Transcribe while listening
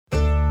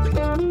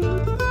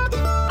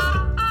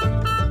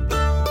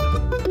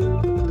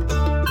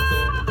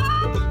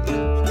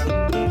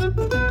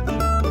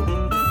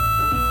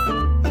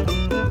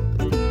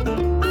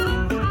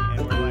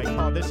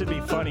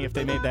funny if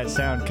they made that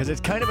sound, because it's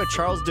kind of a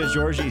Charles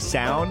DeGiorgi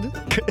sound.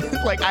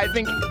 Like, I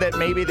think that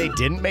maybe they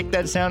didn't make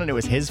that sound and it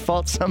was his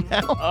fault somehow.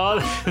 Oh,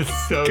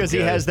 that's so good. Because he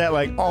has that,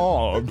 like,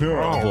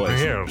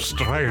 voice. Yes,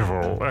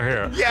 driver,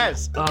 here.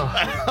 Yes.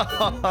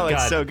 Oh,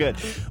 it's God. so good.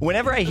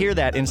 Whenever I hear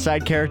that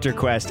inside Character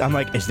Quest, I'm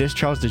like, is this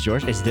Charles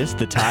DeGiorgi? Is this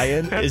the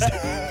tie-in? Is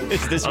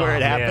this where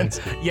it happens?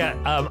 Yeah,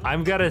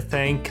 I'm gonna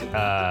thank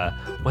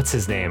what's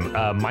his name,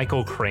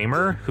 Michael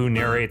Kramer, who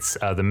narrates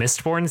the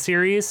Mistborn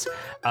series,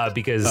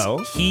 because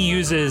he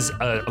uses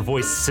a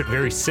voice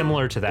very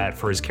similar to that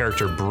for his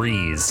character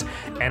Breeze,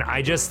 and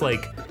I just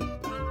like,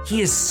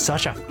 he is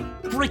such a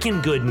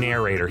freaking good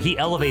narrator. He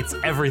elevates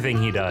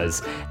everything he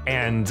does,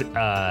 and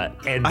I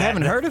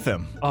haven't heard of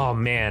him. Oh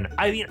man,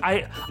 I mean,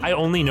 I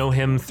only know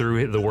him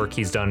through the work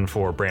he's done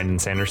for Brandon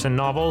Sanderson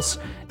novels,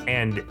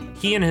 and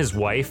he and his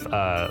wife,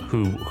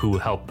 who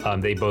help,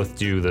 they both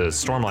do the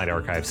Stormlight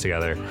Archives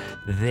together.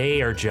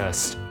 They are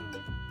just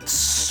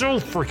so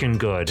freaking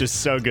good.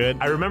 Just so good.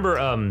 I remember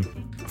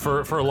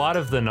for a lot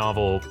of the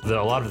novel, a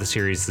lot of the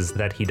series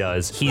that he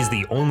does, he's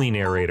the only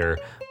narrator.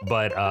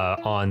 But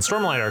on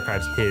Stormlight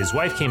Archives, his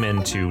wife came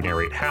in to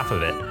narrate half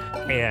of it.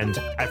 And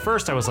at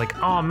first I was like,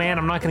 oh man,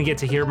 I'm not gonna get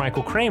to hear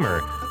Michael Kramer,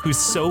 who's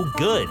so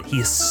good. He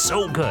is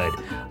so good.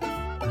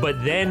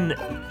 But then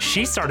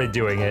she started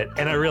doing it,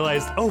 and I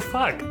realized, oh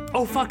fuck,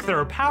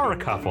 they're a power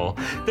couple.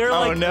 They're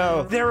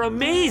they're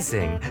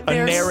amazing. A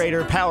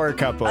narrator power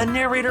couple.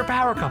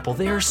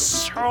 They are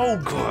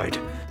so good.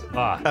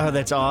 Oh,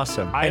 that's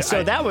awesome.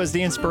 That was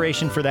the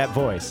inspiration for that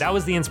voice. That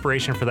was the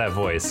inspiration for that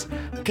voice.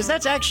 Because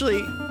that's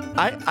actually,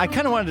 I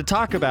kind of wanted to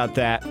talk about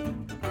that.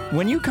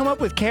 When you come up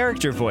with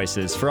character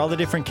voices for all the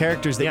different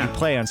characters that you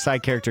play on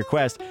Side Character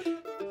Quest,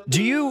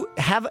 do you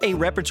have a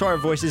repertoire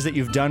of voices that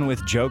you've done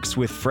with jokes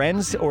with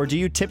friends, or do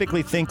you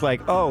typically think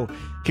like, oh,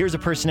 here's a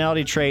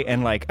personality trait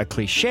and like a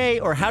cliche,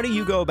 or how do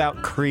you go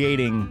about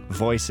creating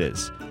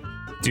voices?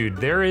 Dude,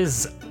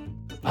 there's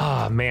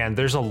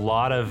a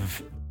lot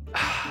of...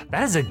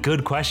 That is a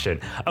good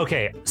question.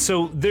 Okay,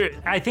 so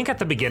I think at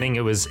the beginning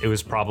it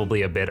was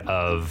probably a bit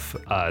of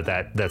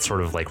that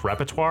sort of like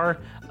repertoire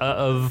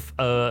of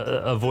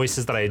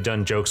voices that I had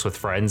done jokes with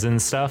friends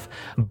and stuff.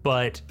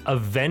 But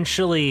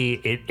eventually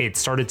it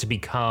started to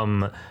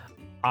become,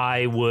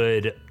 I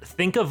would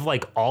think of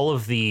like all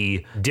of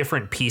the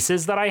different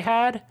pieces that I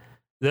had,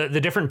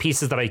 the different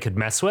pieces that I could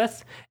mess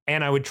with,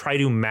 and I would try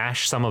to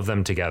mash some of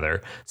them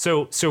together.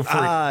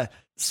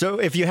 So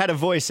if you had a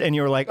voice and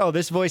you were like, oh,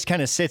 this voice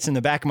kind of sits in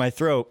the back of my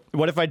throat,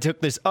 what if I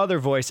took this other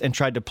voice and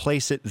tried to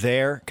place it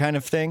there, kind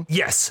of thing?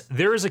 Yes.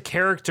 There is a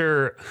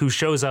character who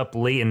shows up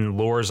late in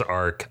Lore's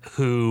arc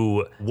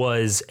who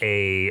was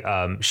she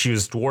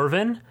was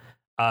dwarven,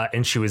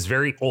 and she was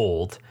very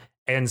old.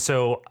 And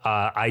so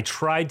I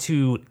tried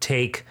to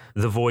take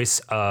the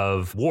voice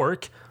of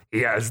Wark.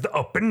 He has the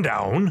up and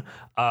down.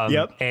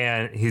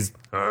 And he's...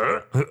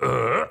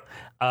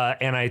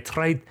 and I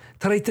tried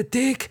to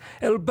take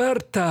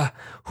Alberta,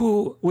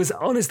 who was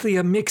honestly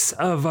a mix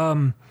of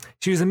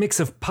she was a mix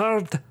of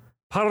Pard,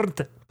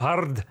 the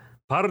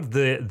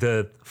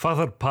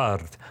father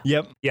Pard.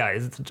 Yep. Yeah,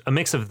 it's a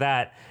mix of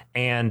that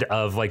and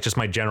of like just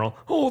my general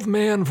old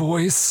man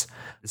voice.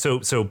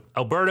 So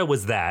Alberta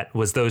was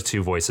those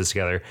two voices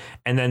together,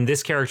 and then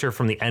this character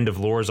from the end of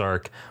Lore's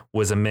arc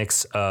was a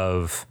mix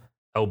of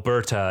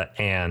Alberta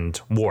and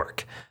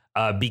Wark,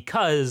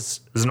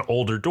 because there's an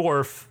older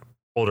dwarf,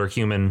 older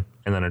human,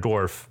 and then a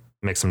dwarf,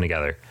 mix them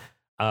together.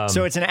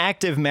 So it's an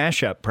active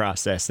mashup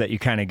process that you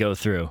kind of go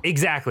through.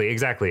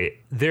 Exactly.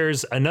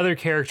 There's another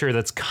character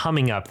that's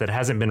coming up that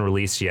hasn't been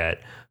released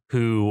yet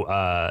who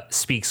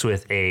speaks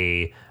with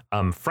a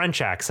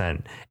French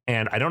accent.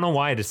 And I don't know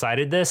why I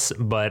decided this,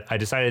 but I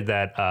decided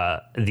that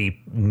the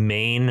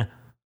main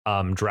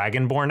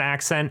Dragonborn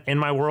accent in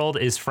my world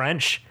is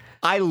French.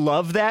 I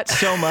love that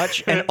so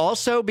much. And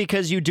also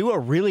because you do a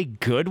really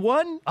good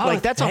one. Oh,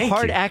 like, that's a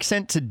hard you.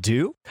 accent to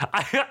do.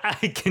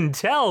 I can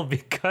tell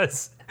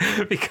because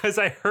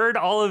I heard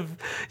all of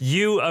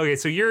you. Okay,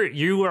 so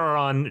you are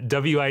on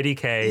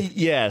WIDK.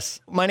 Yes.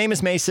 My name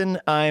is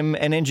Mason. I'm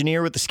an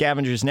engineer with the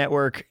Scavengers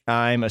Network.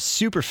 I'm a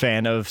super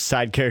fan of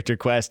Side Character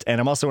Quest, and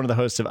I'm also one of the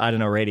hosts of I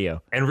Don't Know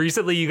Radio. And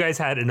recently you guys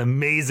had an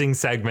amazing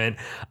segment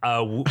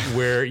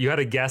where you had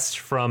a guest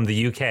from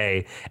the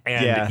UK,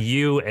 and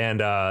you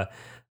and...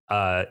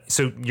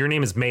 so your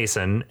name is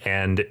Mason,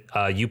 and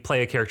you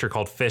play a character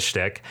called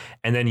Fishstick,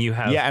 and then you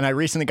have... Yeah, and I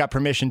recently got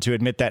permission to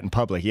admit that in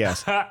public,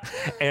 yes.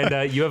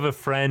 And you have a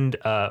friend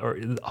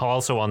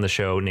also on the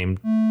show named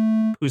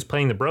who's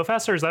playing the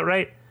Brofessor, is that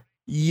right?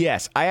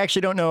 Yes. I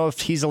actually don't know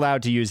if he's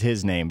allowed to use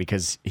his name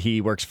because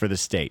he works for the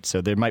state,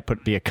 so there might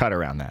be a cut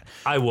around that.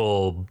 I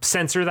will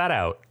censor that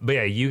out. But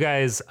yeah, you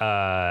guys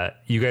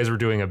were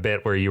doing a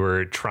bit where you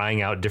were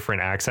trying out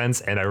different accents,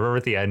 and I remember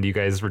at the end you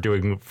guys were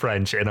doing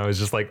French, and I was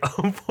just like,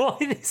 oh boy,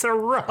 these are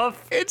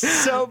rough. It's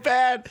so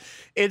bad.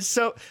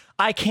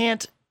 I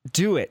can't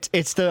do it.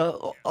 It's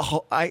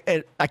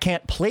I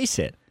can't place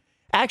it.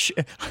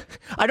 Actually,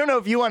 I don't know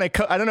if you want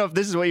to. I don't know if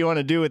this is what you want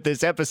to do with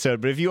this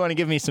episode, but if you want to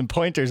give me some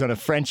pointers on a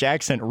French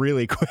accent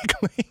really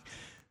quickly.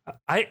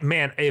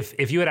 Man,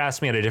 if you had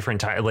asked me at a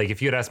different time, like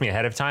if you had asked me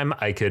ahead of time,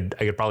 I could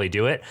probably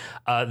do it.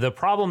 The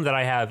problem that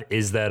I have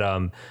is that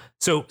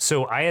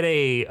so I had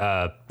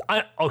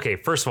okay,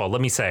 first of all,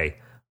 let me say,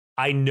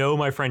 I know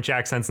my French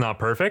accent's not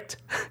perfect.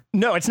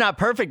 No, it's not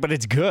perfect, but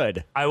it's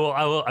good. I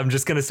will. I'm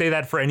just going to say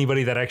that for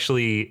anybody that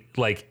actually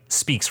like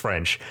speaks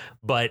French.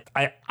 But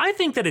I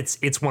think that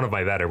it's one of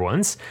my better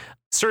ones.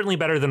 Certainly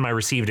better than my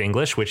received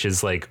English, which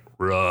is like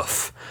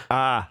rough.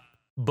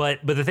 But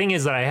the thing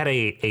is that I had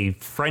a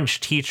French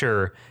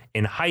teacher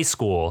in high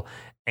school,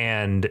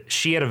 and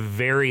she had a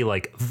very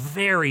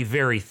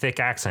very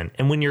thick accent.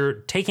 And when you're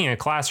taking a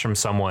class from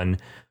someone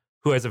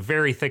who has a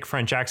very thick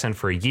French accent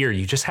for a year,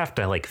 you just have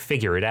to like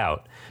figure it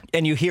out.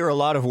 And you hear a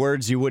lot of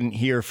words you wouldn't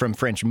hear from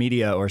French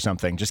media or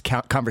something, just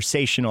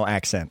conversational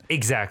accent.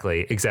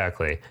 Exactly.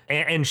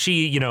 And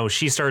she,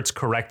 she starts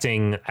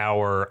correcting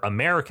our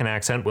American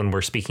accent when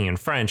we're speaking in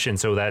French. And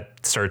so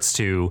that starts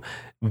to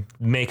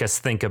make us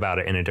think about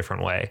it in a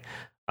different way.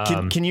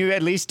 Can you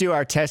at least do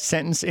our test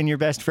sentence in your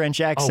best French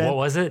accent? Oh, what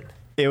was it?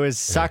 It was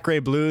sacre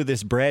bleu,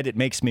 this bread, it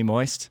makes me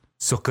moist.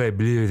 Sacre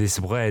bleu, this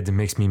bread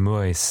makes me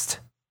moist.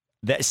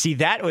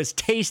 That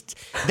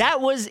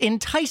was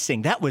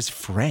enticing. That was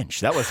French.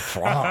 That was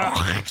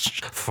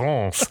French.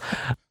 France.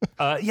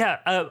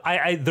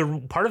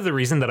 The part of the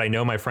reason that I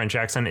know my French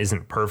accent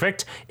isn't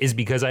perfect is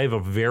because I have a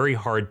very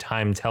hard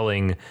time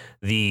telling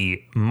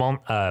the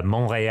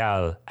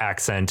Montreal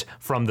accent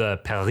from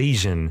the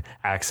Parisian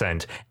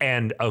accent.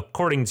 And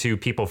according to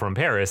people from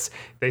Paris,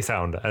 they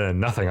sound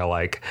nothing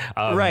alike.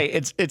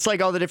 Right. It's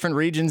like all the different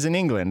regions in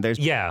England.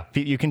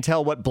 You can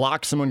tell what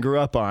block someone grew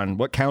up on,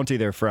 what county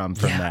they're from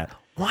that.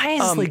 Why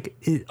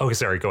is oh,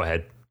 sorry, go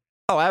ahead.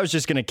 Oh, I was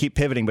just going to keep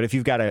pivoting, but if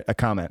you've got a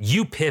comment.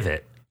 You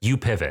pivot.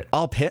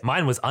 I'll pivot.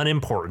 Mine was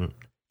unimportant.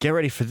 Get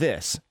ready for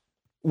this.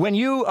 When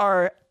you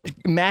are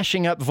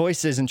mashing up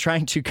voices and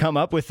trying to come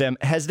up with them,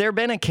 has there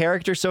been a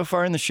character so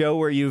far in the show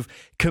where you've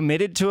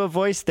committed to a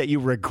voice that you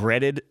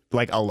regretted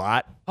like a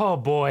lot? Oh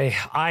boy,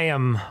 I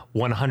am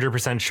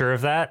 100% sure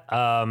of that.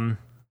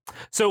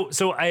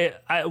 So I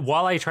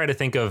while I try to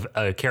think of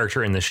a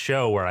character in the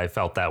show where I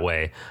felt that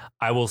way,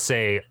 I will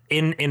say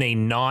in a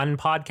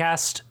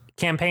non-podcast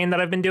campaign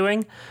that I've been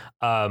doing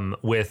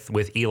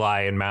with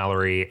Eli and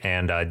Mallory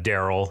and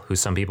Daryl, who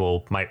some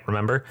people might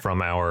remember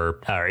from our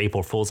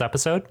April Fool's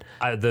episode.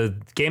 The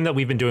game that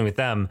we've been doing with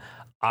them,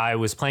 I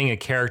was playing a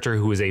character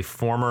who was a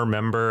former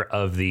member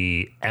of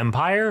the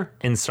Empire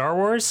in Star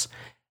Wars,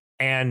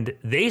 and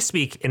they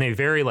speak in a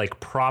very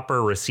like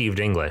proper received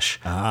English.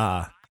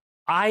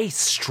 I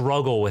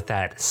struggle with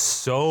that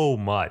so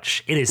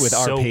much. It is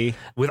RP.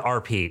 With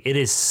RP, it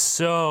is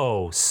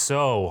so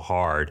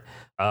hard.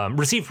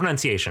 Received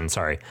pronunciation,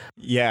 sorry.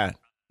 Yeah,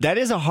 that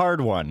is a hard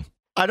one.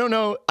 I don't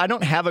know. I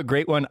don't have a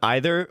great one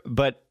either,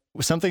 but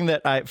something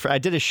that I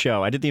did a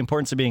show. I did The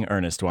Importance of Being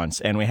Earnest once,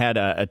 and we had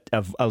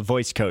a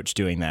voice coach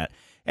doing that.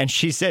 And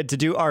she said to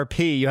do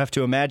RP, you have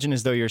to imagine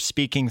as though you're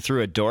speaking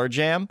through a door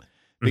jamb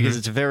because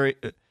it's very,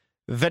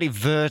 very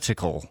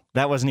vertical.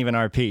 That wasn't even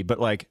RP, but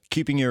like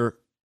keeping your,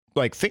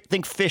 like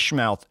think fish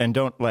mouth and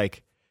don't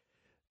like,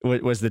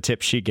 what was the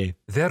tip she gave?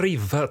 Very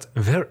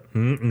vertical.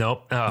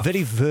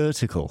 Very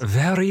vertical.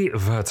 Very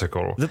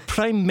vertical. The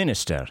Prime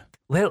Minister.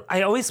 Well,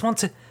 I always want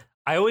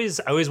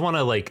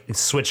to like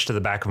switch to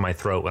the back of my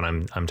throat when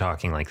I'm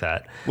talking like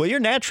that. Well, your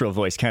natural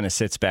voice kind of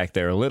sits back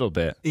there a little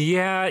bit.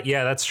 Yeah,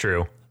 that's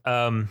true.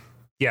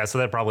 Yeah, so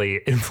that probably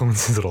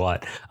influences it a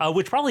lot,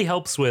 which probably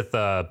helps with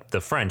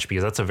the French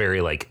because that's a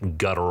very like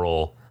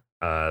guttural,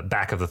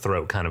 back of the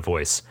throat kind of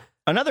voice.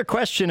 Another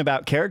question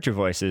about character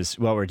voices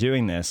while we're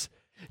doing this.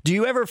 Do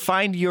you ever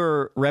find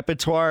your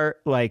repertoire,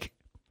 like,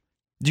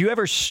 do you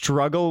ever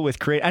struggle with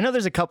I know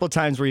there's a couple of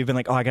times where you've been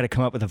like, oh, I got to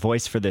come up with a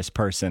voice for this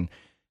person.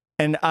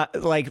 And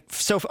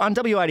so on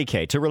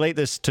WIDK, to relate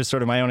this to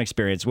sort of my own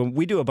experience, when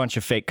we do a bunch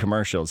of fake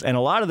commercials, and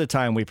a lot of the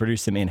time we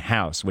produce them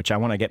in-house, which I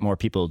want to get more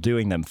people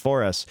doing them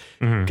for us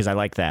because I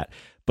like that.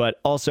 But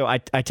also I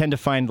tend to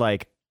find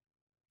like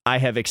I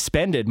have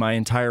expended my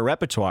entire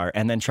repertoire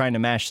and then trying to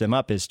mash them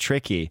up is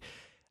tricky.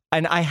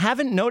 And I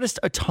haven't noticed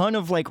a ton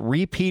of like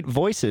repeat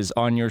voices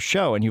on your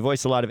show, and you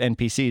voice a lot of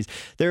NPCs.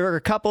 There are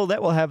a couple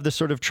that will have the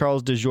sort of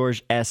Charles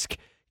DeGeorge-esque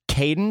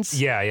cadence.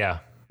 Yeah.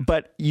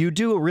 But you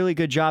do a really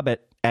good job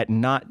at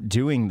not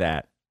doing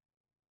that.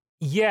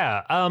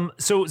 Yeah.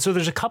 So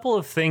there's a couple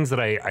of things that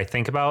I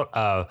think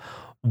about.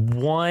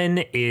 One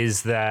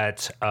is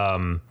that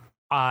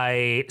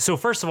so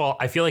first of all,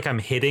 I feel like I'm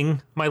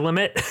hitting my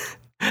limit.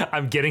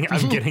 I'm getting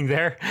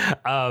there.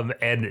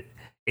 And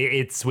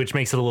which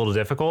makes it a little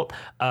difficult.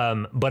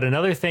 But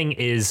another thing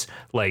is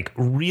like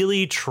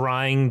really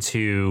trying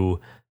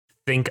to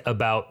think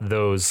about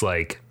those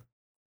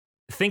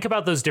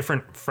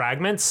different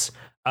fragments,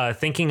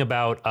 thinking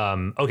about,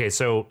 okay,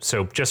 so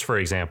just for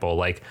example,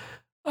 like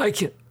I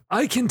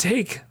can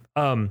take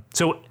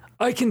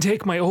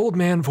my old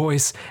man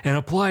voice and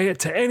apply it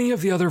to any of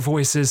the other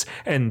voices,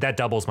 and that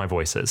doubles my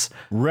voices.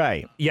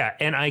 Right. Yeah.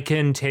 And I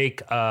can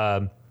take,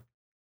 I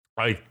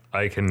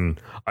can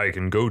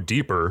go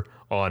deeper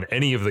on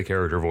any of the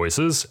character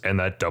voices, and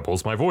that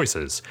doubles my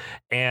voices.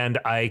 And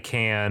I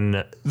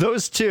can...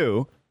 Those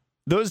two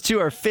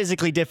are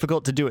physically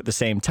difficult to do at the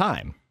same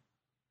time.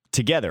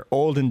 Together,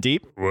 old and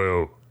deep.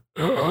 Whoa.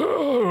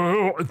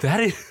 That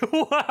is...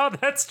 Wow,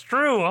 that's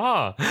true,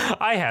 huh?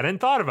 I hadn't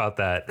thought about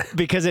that.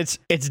 Because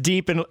it's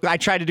deep, and I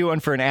tried to do one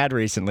for an ad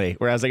recently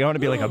where I was like, I want to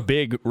be like a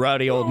big,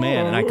 rowdy old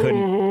man, and I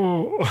couldn't.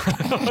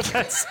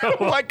 That's so...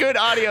 What good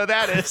audio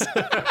that is.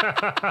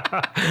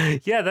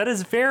 Yeah, that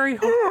is very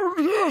hard.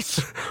 Yes.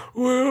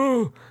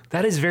 Whoa.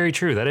 That is very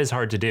true. That is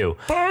hard to do.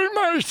 Buy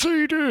my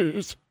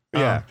CDs.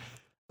 Yeah.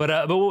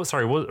 But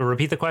sorry,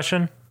 repeat the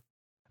question.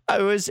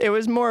 It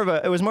was more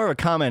of a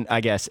comment,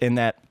 I guess, in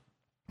that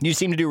you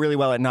seem to do really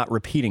well at not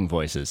repeating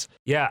voices.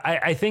 Yeah,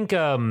 I think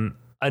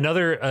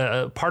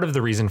another part of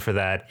the reason for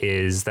that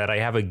is that I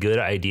have a good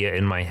idea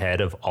in my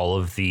head of all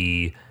of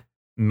the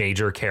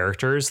major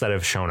characters that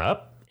have shown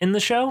up in the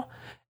show.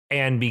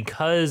 And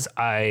because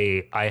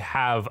I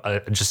have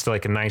just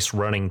like a nice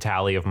running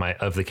tally of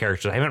the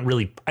characters,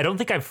 I don't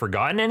think I've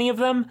forgotten any of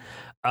them,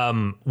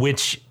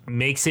 which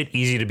makes it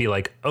easy to be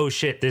like, oh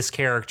shit, this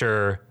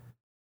character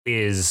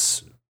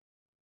voice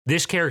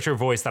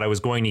that I was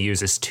going to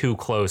use is too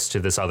close to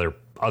this other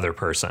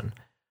person.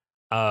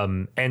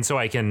 And so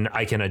I can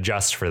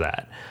adjust for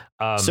that.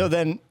 So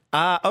then,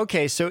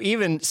 okay, so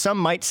even some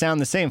might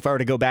sound the same if I were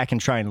to go back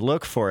and try and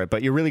look for it,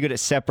 but you're really good at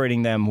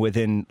separating them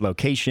within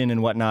location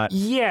and whatnot.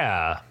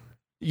 Yeah.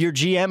 Your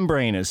GM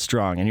brain is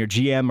strong, and your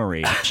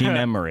G-memory.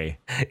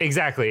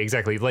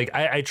 Exactly. Like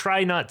I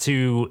try not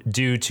to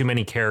do too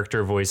many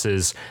character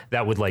voices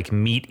that would like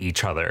meet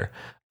each other.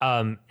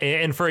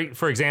 And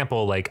for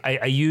example, like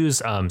I use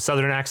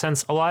Southern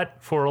accents a lot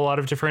for a lot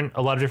of different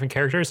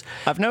characters.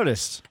 I've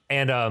noticed,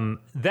 and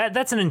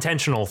that's an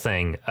intentional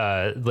thing.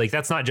 Like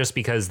that's not just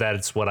because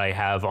that's what I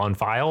have on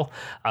file.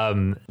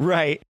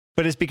 Right,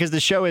 but it's because the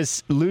show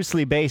is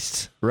loosely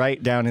based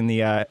right down in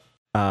the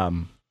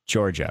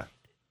Georgia.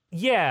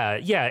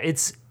 Yeah,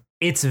 it's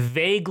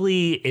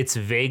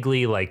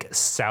vaguely like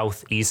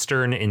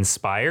southeastern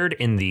inspired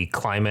in the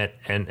climate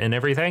and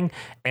everything,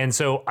 and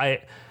so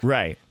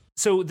right.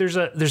 So there's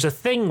a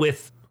thing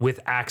with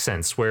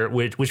accents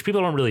which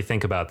people don't really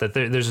think about, that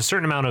there's a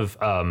certain amount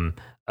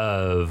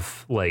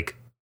of like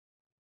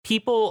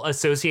people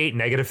associate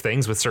negative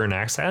things with certain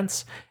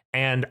accents,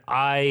 and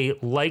I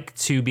like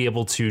to be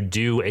able to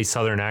do a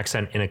Southern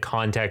accent in a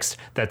context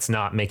that's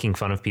not making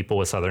fun of people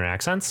with Southern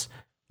accents.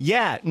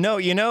 Yeah, no,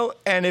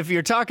 and if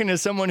you're talking to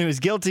someone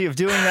who's guilty of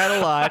doing that a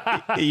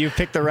lot, you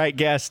picked the right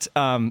guest,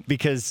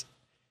 because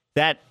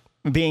that,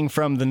 being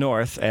from the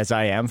North, as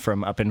I am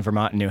from up in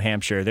Vermont and New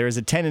Hampshire, there is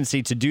a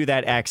tendency to do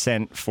that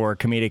accent for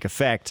comedic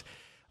effect,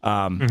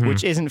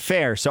 which isn't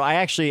fair. So I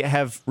actually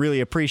have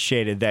really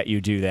appreciated that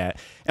you do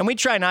that. And we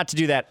try not to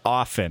do that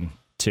often,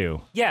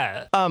 too.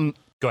 Yeah. Go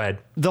ahead.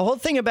 The whole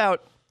thing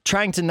about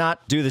trying to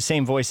not do the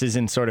same voices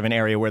in sort of an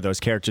area where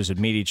those characters would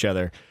meet each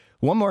other.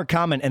 One more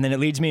comment, and then it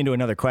leads me into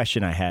another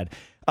question I had.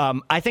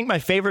 I think my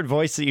favorite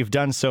voice that you've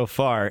done so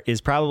far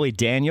is probably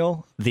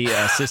Daniel, the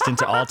assistant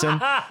to Alton.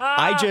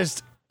 I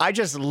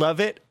just love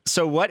it.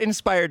 So what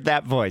inspired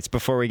that voice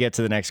before we get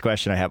to the next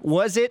question I have?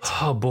 Was it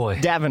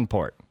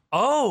Davenport?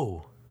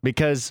 Oh.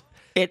 Because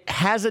it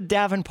has a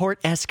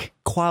Davenport-esque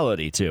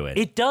quality to it.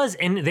 It does,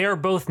 and they're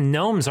both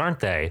gnomes, aren't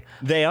they?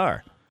 They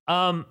are.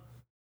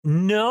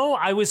 No,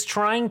 I was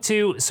trying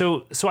to.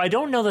 So I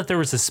don't know that there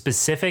was a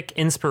specific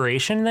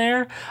inspiration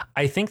there.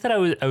 I think that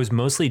I was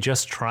mostly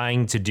just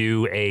trying to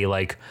do I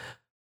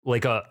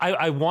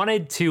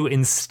wanted to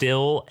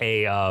instill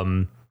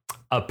a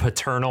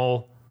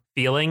paternal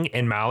feeling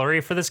in Mallory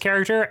for this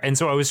character, and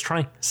so I was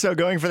trying. So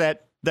going for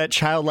that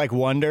childlike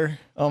wonder,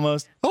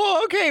 almost.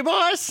 Oh, okay,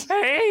 boss.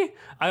 Hey,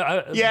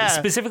 yeah.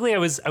 Specifically, I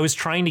was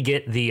trying to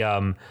get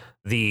the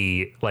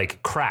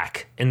like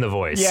crack in the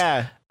voice.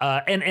 Yeah.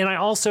 And I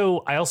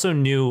also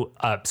knew.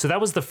 So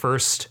that was the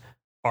first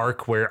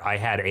arc where I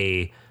had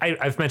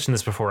I've mentioned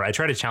this before. I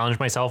try to challenge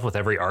myself with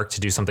every arc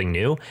to do something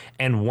new,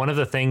 and one of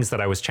the things that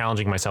I was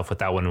challenging myself with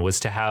that one was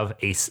to have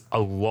a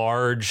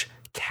large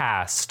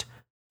cast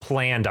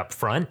planned up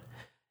front.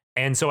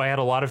 And so I had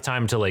a lot of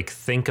time to like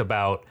think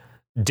about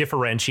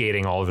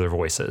differentiating all of their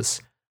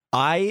voices.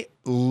 I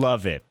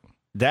love it.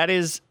 That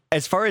is,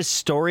 as far as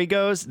story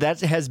goes,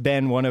 that has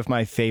been one of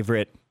my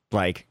favorite,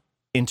 like,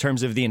 in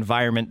terms of the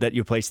environment that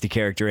you place the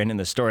character in and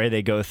the story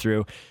they go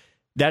through.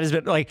 That has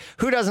been like,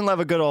 who doesn't love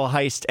a good old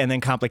heist and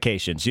then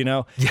complications,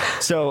 Yeah.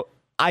 So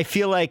I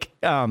feel like,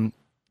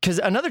 because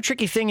another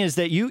tricky thing is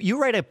that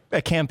you write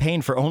a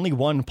campaign for only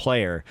one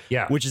player,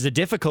 which is a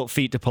difficult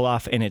feat to pull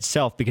off in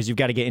itself, because you've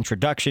got to get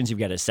introductions, you've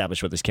got to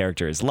establish what this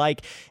character is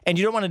like, and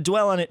you don't want to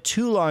dwell on it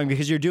too long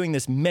because you're doing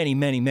this many,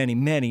 many, many,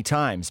 many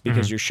times,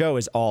 because your show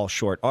is all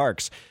short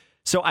arcs.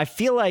 So I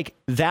feel like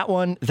that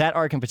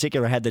arc in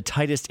particular had the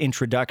tightest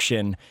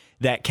introduction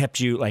that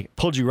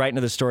pulled you right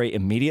into the story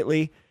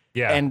immediately.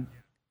 Yeah. And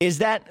is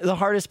that the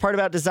hardest part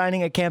about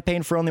designing a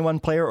campaign for only one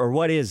player, or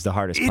what is the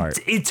hardest part?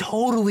 It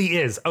totally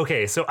is.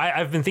 Okay, so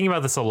I've been thinking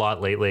about this a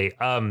lot lately.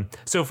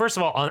 So first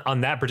of all,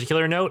 on that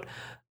particular note,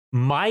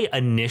 my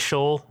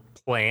initial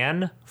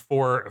plan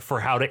for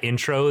how to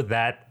intro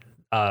that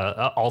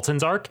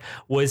Alton's arc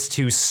was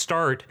to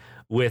start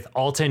with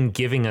Alton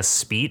giving a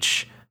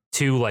speech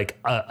to like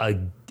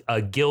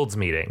a guilds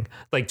meeting,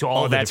 like to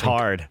all of the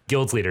different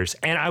guilds leaders.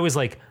 And I was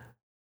like,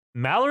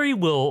 Mallory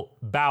will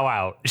bow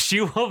out. She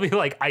will be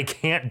like, I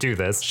can't do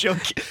this.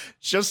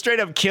 She'll straight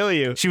up kill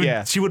you. She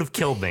would have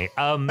killed me.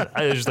 I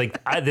was just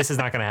like, this is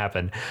not going to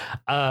happen.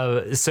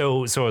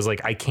 So I was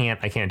like, I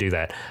can't do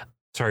that.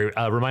 Sorry.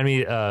 Remind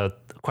me,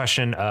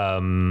 question.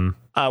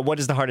 What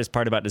is the hardest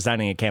part about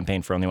designing a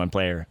campaign for only one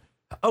player?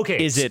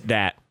 Okay. Is it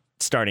that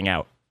starting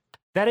out?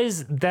 That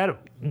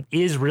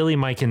is really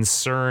my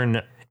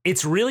concern.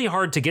 It's really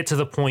hard to get to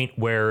the point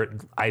where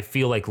I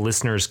feel like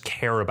listeners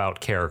care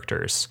about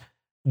characters.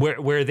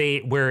 Where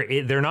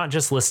they're not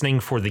just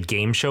listening for the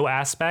game show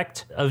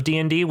aspect of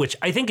D&D, which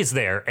I think is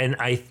there, and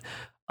I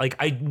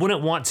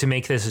wouldn't want to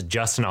make this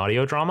just an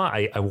audio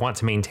drama. I want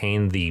to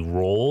maintain the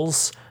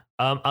roles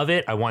of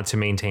it. I want to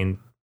maintain.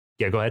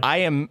 Yeah, go ahead.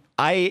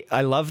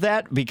 I love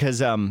that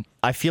because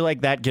I feel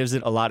like that gives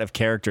it a lot of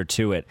character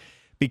to it,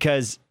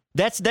 because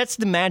that's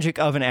the magic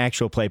of an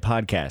actual play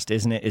podcast,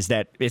 isn't it? Is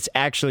that it's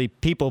actually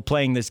people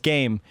playing this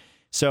game.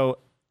 So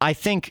I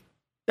think.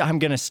 I'm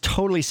going to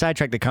totally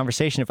sidetrack the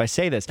conversation if I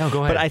say this. No,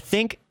 go ahead. But I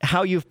think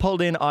how you've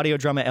pulled in audio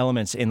drama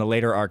elements in the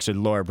later arcs of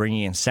lore,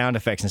 bringing in sound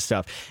effects and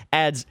stuff,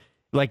 adds,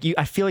 like,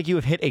 I feel like you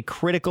have hit a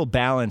critical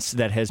balance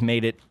that has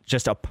made it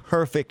just a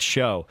perfect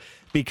show,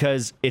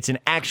 because it's an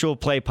actual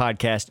play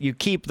podcast. You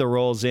keep the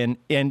rolls in,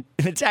 and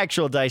it's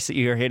actual dice that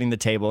you're hitting the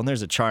table, and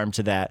there's a charm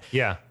to that.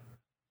 Yeah.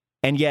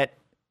 And yet,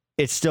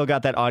 it's still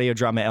got that audio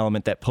drama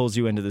element that pulls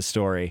you into the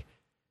story.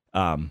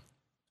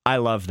 I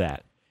love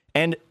that.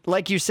 And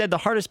like you said, the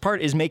hardest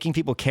part is making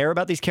people care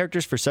about these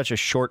characters for such a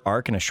short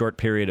arc in a short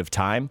period of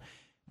time,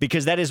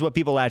 because that is what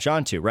people latch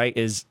onto, right?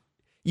 Is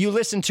you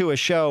listen to a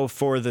show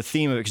for the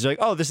theme of it because you're like,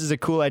 oh, this is a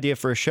cool idea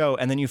for a show,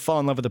 and then you fall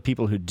in love with the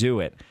people who do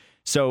it.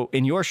 So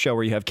in your show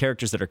where you have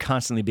characters that are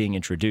constantly being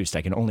introduced,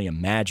 I can only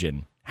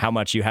imagine how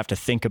much you have to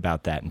think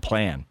about that and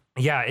plan.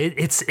 Yeah,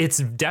 it's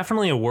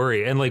definitely a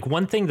worry. And like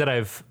one thing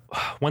I've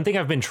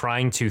been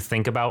trying to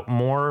think about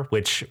more,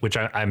 which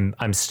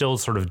I'm still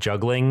sort of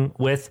juggling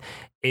with,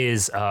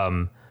 is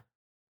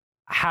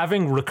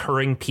having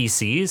recurring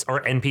PCs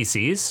or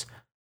NPCs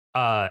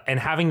and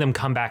having them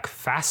come back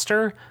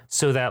faster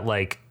so that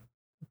like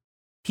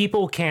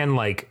people can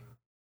like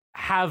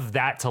have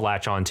that to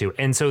latch onto.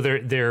 And so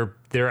they're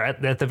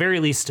at the very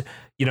least,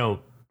 you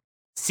know,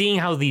 seeing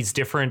how these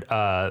different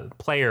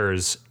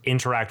players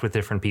interact with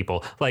different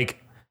people.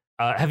 Like,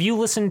 have you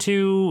listened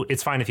to,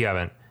 it's fine if you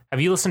haven't, have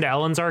you listened to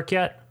Ellen's arc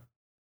yet?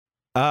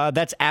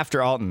 That's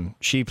after Alton.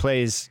 She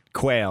plays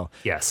Quail.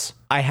 Yes.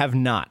 I have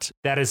not.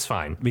 That is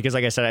fine. Because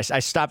like I said, I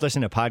stopped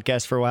listening to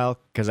podcasts for a while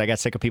because I got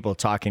sick of people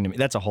talking to me.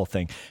 That's a whole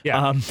thing.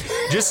 Yeah.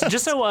 Just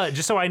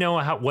so I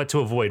know what to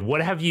avoid.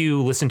 What have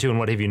you listened to and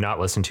what have you not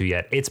listened to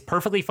yet? It's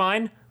perfectly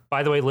fine.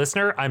 By the way,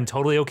 listener, I'm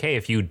totally okay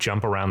if you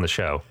jump around the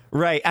show.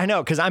 Right. I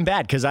know, because I'm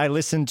bad, because I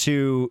listened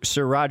to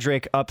Sir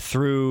Roderick up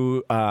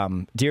through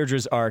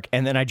Deirdre's arc,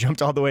 and then I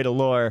jumped all the way to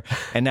lore,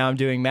 and now I'm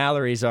doing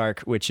Mallory's arc,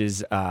 which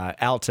is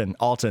Alton.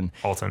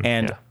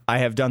 And yeah. I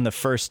have done the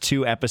first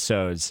 2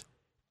 episodes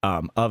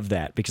of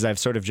that, because I've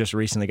sort of just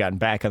recently gotten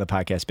back on the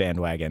podcast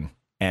bandwagon.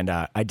 And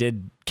I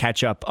did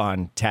catch up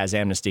on Taz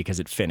Amnesty because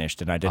it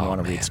finished, and I didn't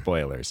want to read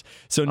spoilers.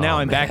 So now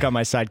I'm back on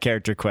my side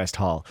character quest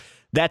haul.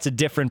 That's a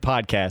different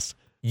podcast.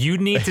 You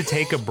need to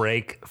take a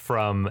break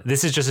from,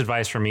 this is just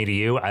advice from me to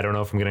you. I don't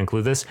know if I'm going to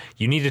include this.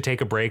 You need to take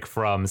a break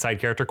from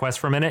Side Character Quest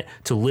for a minute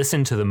to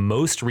listen to the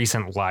most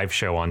recent live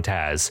show on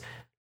Taz.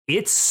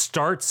 It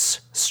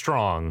starts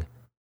strong.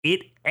 It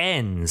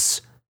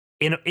ends.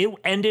 It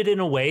ended in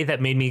a way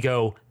that made me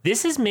go,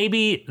 this is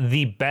maybe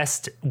the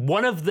best,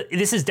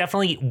 this is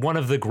definitely one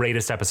of the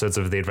greatest episodes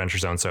of The Adventure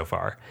Zone so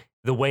far.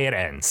 The way it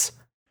ends.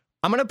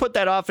 I'm going to put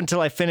that off until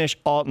I finish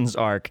Alton's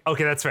arc.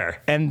 Okay, that's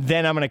fair. And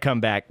then I'm going to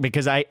come back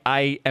because I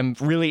am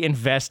really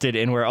invested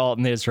in where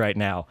Alton is right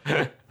now.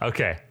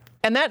 Okay.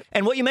 And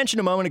what you mentioned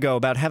a moment ago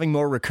about having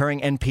more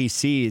recurring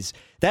NPCs,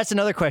 that's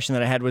another question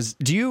that I had was,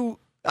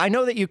 I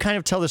know that you kind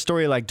of tell the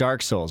story like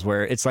Dark Souls,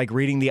 where it's like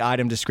reading the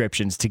item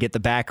descriptions to get the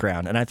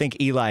background. And I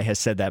think Eli has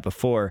said that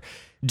before.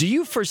 Do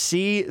you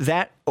foresee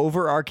that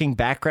overarching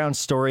background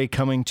story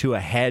coming to a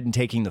head and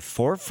taking the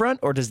forefront,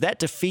 or does that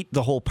defeat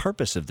the whole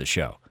purpose of the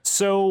show?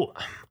 So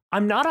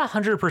I'm not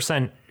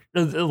 100%,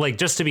 like,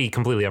 just to be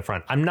completely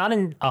upfront, I'm not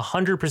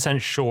 100%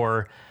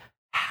 sure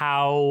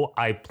how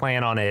I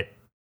plan on it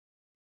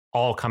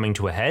all coming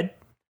to a head.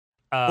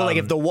 Well, like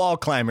if the wall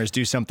climbers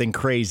do something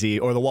crazy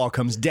or the wall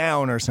comes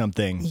down or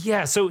something.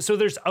 Yeah. So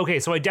there's, okay.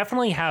 So I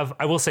definitely have,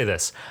 I will say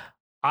this.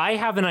 I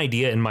have an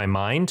idea in my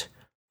mind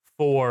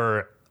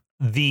for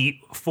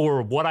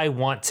what I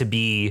want to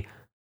be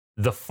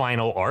the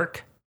final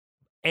arc.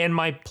 And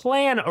my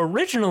plan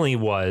originally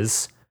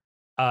was,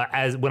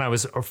 as when I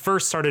was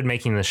first started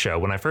making the show,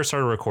 when I first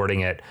started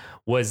recording it,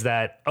 was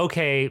that,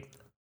 okay,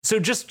 so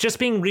just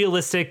being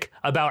realistic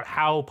about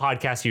how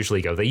podcasts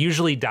usually go. They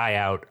usually die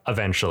out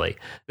eventually.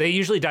 They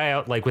usually die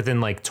out like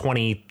within like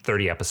 20,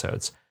 30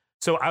 episodes.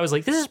 So I was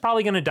like, this is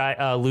probably going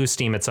to lose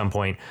steam at some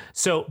point.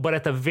 So, but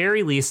at the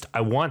very least,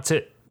 I want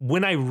to,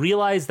 when I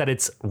realize that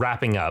it's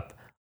wrapping up,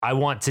 I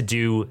want to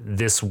do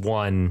this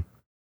one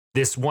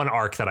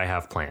arc that I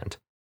have planned.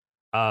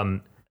 I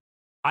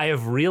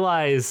have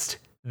realized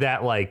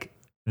that like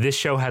this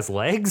show has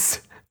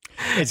legs.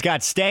 It's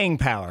got staying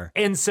power.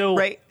 And so,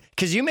 right.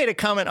 Because you made a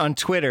comment on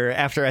Twitter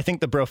after I think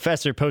the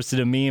professor posted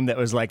a meme that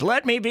was like,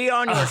 let me be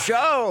on your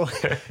show.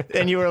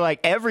 And you were like,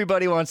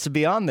 everybody wants to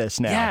be on this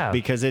now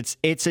because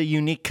it's a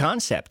unique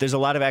concept. There's a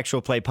lot of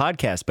actual play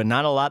podcasts, but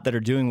not a lot that are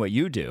doing what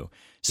you do.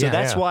 So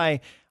that's why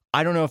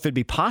I don't know if it'd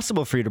be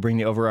possible for you to bring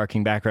the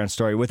overarching background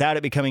story without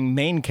it becoming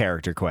main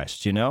character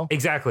quest, you know?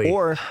 Exactly.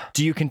 Or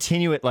do you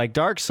continue it like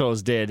Dark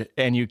Souls did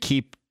and you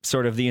keep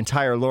sort of the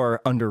entire lore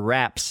under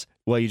wraps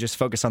while you just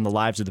focus on the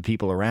lives of the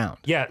people around?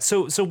 Yeah.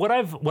 So what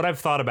I've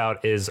thought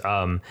about is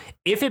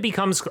if it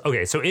becomes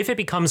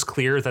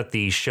clear that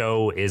the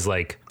show is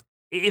like,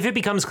 if it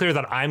becomes clear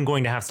that I'm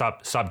going to have to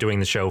stop doing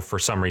the show for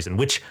some reason,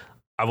 which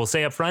I will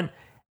say up front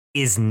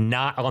is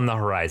not on the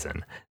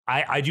horizon.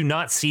 I do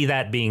not see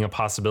that being a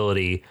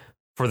possibility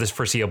for this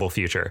foreseeable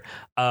future.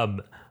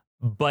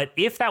 But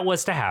if that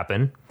was to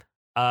happen,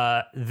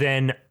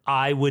 then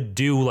I would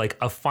do like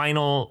a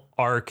final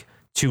arc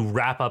to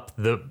wrap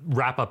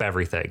up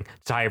everything,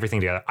 tie everything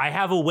together. I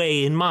have a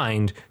way in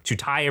mind to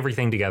tie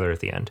everything together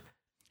at the end.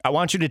 I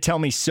want you to tell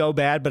me so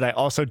bad, but I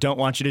also don't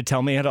want you to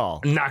tell me at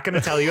all. I'm not going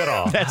to tell you at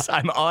all.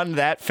 I'm on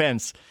that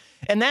fence.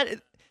 And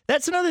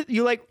that's another,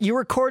 you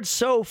record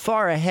so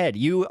far ahead.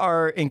 You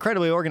are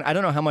incredibly organized. I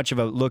don't know how much of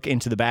a look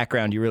into the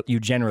background you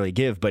generally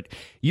give, but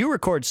you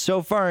record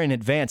so far in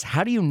advance.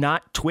 How do you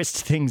not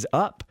twist things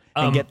up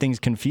and get things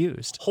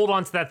confused? Hold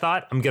on to that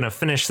thought. I'm gonna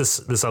finish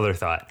this other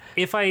thought.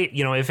 If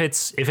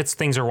it's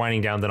things are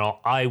winding down, then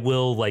I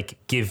will like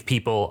give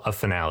people a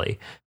finale.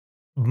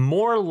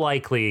 More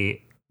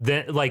likely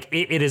than like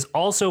it is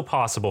also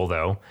possible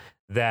though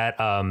that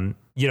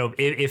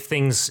if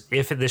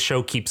this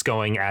show keeps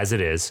going as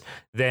it is,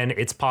 then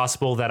it's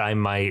possible that I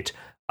might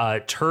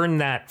turn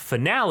that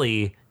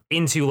finale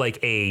into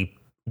like a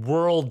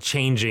world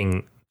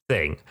changing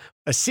thing.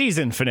 A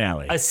season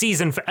finale. A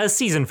season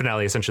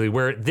finale, essentially,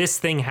 where this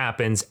thing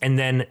happens and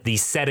then the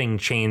setting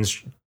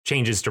changes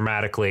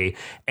dramatically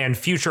and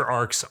future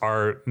arcs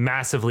are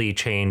massively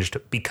changed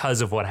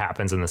because of what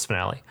happens in this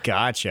finale.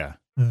 Gotcha.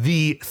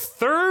 The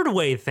third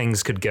way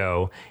things could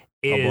go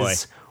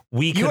is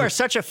you are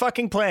such a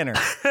fucking planner.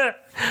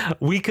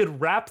 I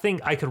could wrap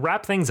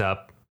things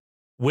up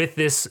with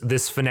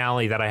this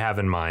finale that I have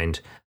in mind,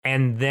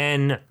 and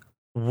then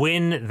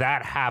when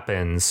that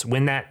happens,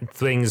 when that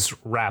things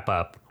wrap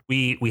up,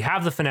 we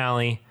have the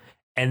finale,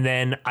 and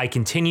then I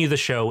continue the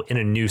show in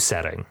a new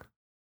setting.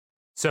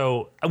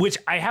 So, which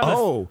I have.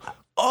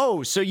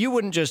 So you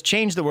wouldn't just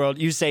change the world.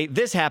 You say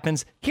this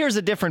happens. Here's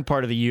a different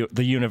part of the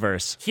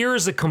universe.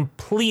 Here's a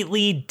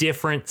completely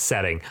different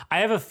setting. I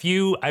have a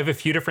few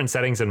different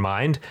settings in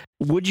mind.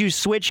 Would you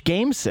switch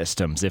game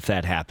systems if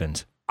that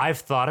happened? I've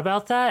thought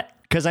about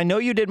that. Because I know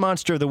you did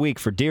Monster of the Week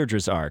for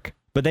Deirdre's arc,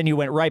 but then you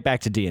went right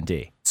back to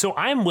D&D. So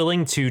I'm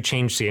willing to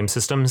change game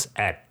systems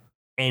at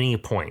any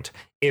point.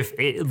 If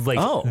it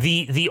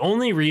the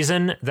only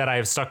reason that I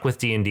have stuck with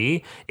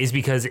D&D is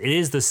because it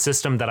is the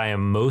system that I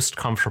am most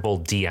comfortable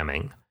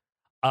DMing.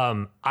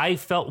 I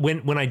felt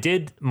when I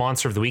did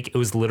Monster of the Week, it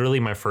was literally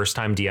my first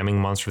time DMing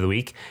Monster of the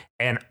Week,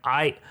 and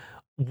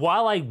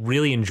while I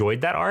really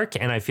enjoyed that arc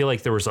and I feel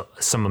like there was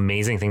some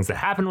amazing things that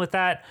happened with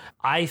that,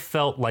 I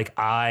felt like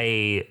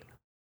there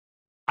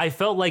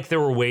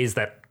were ways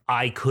that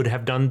I could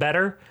have done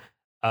better.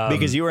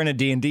 Because you were in a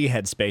D&D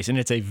headspace, and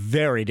it's a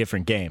very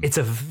different game. It's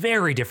a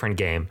very different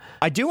game.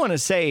 I do want to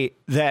say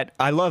that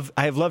I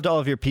have loved all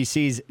of your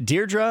PCs.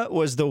 Deirdre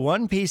was the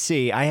one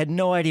PC I had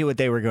no idea what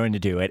they were going to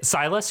do.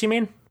 Silas, you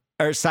mean?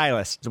 Or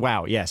Silas.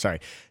 Wow. Yeah,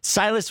 sorry.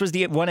 Silas was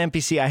the one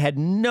NPC I had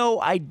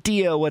no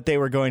idea what they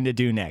were going to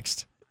do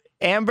next.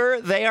 Amber,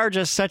 they are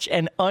just such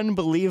an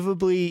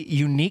unbelievably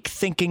unique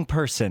thinking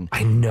person.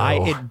 I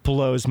know. It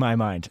blows my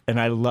mind, and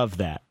I love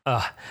that.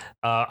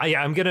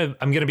 I'm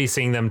gonna be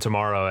seeing them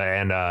tomorrow,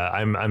 and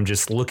I'm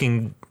just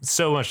looking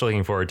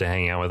forward to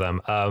hanging out with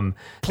them.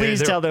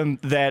 Please tell them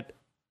that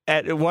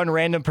one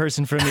random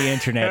person from the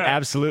internet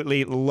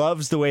absolutely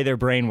loves the way their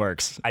brain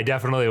works. I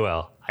definitely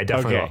will.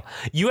 Will.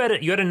 You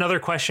had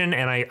another question,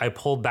 and I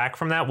pulled back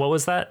from that. What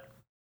was that?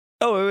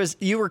 Oh, it was,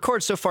 you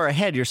record so far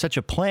ahead. You're such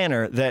a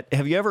planner that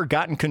have you ever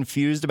gotten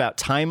confused about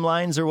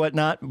timelines or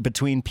whatnot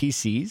between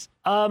PCs?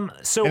 And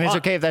it's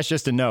okay if that's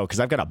just a no, because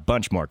I've got a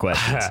bunch more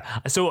questions.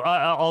 So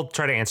I'll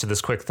try to answer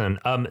this quick then.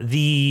 On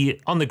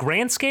the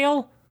grand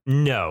scale,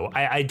 no,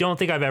 I don't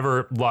think I've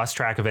ever lost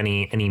track of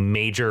any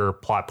major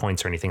plot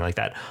points or anything like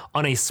that.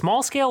 On a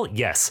small scale,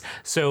 yes.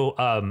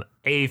 So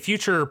a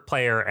future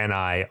player and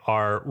I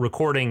are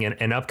recording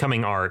an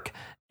upcoming arc,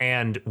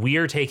 and we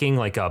are taking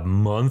like a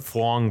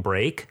month-long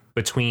break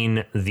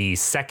between the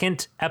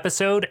second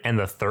episode and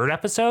the third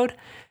episode.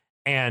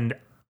 And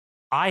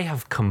I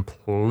have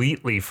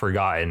completely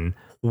forgotten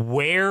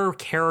where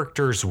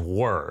characters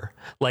were.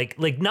 Like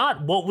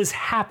not what was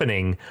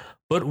happening,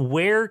 but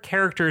where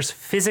characters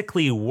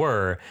physically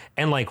were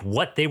and like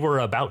what they were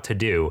about to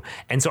do.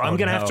 And so I'm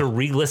going to have to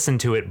re-listen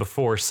to it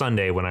before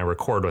Sunday when I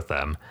record with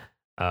them.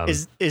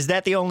 Is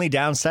that the only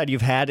downside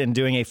you've had in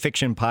doing a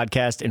fiction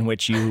podcast in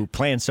which you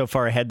plan so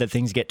far ahead that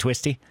things get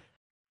twisty?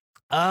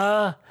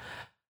 Boy,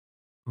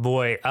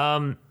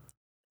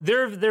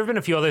 there have been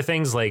a few other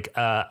things. Like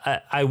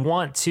I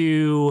want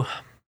to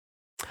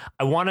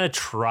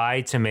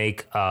try to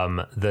make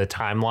the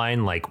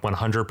timeline like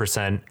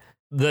 100%.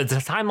 The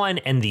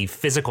timeline and the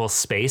physical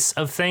space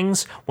of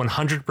things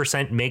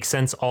 100% make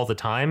sense all the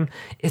time.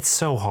 It's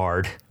so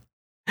hard.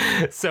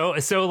 So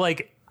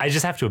like I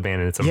just have to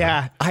abandon it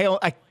somewhere.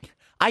 Yeah,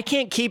 I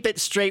can't keep it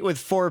straight with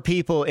 4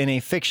 people in a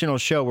fictional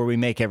show where we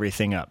make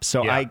everything up.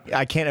 So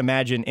I can't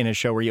imagine in a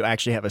show where you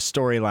actually have a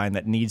storyline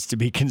that needs to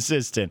be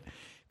consistent,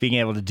 being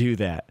able to do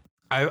that.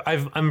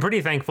 I'm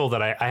pretty thankful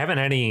that I haven't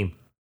had any.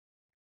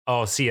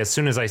 Oh, see, as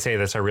soon as I say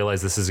this, I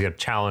realize this is a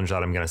challenge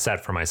that I'm going to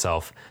set for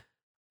myself.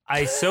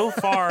 So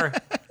far.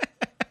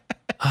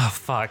 Oh,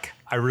 fuck.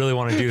 I really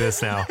want to do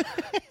this now.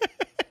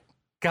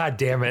 God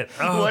damn it.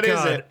 Oh, What God.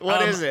 is it?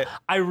 What is it?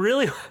 I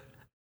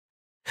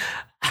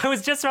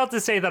was just about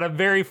to say that I'm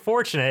very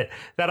fortunate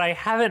that I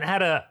haven't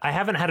had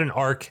an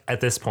arc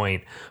at this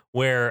point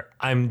where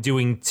I'm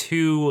doing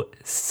 2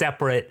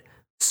 separate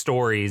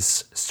story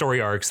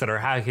arcs that are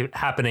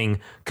happening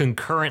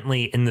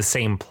concurrently in the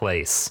same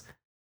place.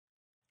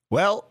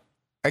 Well,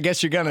 I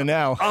guess you're gonna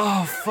now.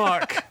 Oh,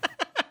 fuck.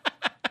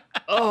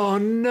 Oh,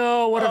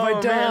 no. What have I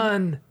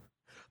done? Man.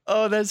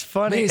 Oh, that's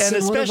funny. Mason,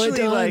 and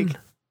especially like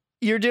done?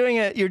 you're doing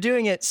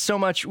it so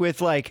much with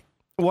like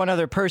one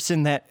other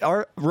person that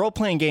our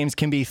role-playing games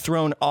can be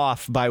thrown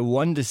off by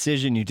one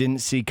decision you didn't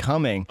see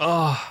coming.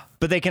 Oh.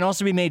 But they can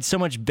also be made so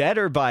much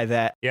better by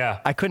that. Yeah.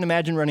 I couldn't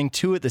imagine running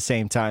 2 at the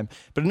same time.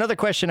 But another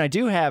question I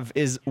do have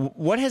is,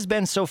 what has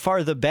been so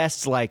far the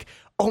best, like,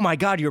 oh my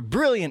God, you're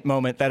brilliant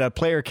moment that a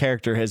player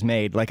character has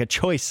made, like a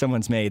choice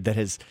someone's made that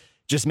has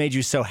just made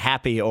you so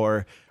happy,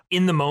 or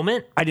in the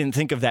moment? I didn't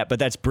think of that, but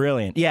that's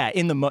brilliant. Yeah,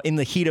 in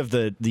the heat of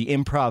the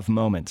improv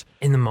moment.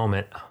 In the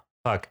moment.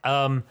 Fuck.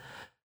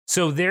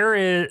 So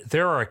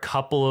there are a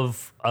couple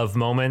of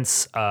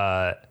moments.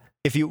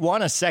 If you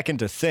want a second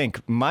to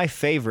think, my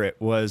favorite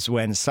was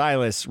when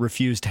Silas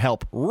refused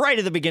help right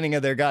at the beginning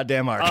of their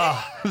goddamn arc.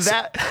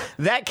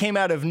 That came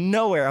out of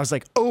nowhere. I was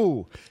like,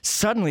 oh,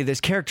 suddenly this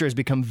character has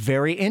become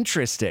very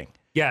interesting.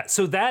 Yeah,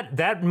 so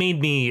that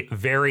made me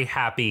very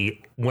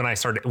happy when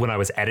I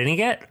was editing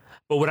it.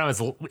 But when I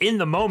was in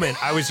the moment,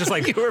 I was just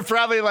like, you were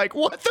probably like,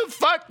 what the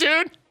fuck,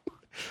 dude?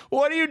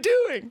 What are you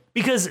doing?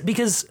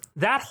 Because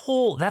that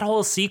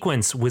whole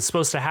sequence was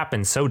supposed to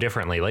happen so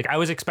differently. Like I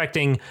was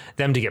expecting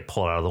them to get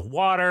pulled out of the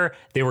water.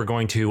 They were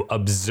going to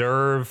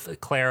observe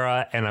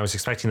Clara, and I was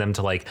expecting them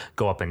to like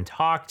go up and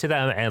talk to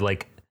them, and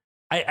like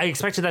I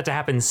expected that to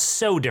happen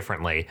so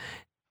differently.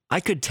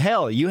 I could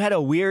tell you had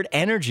a weird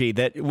energy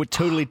that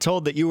totally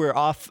told that you were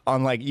off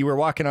on, like, you were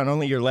walking on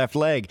only your left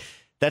leg.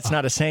 That's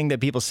not a saying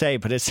that people say,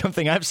 but it's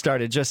something I've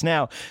started just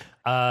now.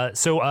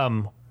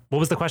 What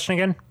was the question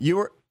again?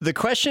 The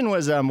question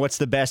was, what's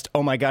the best,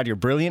 oh my God, you're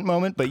brilliant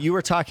moment, but you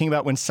were talking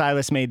about when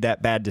Silas made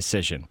that bad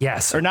decision.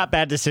 Yes. Or not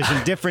bad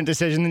decision, different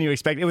decision than you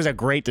expected. It was a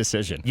great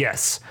decision.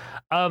 Yes.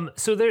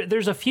 So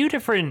there's a few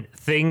different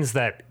things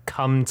that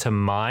come to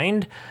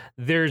mind.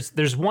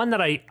 There's one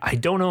that I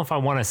don't know if I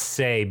want to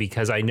say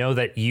because I know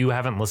that you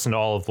haven't listened to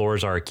all of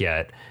Lore's arc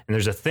yet. And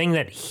there's a thing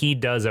that he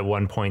does at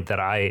one point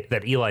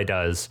that Eli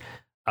does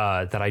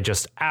that I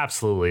just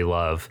absolutely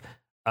love.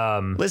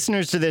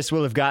 Listeners to this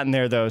will have gotten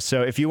there, though,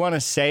 so if you want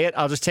to say it,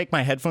 I'll just take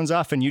my headphones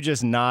off and you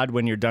just nod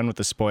when you're done with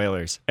the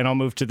spoilers, and I'll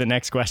move to the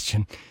next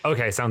question.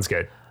 Okay, sounds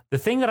good. The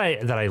thing that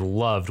I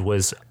loved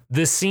was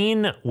the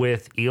scene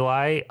with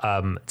Eli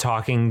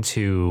talking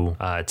to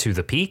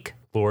the Peak,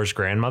 Lore's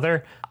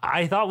grandmother.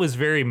 I thought was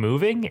very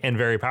moving and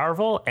very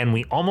powerful, and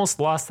we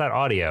almost lost that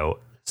audio,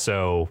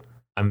 so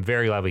I'm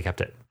very glad we kept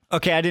it.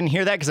 Okay, I didn't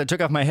hear that because I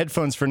took off my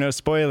headphones for no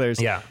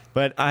spoilers. Yeah.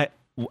 But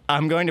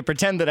I'm going to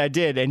pretend that I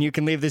did, and you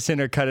can leave this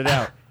in or cut it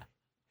out.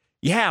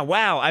 Yeah,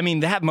 wow. I mean,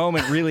 that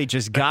moment really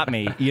just got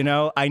me, you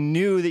know? I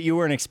knew that you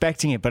weren't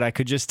expecting it, but I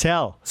could just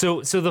tell.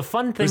 So the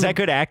fun thing... Was that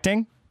good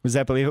acting? Was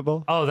that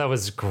believable? Oh, that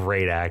was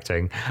great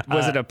acting.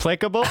 Was it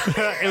applicable?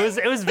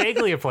 It was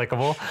vaguely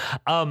applicable.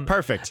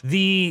 Perfect.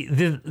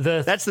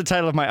 That's the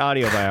title of my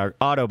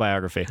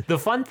autobiography. The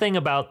fun thing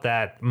about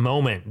that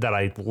moment that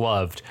I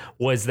loved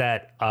was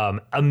that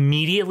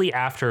immediately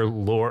after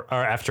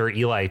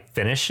Eli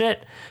finished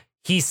it,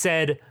 he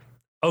said,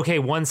 "Okay,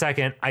 1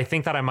 second. I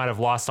think that I might have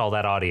lost all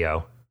that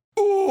audio."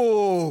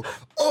 Oh,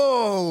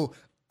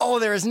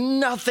 there is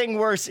nothing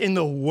worse in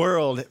the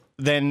world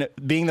than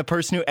being the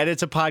person who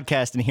edits a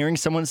podcast and hearing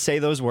someone say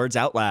those words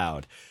out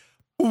loud.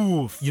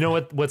 Oof. You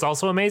know what's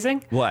also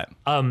amazing? What?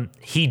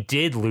 He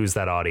did lose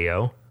that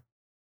audio.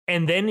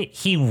 And then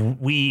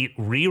we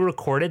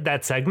re-recorded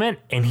that segment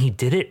and he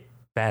did it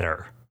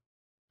better.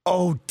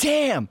 Oh,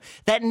 damn.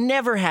 That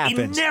never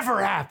happens. It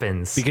never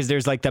happens. Because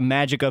there's like the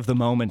magic of the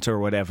moment or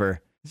whatever.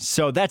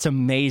 So that's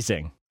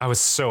amazing. I was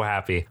so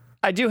happy.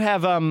 I do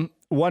have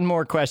one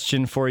more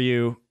question for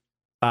you.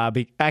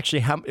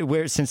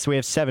 Since we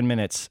have 7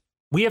 minutes,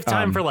 we have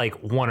time for like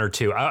one or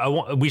two.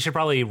 We should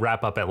probably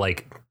wrap up at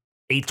like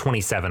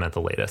 8:27 at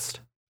the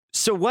latest.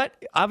 So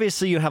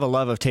obviously you have a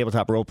love of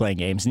tabletop role-playing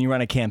games, and you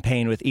run a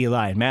campaign with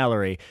Eli and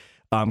Mallory,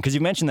 because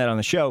you mentioned that on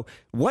the show.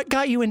 What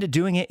got you into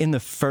doing it in the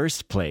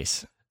first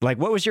place? Like,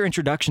 what was your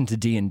introduction to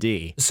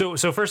D&D? So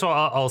first of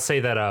all, I'll say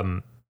that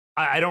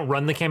I don't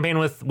run the campaign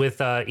with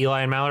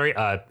Eli and Mallory.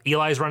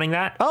 Eli's running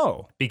that.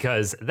 Oh.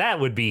 Because that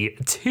would be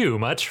too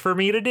much for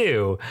me to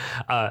do.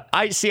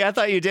 I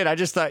thought you did. I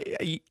just thought,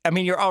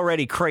 you're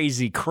already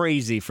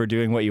crazy for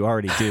doing what you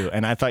already do.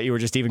 And I thought you were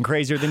just even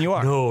crazier than you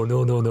are.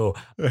 No.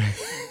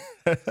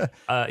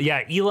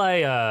 Yeah,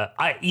 Eli,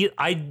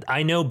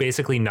 I know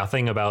basically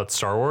nothing about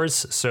Star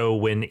Wars. So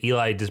when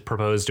Eli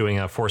proposed doing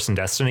a Force and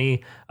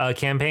Destiny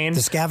campaign,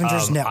 the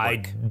Scavengers Network,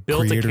 I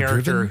built a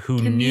character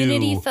who knew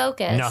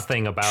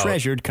nothing about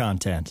treasured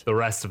content, the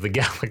rest of the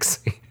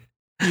galaxy.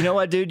 You know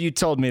what, dude? You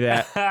told me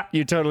that.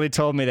 You totally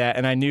told me that,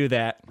 and I knew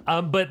that.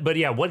 But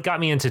yeah, what got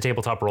me into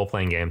tabletop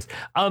role-playing games?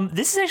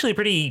 This is actually a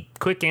pretty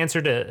quick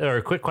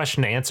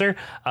question to answer.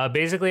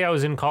 Basically, I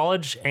was in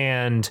college,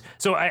 and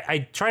so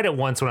I tried it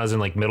once when I was in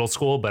like middle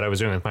school, but I was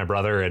doing it with my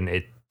brother, and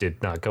it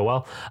did not go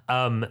well.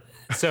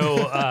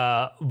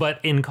 But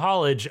in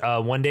college,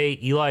 one day,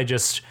 Eli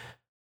just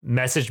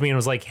messaged me and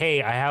was like,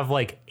 hey, I have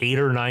like 8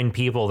 or 9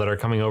 people that are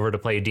coming over to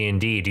play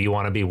D&D. Do you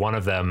want to be one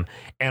of them?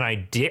 And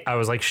I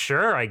was like,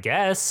 sure, I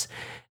guess.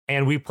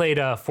 And we played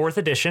 4th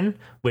edition,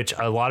 which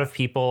a lot of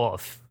people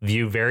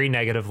view very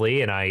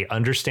negatively, and I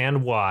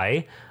understand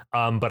why.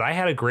 But I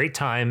had a great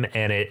time,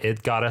 and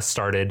it got us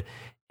started.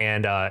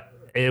 And that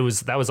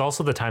was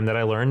also the time that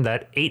I learned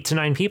that 8 to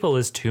 9 people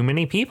is too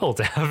many people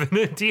to have in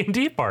a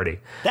D&D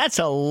party. That's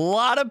a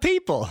lot of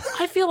people.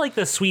 I feel like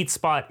the sweet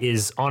spot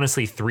is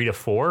honestly 3 to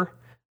 4.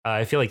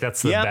 I feel like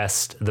that's the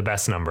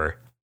best number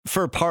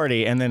for a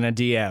party, and then a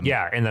DM.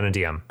 Yeah, and then a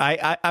DM.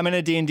 I'm in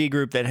a D&D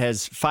group that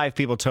has 5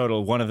 people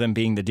total, one of them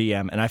being the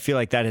DM, and I feel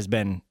like that has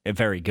been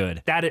very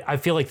good. I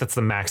feel like that's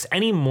the max.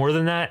 Any more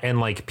than that, and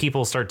like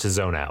people start to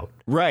zone out.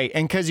 Right,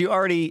 and because you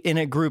already in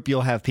a group,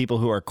 you'll have people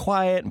who are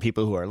quiet, and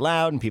people who are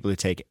loud, and people who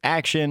take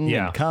action.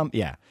 Yeah.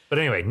 Yeah. But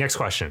anyway, next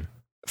question.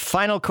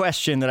 Final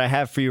question that I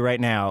have for you right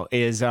now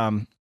is,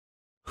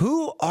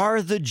 who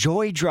are the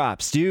Joy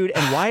Drops, dude?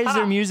 And why is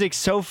their music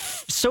so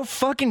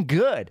fucking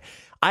good?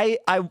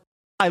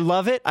 I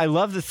love it. I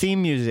love the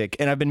theme music,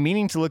 and I've been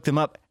meaning to look them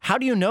up. How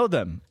do you know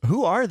them?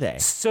 Who are they?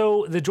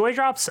 So the Joy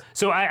Drops.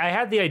 So I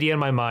had the idea in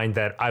my mind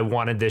that I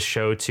wanted this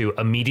show to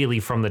immediately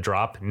from the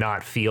drop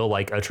not feel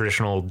like a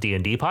traditional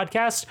D&D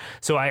podcast.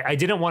 So I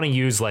didn't want to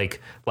use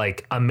like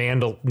a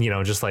mandol,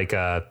 just like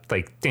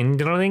ding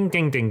ding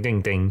ding ding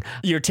ding ding.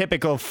 Your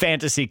typical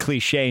fantasy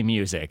cliche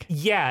music.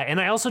 Yeah,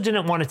 and I also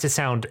didn't want it to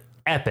sound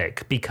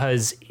epic,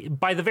 because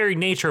by the very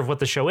nature of what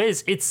the show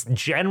is, it's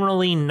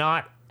generally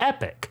not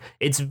epic.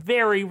 It's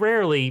very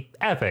rarely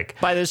epic.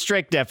 By the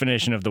strict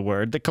definition of the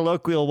word, the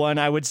colloquial one,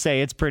 I would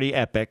say it's pretty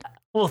epic.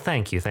 Well,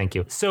 thank you.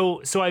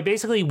 So I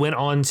basically went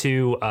on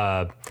to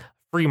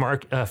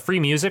Free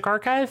Music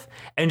Archive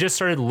and just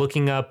started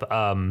looking up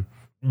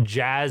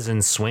jazz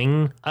and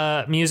swing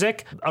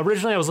music.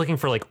 Originally, I was looking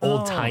for like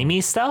old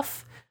timey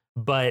stuff,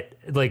 but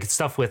like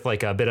stuff with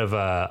like a bit of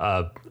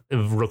a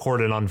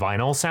recorded on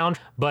vinyl sound.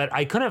 But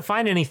I couldn't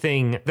find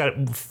anything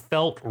that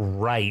felt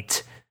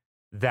right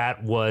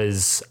that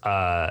was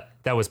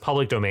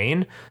public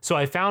domain. So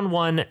I found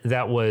one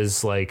that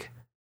was like,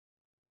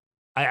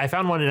 I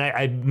found one,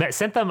 and I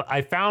sent them.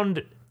 I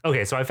found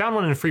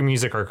one in Free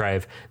Music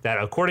Archive that,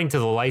 according to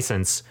the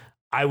license,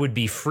 I would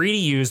be free to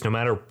use no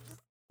matter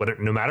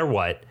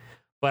what.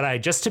 But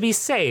just to be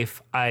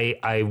safe,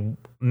 I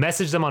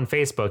messaged them on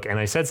Facebook, and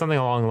I said something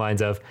along the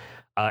lines of,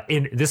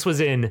 this was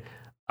in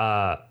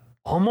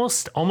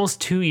almost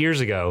 2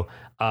 years ago.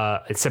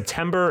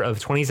 September of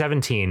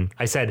 2017,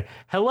 I said,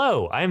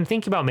 hello, I am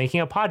thinking about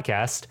making a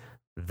podcast,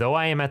 though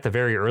I am at the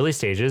very early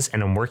stages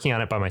and I'm working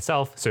on it by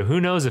myself, so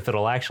who knows if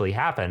it'll actually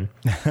happen.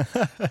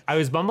 I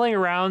was bumbling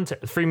around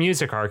Free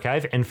Music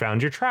Archive and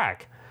found your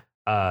track,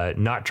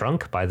 Not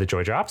Drunk by the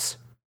Joy Drops.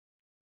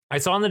 I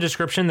saw in the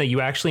description that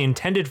you actually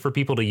intended for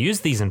people to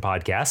use these in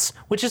podcasts,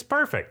 which is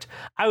perfect.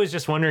 I was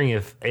just wondering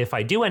if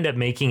I do end up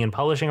making and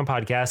publishing a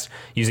podcast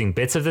using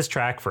bits of this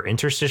track for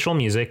interstitial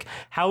music,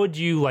 how would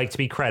you like to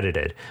be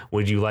credited?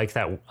 Would you like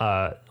that?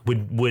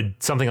 Would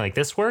something like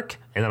this work?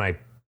 And then I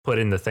put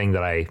in the thing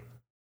that I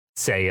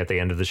say at the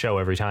end of the show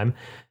every time.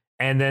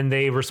 And then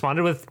they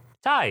responded with,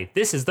 Ty,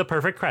 this is the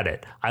perfect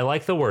credit. I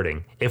like the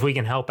wording. If we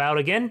can help out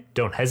again,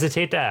 don't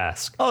hesitate to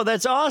ask. Oh,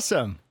 that's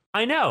awesome.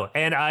 I know.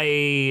 And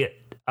I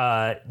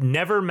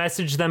never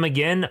messaged them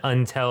again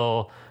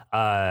until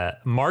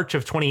March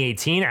of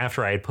 2018,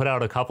 after I had put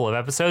out a couple of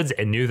episodes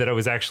and knew that it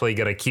was actually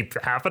going to keep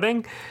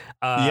happening.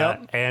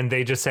 And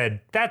they just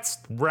said, that's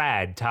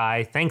rad,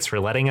 Ty. Thanks for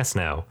letting us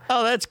know.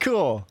 Oh, that's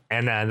cool.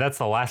 And that's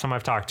the last time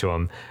I've talked to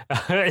them.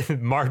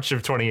 March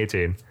of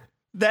 2018.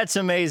 That's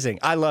amazing.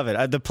 I love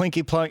it. The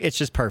plinky plunk, it's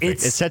just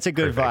perfect. It sets a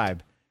good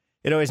vibe.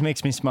 It always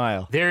makes me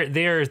smile.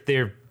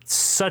 They're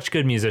such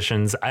good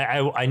musicians.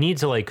 I need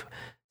to like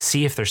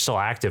see if they're still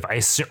active.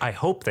 I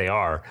hope they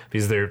are,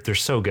 because they're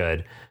so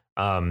good.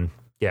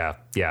 Yeah,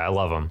 I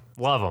love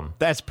them.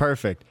 That's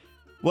perfect.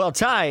 Well,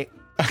 Ty,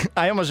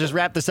 I almost just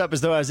wrapped this up as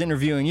though I was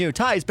interviewing you.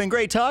 Ty, it's been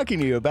great talking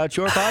to you about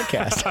your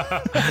podcast.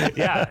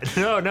 Yeah,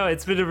 no,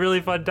 it's been a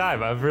really fun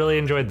time. I've really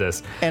enjoyed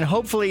this. And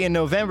hopefully in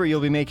November,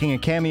 you'll be making a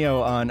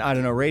cameo on, I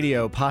don't know,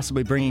 radio,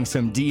 possibly bringing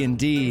some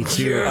D&D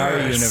to our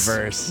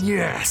universe.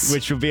 Yes.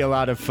 Which will be a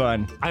lot of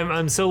fun.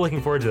 I'm so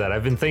looking forward to that.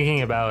 I've been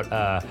thinking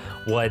about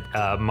what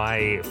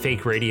my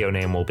fake radio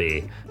name will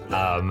be.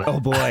 Oh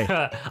boy.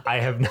 I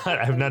have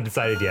not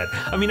decided yet.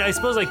 I mean, I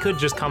suppose I could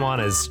just come on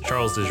as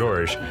Charles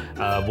DeGeorge.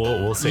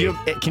 We'll see.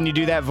 Can you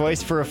do that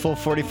voice for a full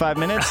 45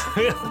 minutes?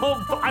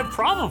 Well, I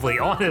probably,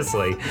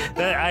 honestly.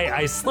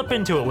 I slip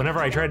into it whenever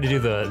I try to do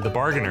the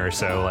bargainer,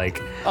 so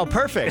like. Oh,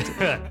 perfect.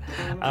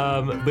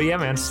 But yeah,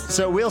 man.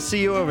 So we'll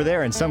see you over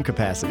there in some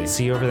capacity.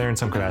 See you over there in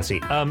some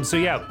capacity. So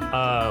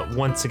yeah,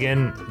 once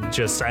again,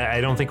 just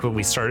I don't think what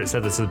we said this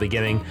at the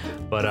beginning,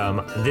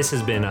 but this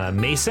has been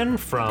Mason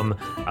from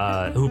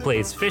who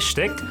plays Fish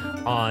Stick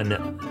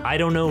on I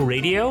Don't Know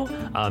Radio,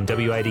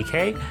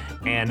 WIDK,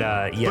 and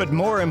yeah. But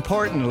more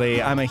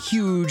importantly, I'm a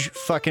huge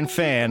fucking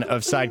fan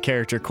of Side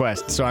Character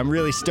Quest, so I'm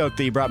really stoked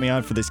that you brought me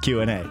on for this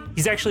Q&A.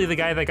 He's actually the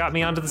guy that got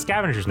me onto the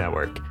Scavengers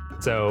Network.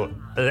 So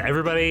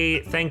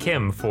everybody thank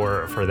him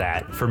for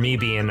that, for me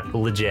being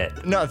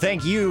legit. No,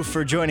 thank you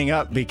for joining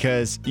up,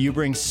 because you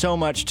bring so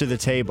much to the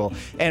table.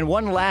 And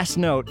one last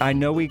note, I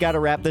know we got to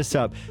wrap this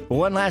up, but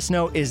one last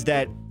note is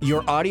that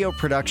your audio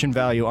production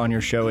value on your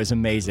show is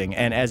amazing.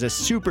 And as a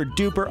super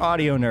duper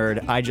audio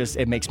nerd,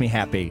 it makes me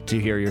happy to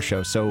hear your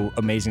show so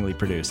amazingly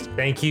produced.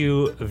 Thank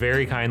you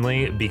very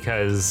kindly,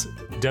 because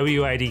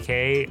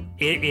WIDK,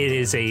 it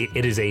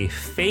is a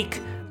fake,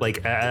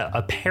 like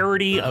a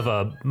parody of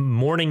a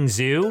morning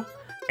zoo,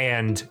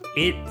 and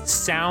it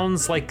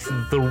sounds like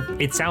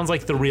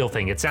the real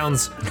thing. It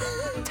sounds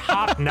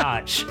top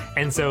notch.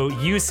 And so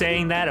you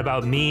saying that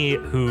about me,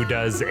 who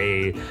does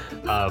a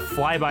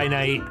fly by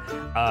night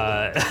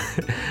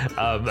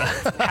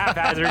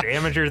haphazard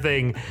amateur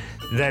thing,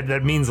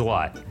 that means a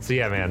lot. So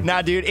yeah, man.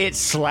 Nah, dude, it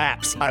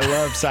slaps. I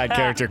love Side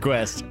Character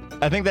Quest.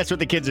 I think that's what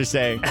the kids are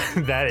saying.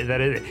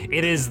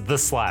 It is the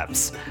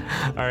slaps.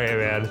 All right,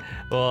 man.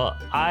 Well,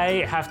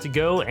 I have to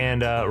go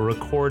and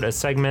record a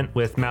segment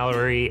with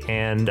Mallory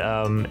and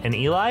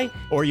Eli.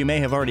 Or you may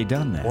have already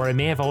done that. Or I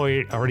may have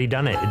already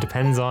done it. It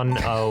depends on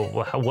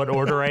what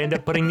order I end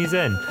up putting these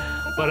in.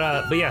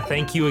 But yeah,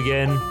 thank you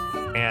again,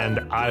 and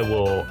I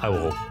will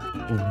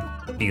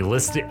be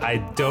listed. I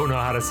don't know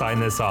how to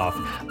sign this off.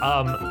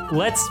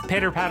 Let's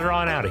pitter patter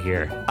on out of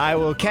here. I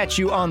will catch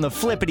you on the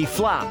flippity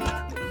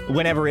flop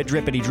whenever it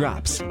drippity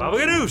drops. Baba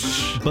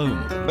Ganoush! Boom.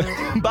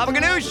 Baba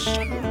Ganoush!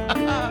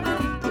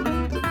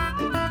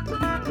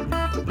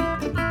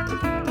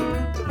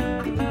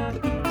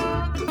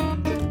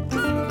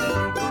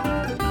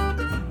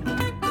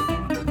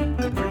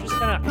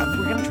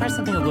 We're gonna try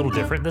something a little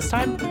different this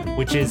time,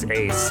 which is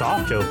a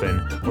soft open,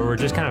 where we're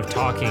just kind of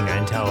talking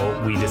until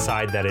we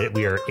decide that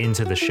we are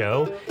into the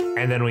show,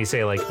 and then we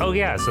say like, oh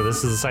yeah, so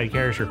this is a Side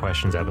Character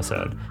Questions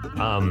episode.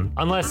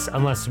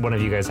 Unless one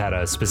of you guys had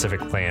a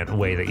specific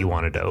way that you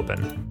wanted to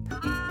open,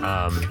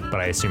 but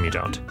I assume you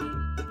don't.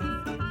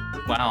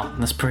 Wow,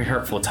 that's pretty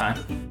hurtful, Ty.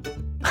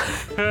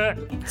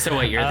 So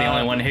wait, you're the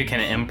only one who can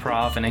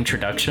improv an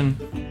introduction?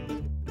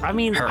 I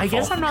mean, hurtful. I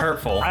guess I'm not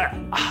hurtful.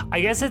 I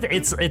guess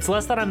it's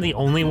less that I'm the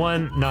only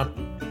one,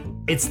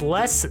 it's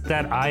less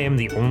that I am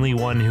the only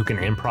one who can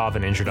improv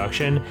an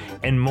introduction,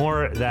 and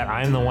more that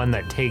I'm the one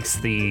that takes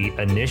the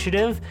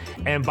initiative,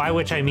 and by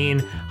which I mean,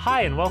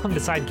 hi and welcome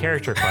to Side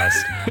Character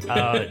Quest.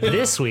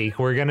 This week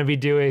we're going to be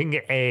doing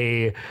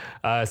a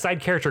Side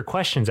Character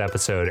Questions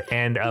episode,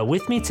 and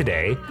with me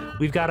today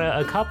we've got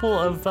a couple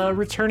of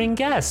returning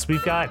guests.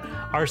 We've got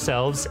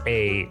ourselves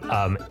a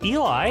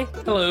Eli.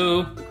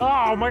 Hello.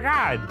 Oh my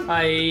God.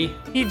 Hi.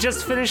 He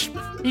just finished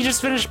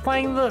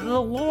playing the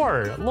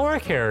lore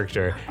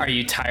character. Are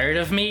you tired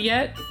of me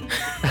yet?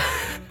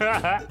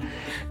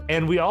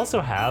 And we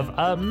also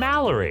have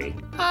Mallory.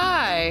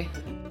 Hi.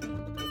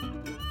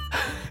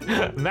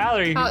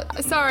 Mallory.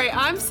 Sorry,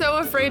 I'm so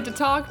afraid to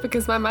talk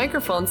because my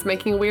microphone's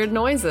making weird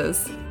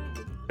noises.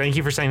 Thank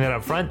you for saying that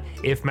up front.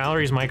 If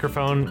Mallory's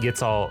microphone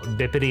gets all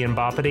bippity and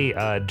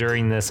boppity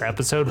during this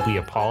episode, we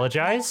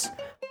apologize.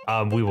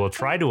 We will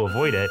try to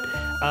avoid it.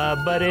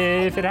 But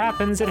if it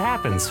happens, it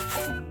happens.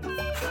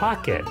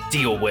 Fuck it.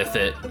 Deal with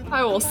it.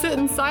 I will sit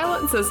in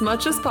silence as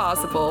much as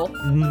possible.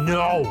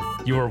 No!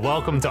 You are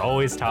welcome to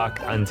always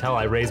talk until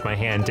I raise my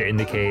hand to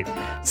indicate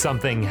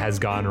something has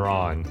gone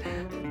wrong.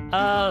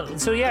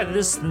 So yeah,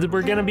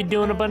 we're gonna be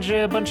doing a bunch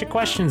of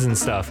questions and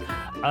stuff.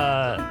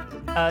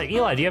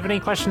 Eli, do you have any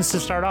questions to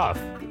start off?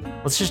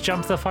 Let's just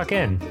jump the fuck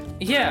in.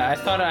 Yeah, I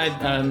thought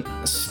I'd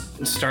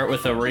start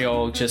with a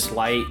real, just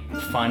light,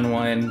 fun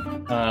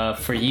one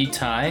for you,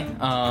 Ty.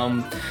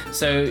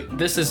 So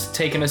this is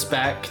taking us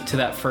back to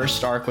that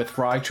first arc with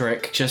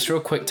Roderick. Just real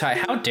quick, Ty,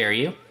 how dare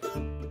you?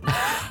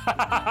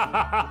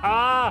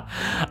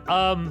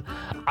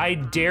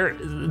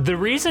 The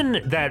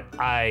reason that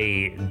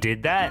I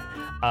did that,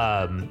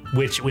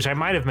 which I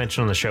might have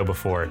mentioned on the show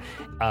before.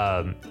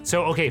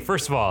 So okay,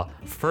 first of all,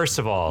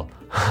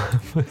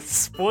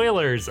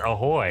 spoilers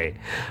ahoy.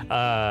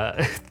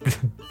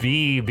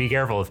 Be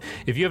careful.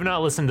 If you have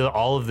not listened to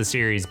all of the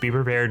series, be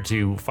prepared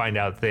to find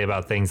out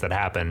about things that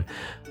happen.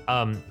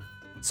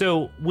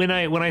 So when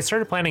I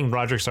started planning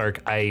Roderick's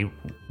arc, I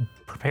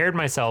prepared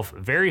myself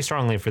very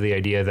strongly for the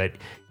idea that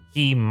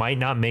he might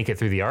not make it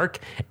through the arc,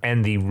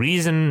 and the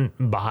reason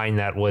behind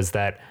that was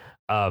that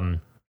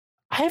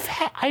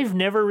I've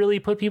never really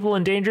put people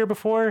in danger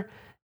before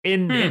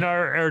in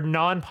our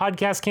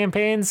non-podcast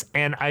campaigns,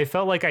 and I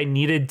felt like I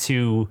needed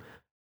to.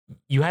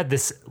 You had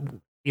this.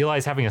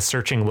 Eli's having a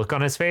searching look on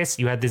his face.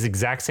 You had this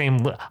exact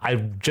same. I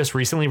just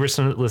recently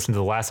listened to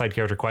the last Side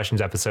Character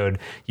Questions episode.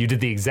 You did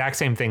the exact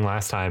same thing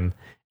last time,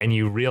 and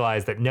you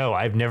realized that no,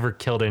 I've never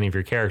killed any of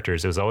your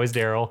characters. It was always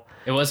Daryl.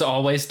 It was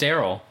always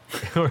Daryl.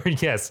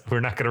 Yes, we're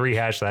not going to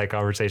rehash that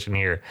conversation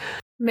here.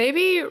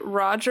 Maybe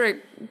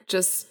Roderick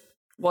just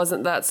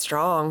wasn't that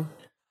strong.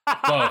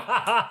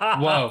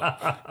 Whoa.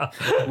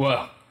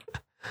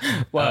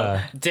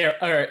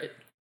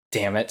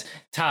 Damn it.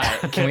 Ty,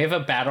 can we have a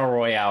battle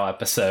royale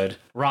episode?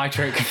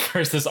 Roderick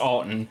versus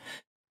Alton.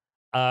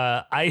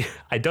 I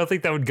don't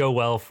think that would go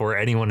well for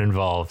anyone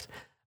involved.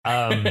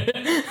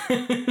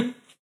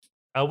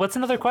 What's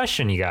another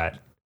question you got?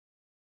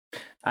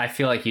 I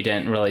feel like you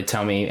didn't really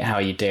tell me how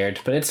you dared,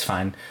 but it's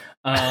fine.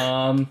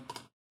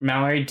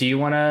 Mallory, do you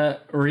want to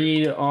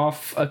read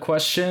off a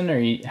question,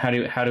 or how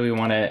do we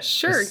want to?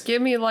 Sure,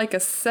 give me like a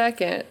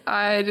second.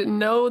 I didn't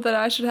know that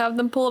I should have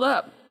them pulled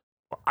up.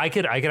 I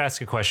could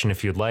ask a question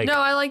if you'd like. No,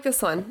 I like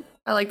this one.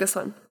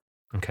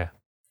 Okay.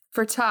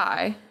 For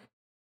Ty,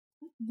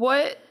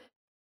 what?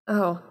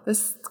 Oh,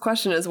 this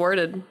question is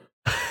worded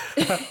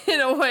in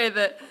a way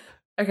that.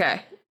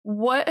 Okay.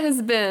 What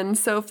has been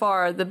so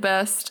far the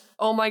best,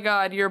 oh my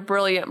God, you're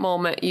brilliant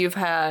moment you've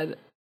had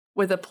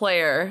with a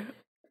player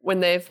when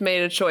they've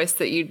made a choice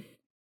that you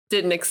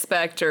didn't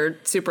expect or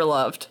super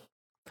loved?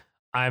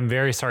 I'm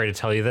very sorry to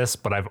tell you this,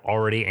 but I've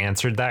already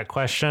answered that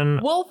question.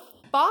 Well,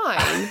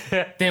 fine.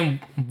 Then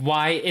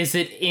why is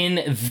it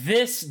in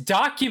this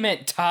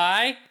document,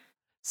 Ty?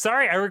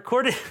 Sorry, I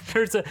recorded.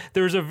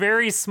 There was a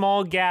very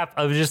small gap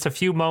of just a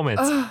few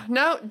moments.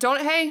 No,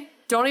 don't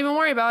even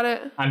worry about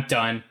it. I'm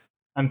done.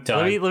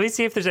 Let me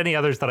see if there's any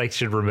others that I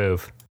should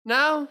remove.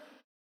 No.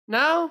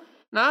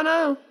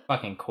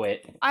 Fucking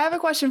quit. I have a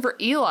question for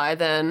Eli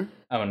then.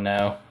 Oh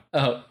no.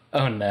 Oh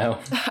no.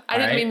 I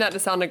didn't mean that to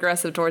sound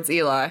aggressive towards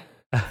Eli.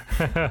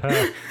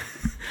 I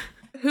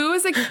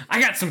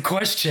got some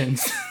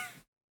questions.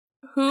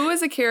 Who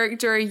is a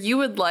character you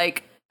would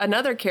like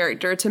another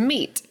character to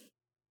meet?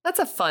 That's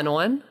a fun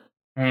one.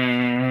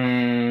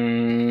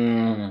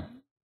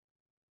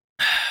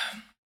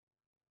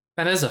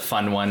 That is a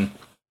fun one.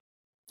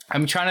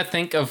 I'm trying to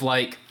think of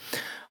like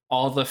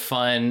all the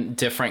fun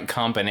different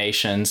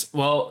combinations.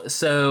 Well,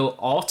 so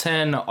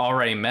Alton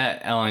already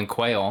met Ellen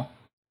Quayle,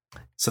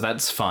 so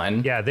that's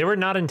fun. Yeah, they were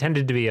not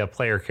intended to be a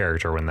player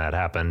character when that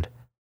happened,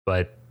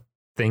 but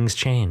things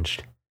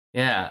changed.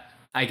 Yeah,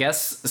 I guess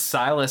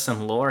Silas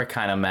and Laura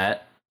kind of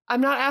met.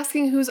 I'm not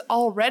asking who's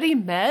already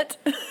met.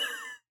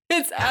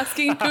 It's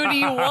asking who do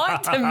you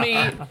want to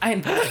meet?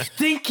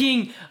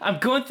 I'm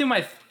going through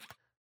my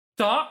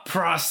thought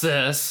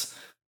process.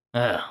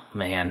 Oh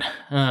man.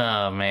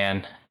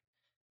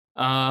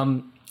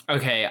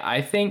 Okay,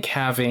 I think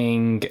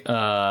having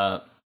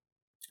I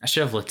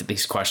should have looked at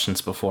these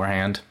questions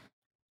beforehand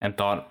and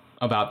thought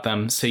about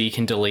them so you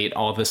can delete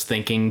all this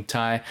thinking,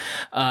 Ty.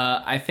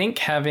 I think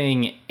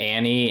having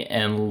Annie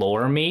and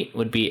Laura meet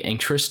would be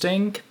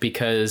interesting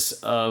because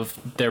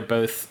they're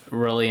both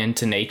really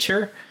into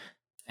nature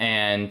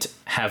and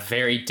have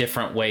very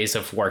different ways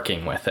of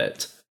working with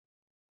it.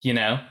 You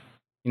know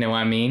what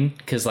I mean?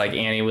 Because like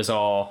Annie was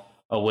all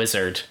a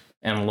wizard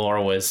and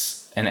Laura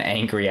was an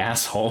angry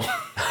asshole.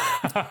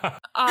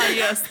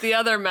 Yes, the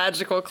other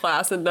magical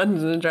class in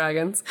Dungeons and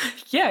Dragons.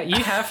 Yeah,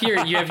 you have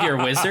your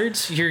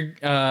wizards, your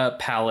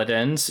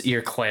paladins,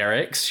 your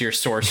clerics, your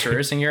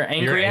sorcerers, and your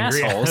angry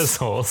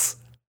assholes.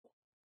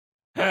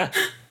 So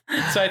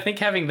I think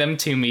having them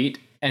two meet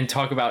and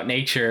talk about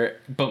nature,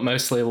 but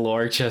mostly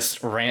Laura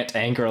just rant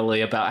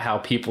angrily about how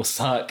people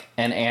suck,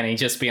 and Annie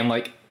just being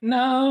like,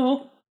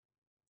 no.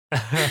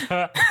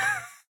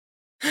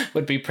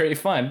 Would be pretty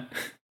fun.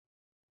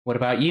 What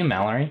about you,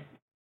 Mallory?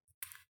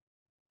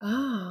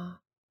 Oh.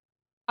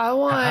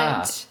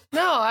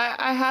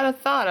 I had a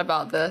thought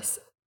about this.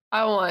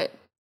 I want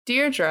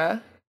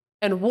Deirdre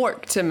and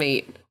Wark to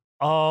meet.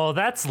 Oh,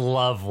 that's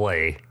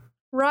lovely.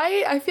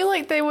 Right? I feel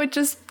like they would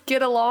just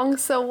get along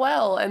so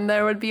well, and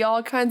there would be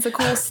all kinds of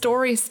cool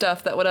story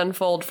stuff that would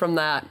unfold from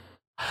that.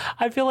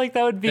 I feel like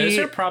that would be... Those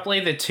are probably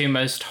the two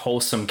most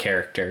wholesome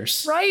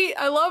characters. Right?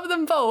 I love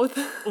them both.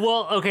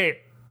 Well, okay.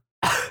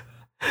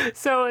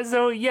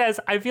 So yes,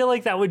 I feel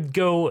like that would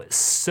go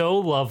so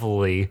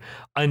lovely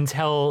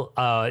until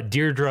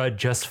Deirdre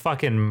just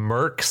fucking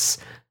murks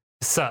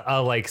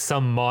like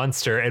some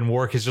monster, and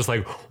Wark is just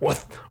like,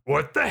 what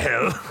the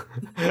hell?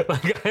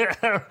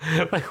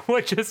 like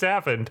what just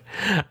happened?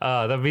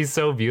 That'd be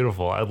so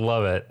beautiful. I'd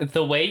love it.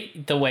 The way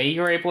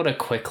you're able to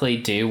quickly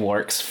do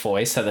Wark's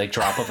voice at the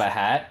drop of a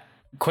hat.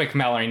 Quick,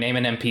 Mallory, name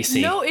an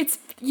NPC. No, it's,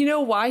 you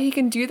know why he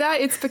can do that?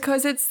 It's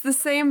because it's the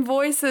same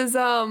voice as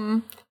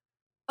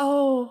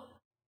oh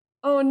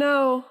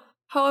no,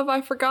 how have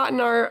I forgotten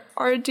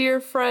our dear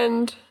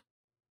friend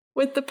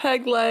with the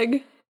peg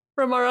leg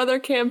from our other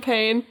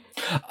campaign?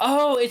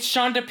 Oh, it's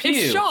Sean Depew.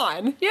 It's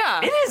Sean,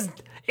 yeah.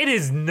 It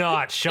is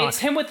not Sean. It's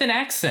him with an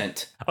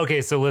accent.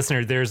 Okay, so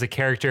listener, there's a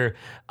character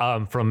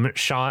from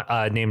Sean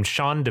named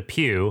Sean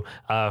Depew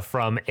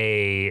from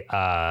a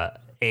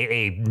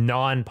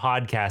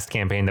non-podcast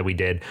campaign that we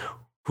did,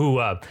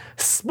 who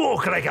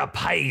spoke like a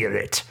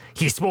pirate.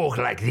 He spoke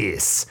like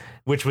this,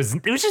 it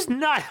was just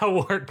not how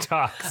Wark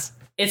talks.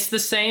 It's the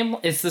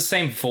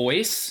same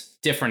voice,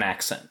 different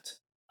accent.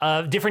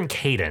 Different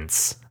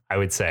cadence, I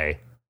would say.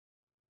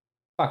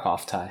 Fuck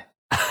off, Ty.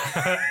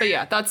 But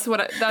yeah, that's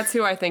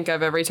who I think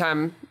of every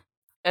time,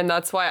 and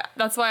that's why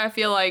I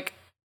feel like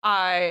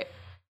I,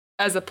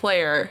 as a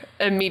player,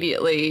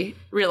 immediately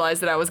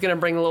realized that I was going to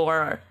bring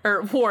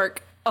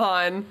Wark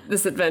on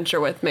this adventure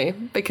with me,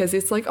 because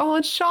it's like, oh,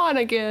 it's Sean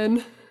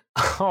again.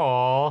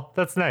 Oh,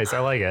 that's nice. I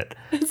like it.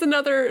 It's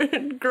another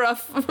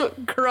gruff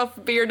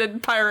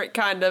bearded pirate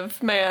kind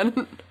of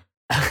man.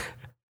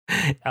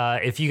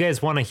 If you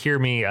guys want to hear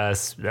me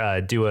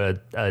do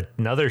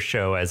another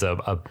show as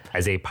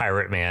a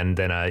pirate man,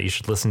 then you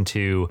should listen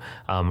to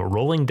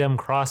Rolling Dem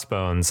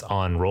Crossbones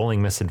on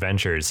Rolling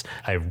Misadventures.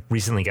 I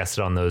recently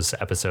guested on those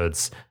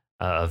episodes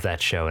of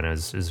that show, and it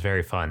was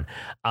very fun.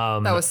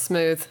 That was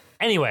smooth.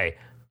 Anyway,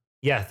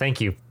 yeah, thank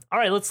you. All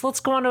right, let's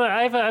go on to.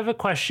 I have a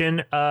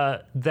question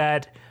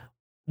that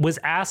was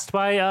asked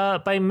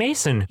by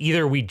Mason.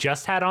 Either we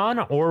just had on,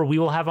 or we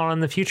will have on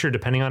in the future,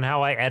 depending on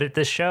how I edit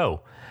this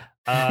show.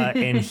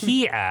 And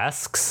he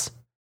asks,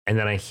 and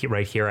then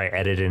right here I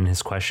edit in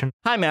his question.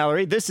 Hi,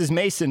 Mallory. This is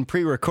Mason,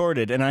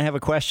 pre-recorded, and I have a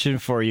question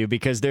for you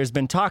because there's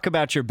been talk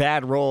about your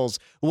bad rolls.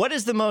 What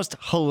is the most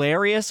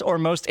hilarious or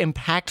most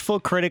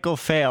impactful critical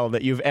fail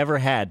that you've ever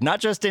had? Not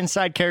just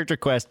inside Character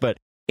Quest, but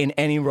in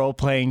any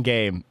role-playing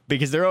game,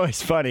 because they're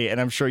always funny,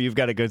 and I'm sure you've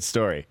got a good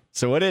story.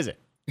 So what is it?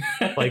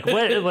 Like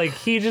what? Like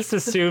he just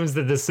assumes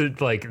that this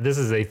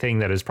is a thing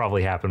that has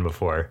probably happened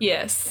before.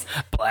 Yes.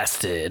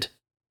 Blasted.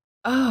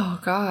 Oh,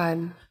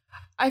 God.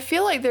 I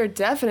feel like there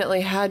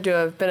definitely had to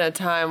have been a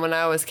time when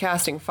I was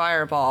casting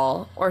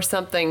Fireball or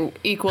something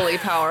equally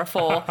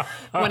powerful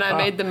when I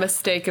made the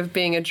mistake of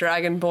being a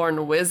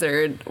Dragonborn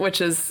wizard,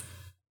 which is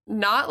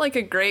not like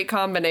a great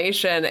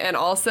combination and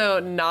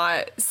also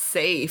not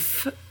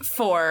safe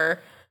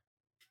for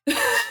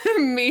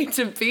me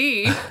to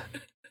be.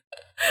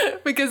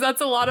 Because that's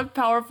a lot of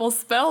powerful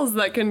spells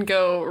that can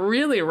go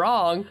really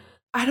wrong.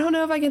 I don't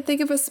know if I can think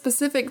of a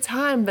specific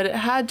time, but it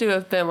had to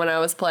have been when I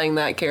was playing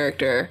that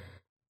character.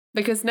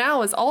 Because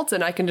now as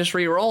Alton, I can just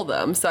re-roll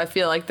them, so I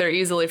feel like they're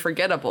easily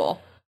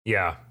forgettable.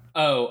 Yeah.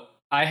 Oh,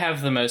 I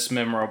have the most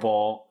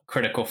memorable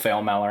critical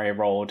fail Mallory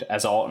rolled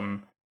as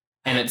Alton,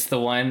 and it's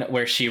the one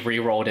where she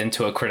re-rolled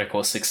into a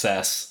critical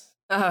success.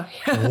 Oh,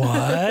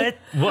 yeah.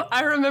 What?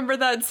 I remember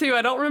that too.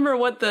 I don't remember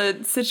what the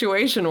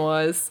situation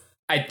was.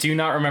 I do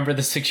not remember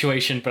the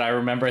situation, but I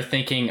remember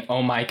thinking,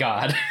 oh my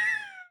god,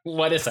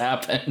 what has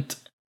happened?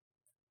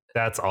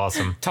 That's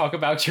awesome. Talk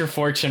about your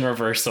fortune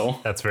reversal.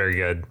 That's very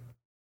good.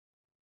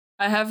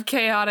 I have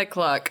chaotic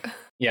luck.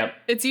 Yep.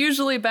 It's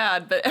usually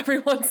bad, but every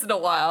once in a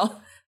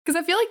while. Because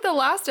I feel like the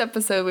last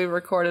episode we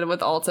recorded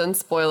with Alton,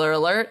 spoiler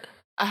alert,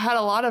 I had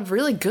a lot of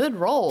really good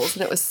rolls,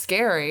 and it was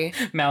scary.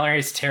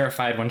 Mallory's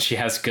terrified when she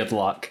has good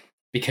luck,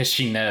 because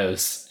she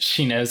knows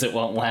it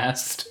won't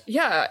last.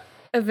 Yeah,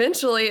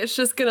 eventually it's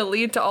just going to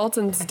lead to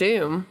Alton's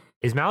doom.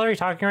 Is Mallory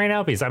talking right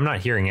now? Because I'm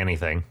not hearing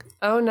anything.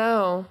 Oh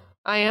no,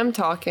 I am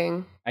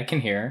talking. I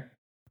can hear.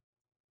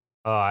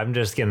 Oh, I'm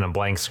just getting a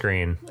blank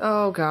screen.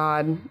 Oh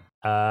god.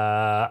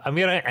 I'm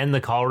going to end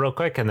the call real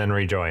quick and then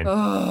rejoin.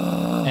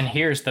 And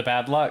here's the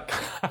bad luck.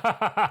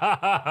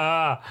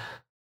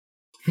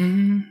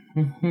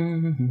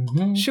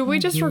 Should we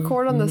just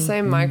record on the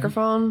same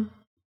microphone?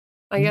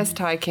 I guess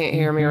Ty can't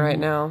hear me right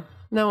now.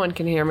 No one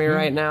can hear me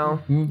right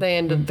now. They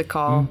ended the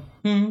call.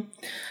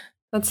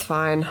 That's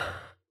fine.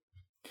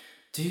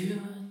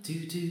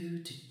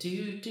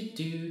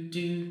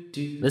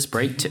 This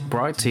break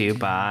brought to you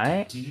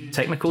by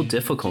technical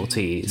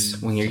difficulties.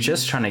 When you're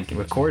just trying to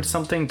record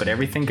something, but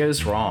everything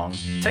goes wrong.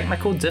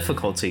 Technical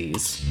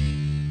difficulties.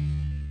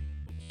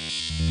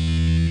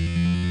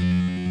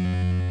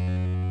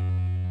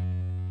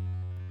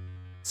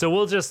 So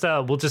we'll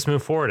just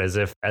move forward as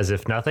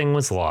if nothing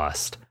was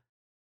lost.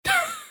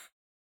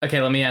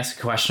 Okay, let me ask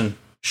a question.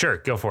 Sure,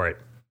 go for it.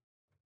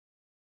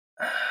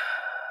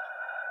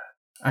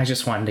 I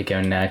just wanted to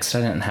go next. I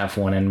didn't have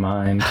one in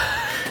mind.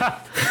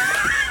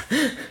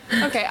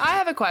 Okay, I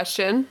have a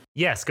question.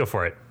 Yes, go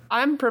for it.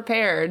 I'm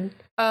prepared.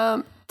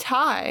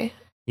 Ty,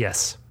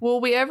 Yes.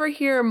 will we ever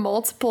hear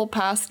multiple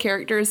past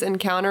characters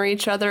encounter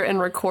each other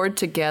and record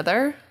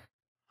together?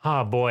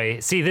 Oh boy.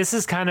 See, this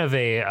is kind of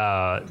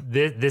a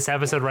this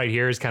episode right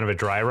here is kind of a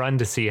dry run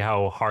to see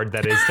how hard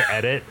that is to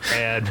edit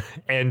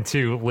and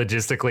to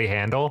logistically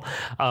handle.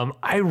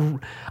 I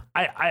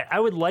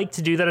would like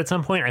to do that at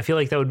some point. I feel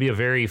like that would be a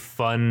very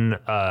fun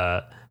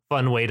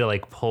way to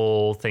like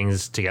pull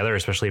things together,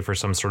 especially for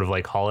some sort of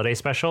like holiday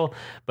special.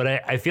 But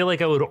I feel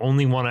like I would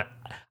only want to.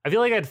 I feel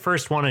like I'd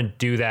first want to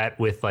do that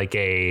with like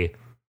a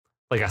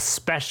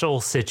special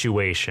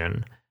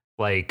situation,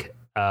 like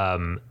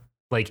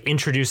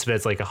introduce it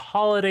as like a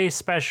holiday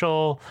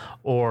special,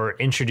 or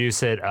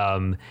introduce it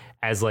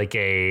as like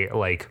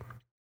a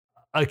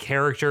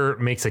character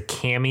makes a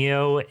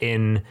cameo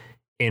in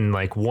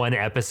like one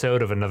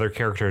episode of another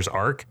character's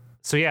arc.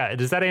 So yeah,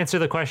 does that answer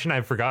the question?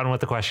 I've forgotten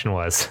what the question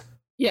was.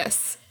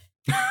 Yes.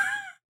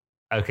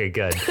 Okay,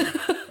 good.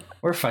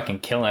 We're fucking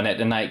killing it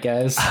tonight,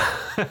 guys.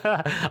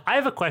 I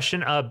have a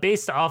question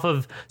based off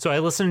of, so I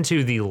listened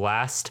to the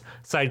last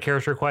side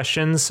character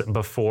questions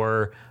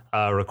before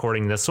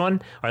recording this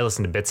one, or I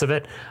listened to bits of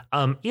it.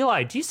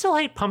 Eli, do you still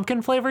hate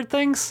pumpkin flavored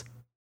things?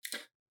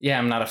 Yeah,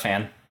 I'm not a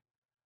fan.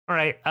 All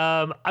right.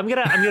 I'm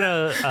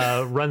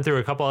gonna run through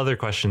a couple other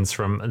questions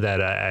from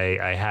that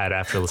I had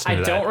after listening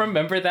to that. I don't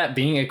remember that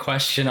being a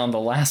question on the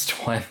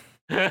last one.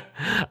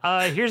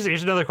 Here's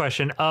another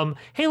question.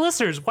 Hey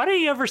listeners, why don't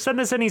you ever send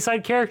us any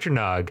side character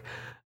nog?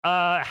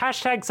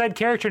 Hashtag side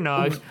character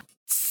nog.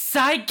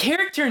 Side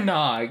character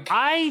nog.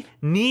 I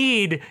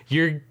need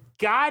your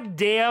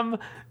goddamn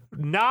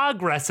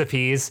nog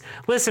recipes.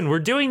 Listen, we're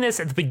doing this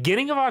at the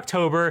beginning of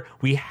October.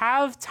 We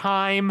have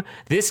time.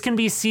 This can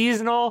be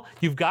seasonal.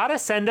 You've got to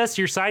send us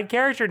your side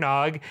character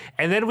nog,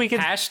 and then we can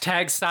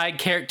hashtag side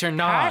character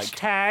nog.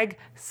 Hashtag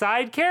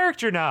side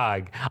character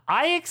nog.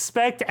 I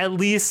expect at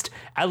least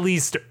I'm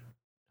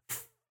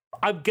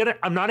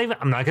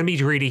not gonna be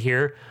greedy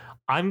here.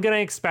 I'm gonna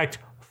expect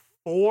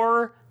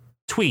 4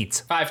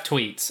 tweets. 5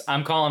 tweets.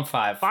 I'm calling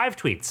 5. 5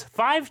 tweets.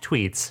 5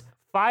 tweets.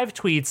 5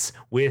 tweets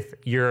with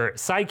your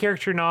side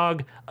character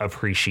nog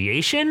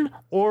appreciation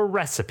or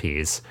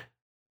recipes.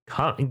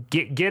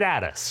 Get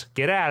at us.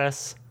 Get at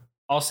us.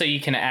 Also, you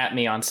can at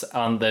me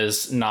on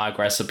those nog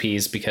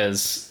recipes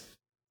because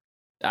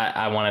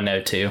I want to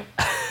know too.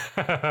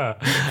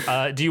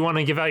 Do you want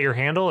to give out your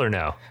handle or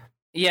no?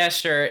 Yeah,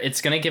 sure. It's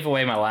gonna give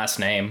away my last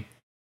name,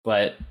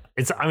 but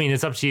it's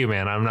up to you,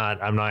 man. I'm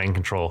not in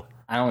control.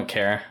 I don't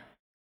care.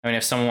 I mean,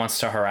 if someone wants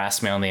to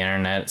harass me on the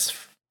internet,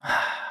 it's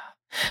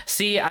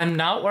see, I'm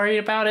not worried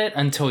about it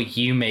until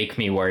you make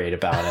me worried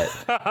about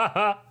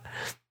it.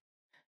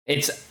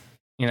 It's,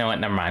 you know what?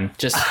 Never mind.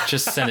 Just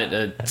send it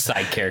to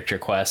side character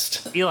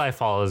quest. Eli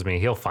follows me.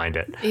 He'll find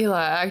it.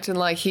 Eli acting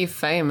like he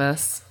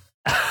famous.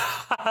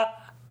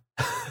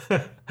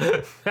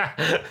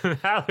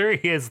 Mallory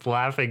is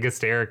laughing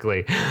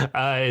hysterically.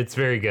 It's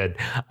very good.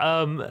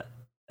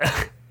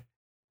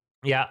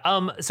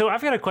 Yeah. So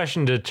I've got a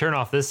question to turn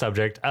off this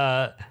subject.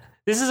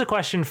 This is a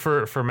question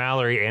for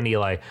Mallory and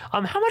Eli.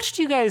 How much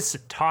do you guys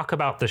talk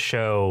about the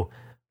show,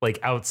 like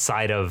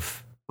outside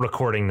of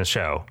recording the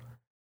show?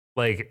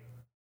 Like,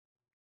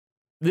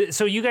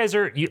 so you guys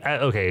are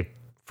okay.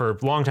 For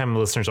long-time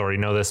listeners already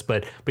know this,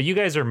 but you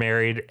guys are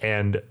married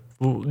and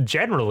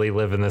generally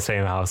live in the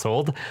same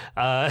household.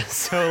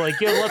 So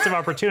like you have lots of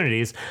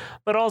opportunities,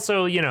 but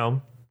also, you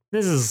know,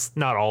 this is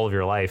not all of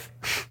your life.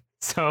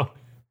 So,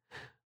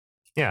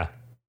 yeah.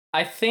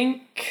 I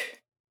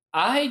think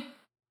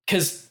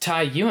because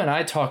Ty, you and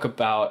I talk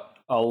about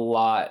a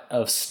lot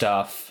of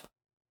stuff,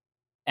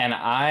 and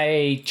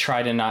I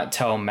try to not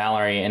tell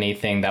Mallory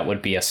anything that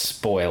would be a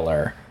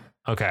spoiler.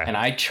 Okay. And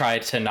I try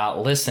to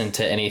not listen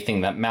to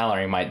anything that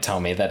Mallory might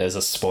tell me that is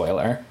a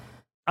spoiler.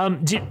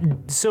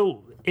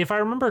 So if I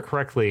remember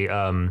correctly,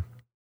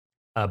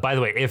 by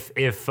the way,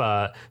 if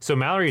so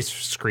Mallory's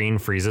screen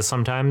freezes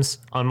sometimes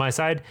on my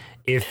side.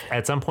 If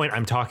at some point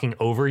I'm talking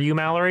over you,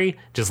 Mallory,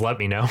 just let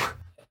me know.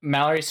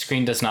 Mallory's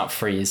screen does not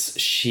freeze.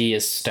 She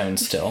is stone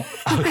still.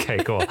 Okay,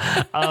 cool.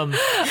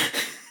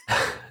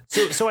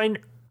 So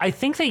I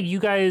think that you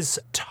guys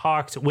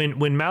talked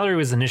when Mallory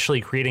was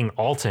initially creating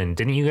Alton.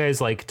 Didn't you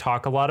guys like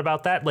talk a lot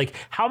about that? Like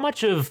how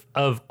much of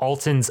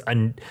Alton's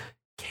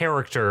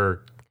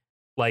character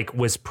like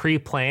was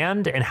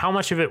pre-planned, and how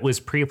much of it was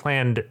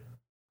pre-planned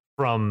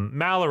from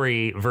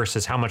Mallory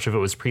versus how much of it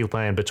was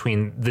pre-planned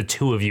between the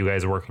two of you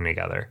guys working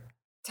together?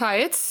 Ty,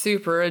 it's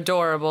super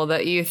adorable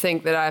that you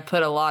think that I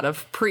put a lot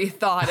of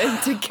pre-thought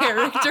into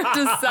character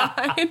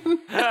design.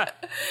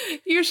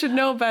 You should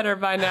know better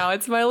by now.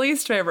 It's my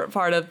least favorite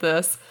part of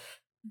this.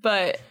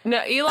 But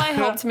no, Eli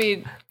helped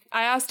me.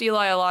 I asked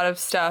Eli a lot of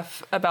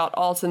stuff about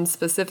Alton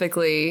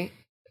specifically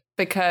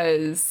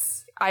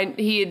because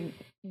he had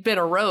been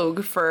a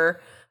rogue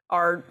for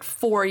our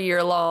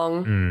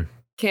 4-year-long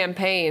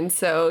campaign.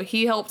 So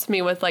he helped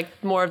me with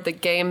like more of the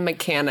game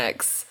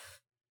mechanics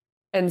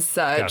and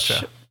such.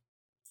 Gotcha.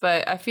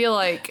 But I feel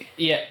like,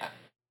 yeah,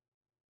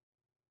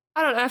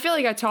 I don't know. I feel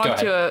like I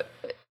talked to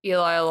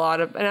Eli a lot,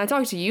 and I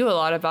talked to you a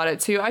lot about it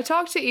too. I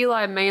talked to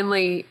Eli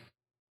mainly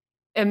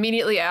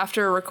immediately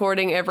after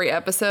recording every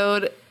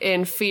episode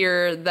in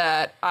fear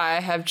that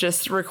I have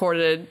just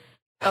recorded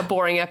a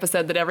boring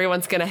episode that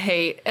everyone's going to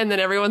hate, and then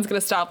everyone's going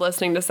to stop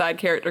listening to Side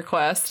Character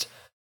Quest.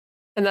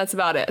 And that's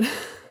about it.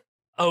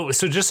 Oh,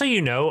 so just so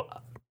you know,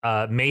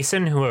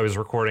 Mason, who I was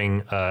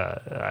recording,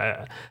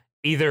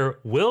 either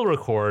will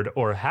record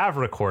or have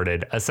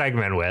recorded a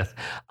segment with,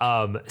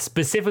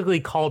 specifically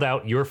called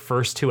out your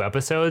first 2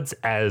 episodes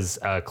as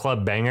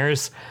club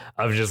bangers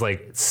of just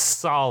like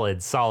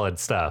solid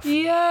stuff.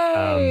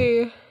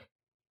 Yay!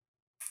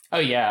 Oh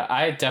yeah,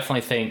 I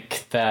definitely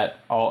think that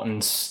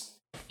Alton's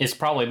is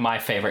probably my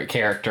favorite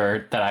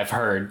character that I've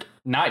heard.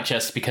 Not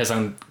just because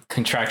I'm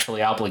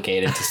contractually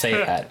obligated to say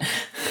that,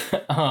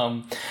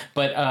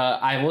 but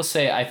I will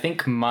say I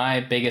think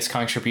my biggest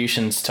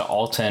contributions to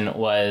Alton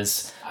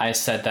was I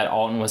said that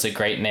Alton was a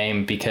great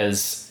name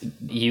because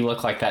you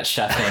look like that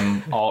chef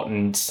named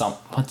Alton.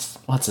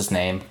 What's his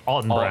name?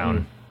 Alton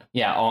Brown.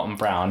 Yeah, Alton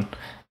Brown,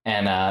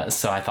 and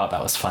so I thought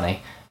that was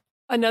funny.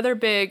 Another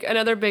big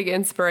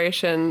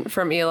inspiration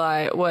from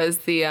Eli was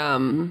the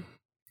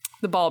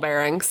ball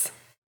bearings.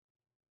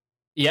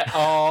 Yeah,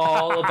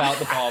 all about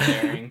the ball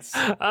bearings.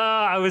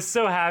 I was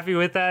so happy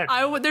with that.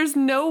 There's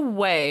no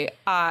way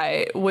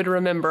I would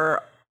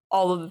remember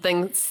all of the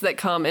things that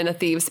come in a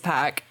thieves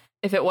pack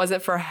if it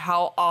wasn't for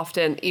how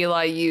often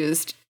Eli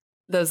used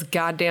those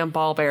goddamn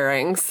ball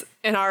bearings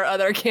in our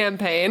other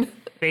campaign.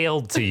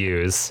 Failed to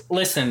use.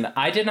 Listen,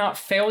 I did not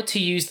fail to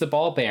use the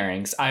ball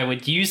bearings. I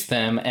would use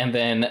them and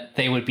then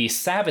they would be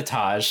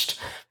sabotaged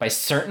by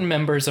certain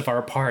members of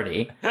our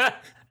party.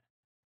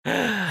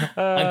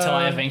 Until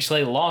I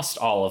eventually lost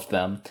all of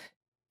them.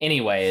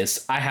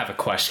 Anyways, I have a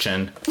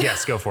question.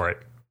 Yes, go for it.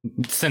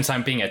 Since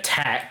I'm being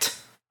attacked.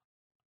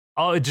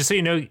 Oh, just so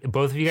you know,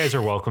 both of you guys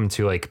are welcome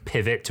to like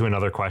pivot to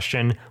another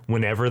question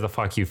whenever the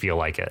fuck you feel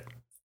like it.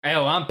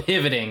 Oh, I'm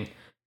pivoting.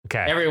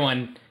 Okay.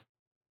 Everyone,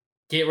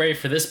 get ready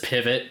for this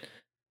pivot.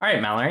 All right,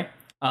 Mallory.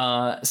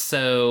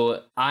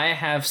 So I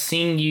have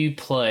seen you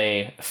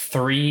play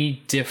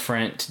 3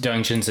 different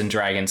Dungeons and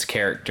Dragons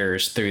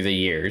characters through the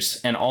years,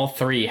 and all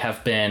 3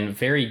 have been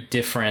very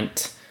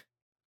different,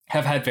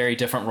 have had very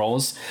different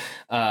roles.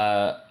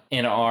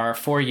 In our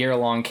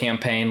 4-year-long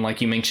campaign,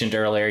 like you mentioned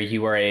earlier,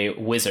 you were a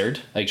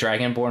wizard, a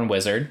dragonborn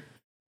wizard.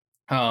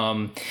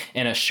 In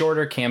a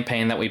shorter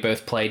campaign that we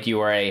both played, you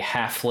were a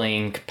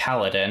halfling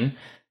paladin,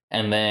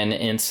 and then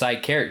in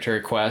Side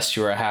Character Quest,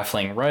 you were a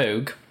halfling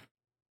rogue.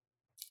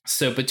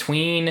 So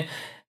between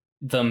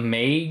the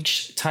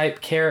mage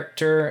type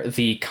character,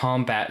 the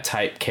combat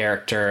type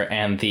character,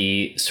 and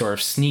the sort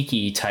of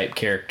sneaky type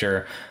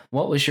character,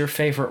 what was your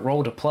favorite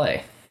role to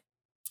play?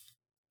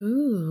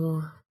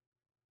 Ooh.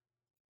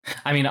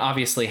 I mean,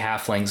 obviously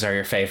halflings are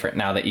your favorite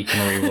now that you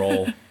can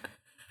re-roll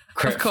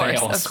crit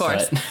fails. Of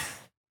course.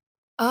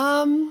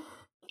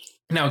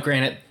 Now,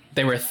 granted,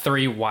 they were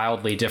 3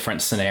 wildly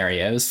different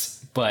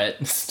scenarios,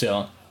 but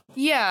still.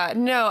 Yeah,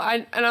 no,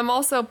 I'm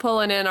also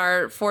pulling in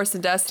our Force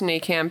of Destiny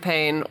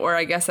campaign, where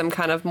I guess I'm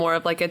kind of more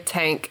of like a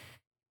tank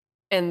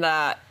in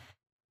that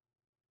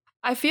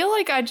I feel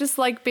like I just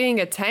like being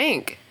a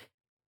tank.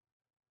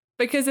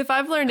 Because if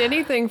I've learned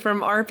anything from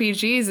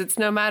RPGs, it's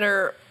no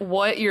matter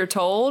what you're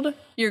told,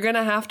 you're going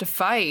to have to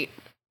fight.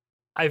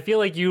 I feel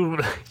like you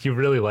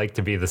really like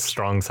to be the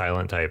strong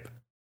silent type.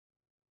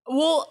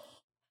 Well,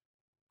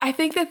 I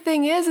think the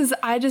thing is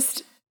I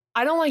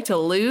don't like to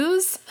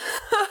lose.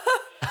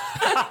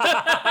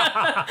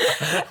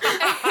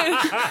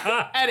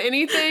 At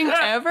anything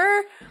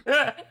ever.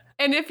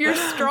 And if you're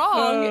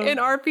strong in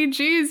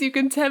RPGs, you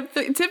can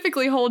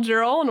typically hold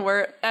your own,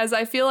 whereas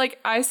I feel like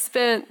I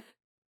spent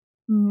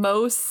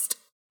most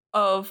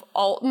of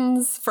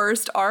Alton's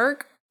first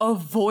arc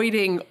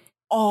avoiding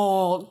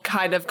all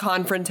kind of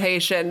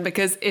confrontation,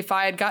 because if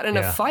I had gotten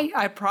in a fight,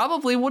 I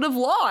probably would have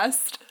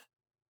lost.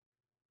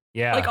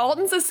 Yeah. Like,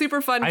 Alton's a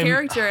super fun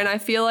character, and I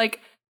feel like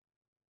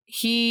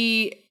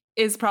he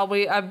is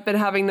probably, I've been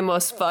having the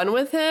most fun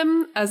with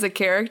him as a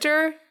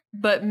character,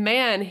 but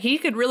man, he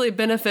could really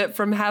benefit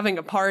from having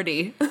a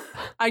party.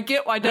 I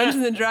get why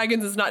Dungeons and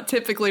Dragons is not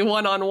typically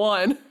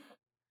one-on-one.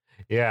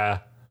 Yeah.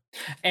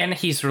 And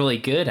he's really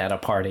good at a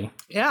party.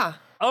 Yeah.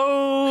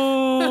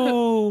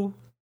 Oh.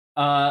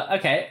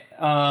 Okay.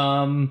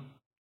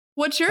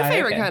 What's your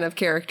favorite kind of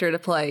character to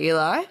play,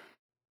 Eli?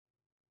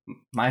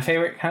 My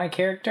favorite kind of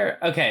character?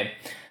 Okay.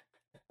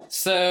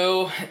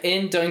 So,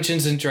 in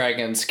Dungeons and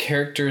Dragons,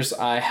 characters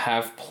I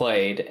have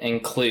played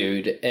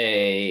include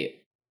a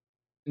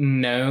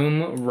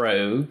gnome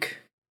rogue,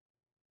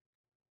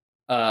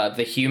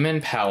 the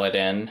human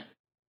paladin,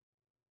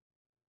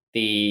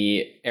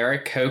 the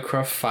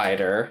Aarakocra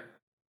fighter,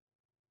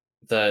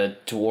 the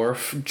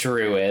dwarf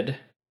druid,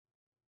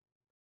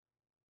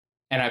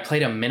 and I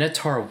played a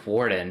Minotaur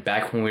warden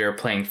back when we were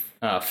playing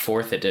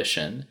 4th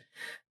edition.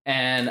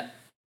 And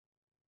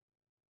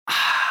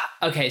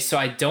okay, so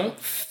I don't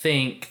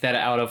think that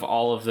out of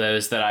all of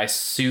those that I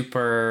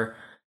super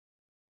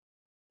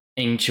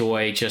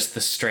enjoy just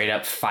the straight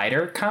up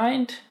fighter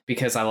kind,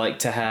 because I like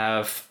to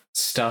have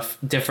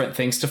different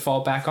things to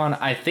fall back on.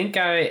 I think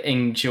I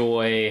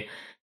enjoy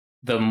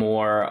the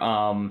more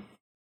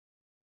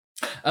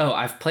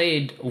I've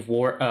played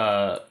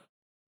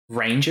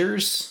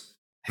rangers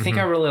I think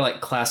I really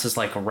like classes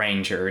like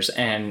rangers,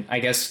 and I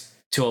guess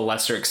to a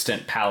lesser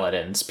extent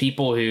paladins,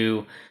 people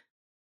who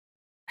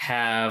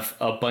have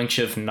a bunch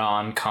of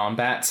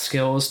non-combat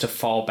skills to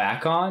fall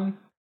back on,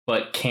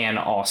 but can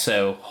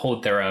also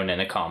hold their own in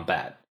a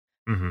combat.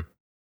 Mm-hmm.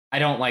 I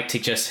don't like to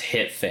just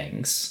hit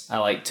things. I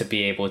like to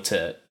be able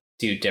to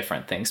do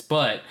different things,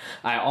 but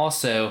I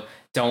also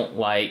don't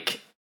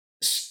like.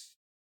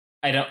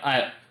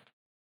 I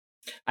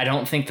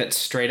don't think that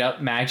straight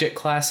up magic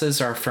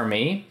classes are for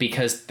me,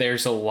 because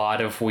there's a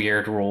lot of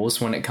weird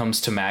rules when it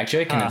comes to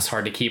magic, and it's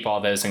hard to keep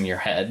all those in your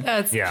head.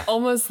 It's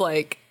almost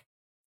like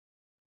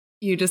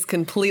you just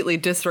completely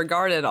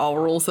disregarded all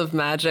rules of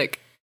magic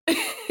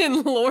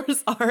in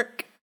Lore's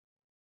arc.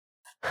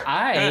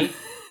 I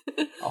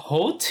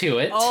hold to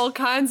it. All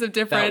kinds of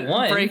different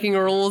breaking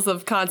rules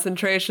of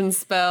concentration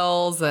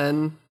spells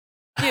and,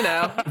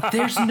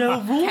 there's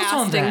no rules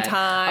on casting that.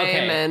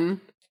 time and,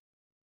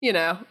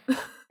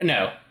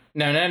 No.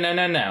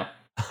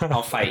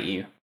 I'll fight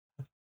you.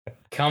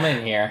 Come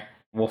in here.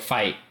 We'll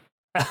fight.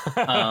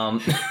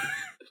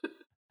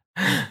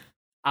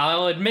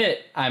 I'll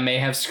admit I may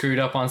have screwed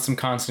up on some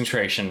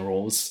concentration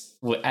rules.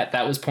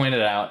 That was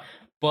pointed out,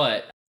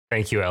 but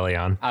thank you,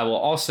 Elion. I will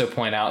also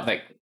point out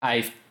that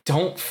I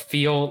don't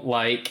feel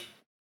like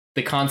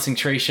the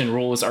concentration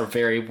rules are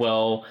very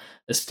well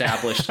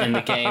established in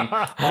the game.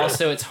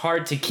 Also, it's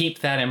hard to keep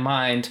that in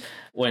mind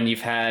when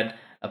you've had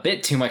a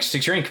bit too much to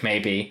drink,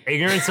 maybe.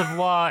 Ignorance of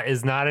law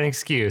is not an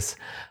excuse.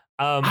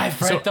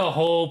 I've read the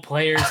whole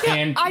player's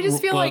hand. I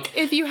just feel like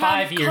if you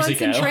have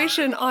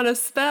concentration on a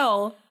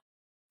spell,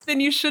 then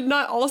you should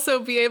not also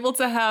be able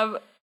to have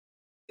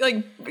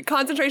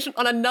concentration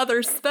on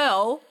another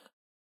spell.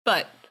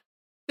 But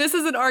this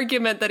is an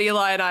argument that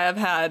Eli and I have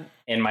had.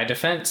 In my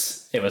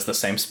defense, it was the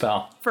same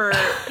spell. For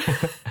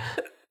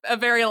a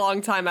very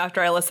long time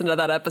after I listened to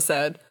that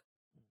episode.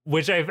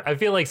 Which I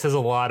feel like says a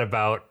lot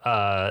about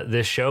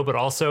this show, but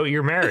also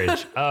your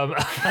marriage. There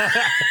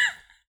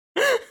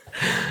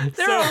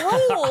are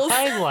rules.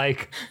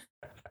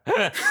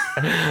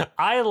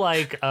 I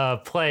like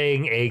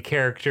playing a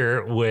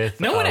character with.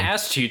 No one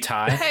asked you,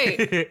 Ty.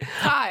 Hey,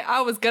 Ty,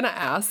 I was gonna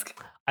ask.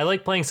 I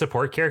like playing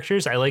support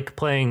characters. I like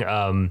playing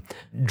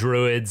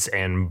druids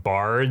and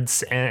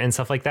bards and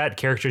stuff like that.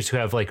 Characters who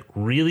have like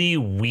really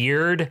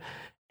weird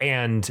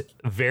and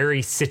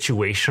very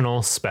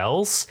situational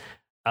spells.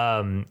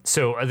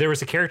 So there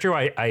was a character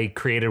I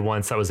created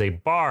once that was a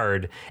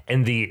bard,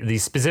 and the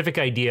specific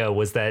idea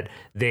was that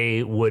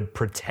they would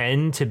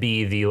pretend to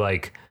be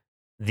the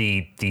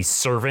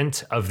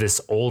servant of this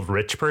old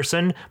rich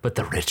person, but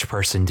the rich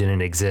person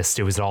didn't exist.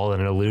 It was all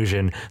an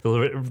illusion,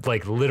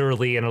 like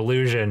literally an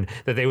illusion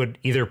that they would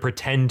either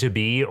pretend to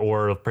be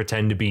or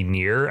pretend to be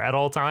near at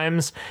all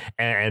times.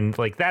 And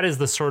like that is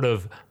the sort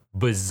of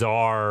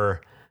bizarre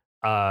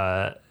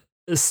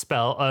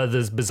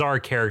those bizarre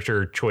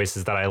character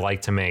choices that I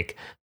like to make.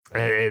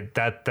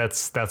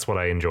 That's what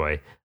I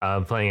enjoy.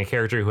 Playing a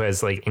character who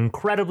has like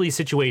incredibly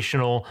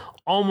situational,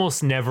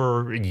 almost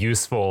never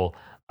useful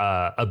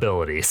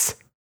abilities.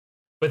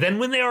 But then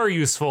when they are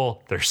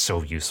useful, they're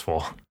so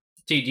useful.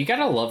 Dude, you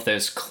gotta love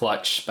those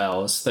clutch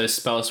spells. Those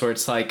spells where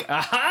it's like,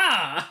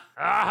 aha!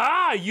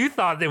 Aha! You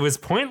thought it was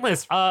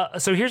pointless.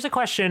 So here's a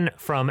question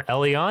from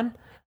Elion,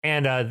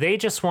 and they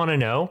just want to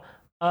know,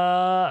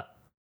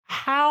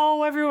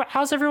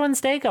 how's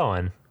everyone's day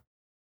going?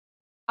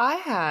 I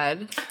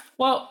had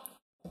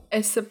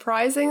a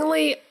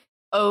surprisingly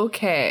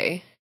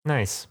okay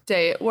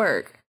day at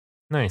work.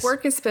 Nice.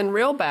 Work has been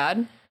real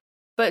bad,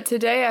 but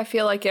today I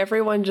feel like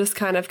everyone just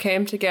kind of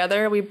came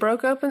together. We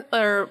broke open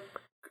or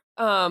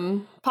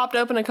popped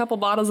open a couple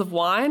bottles of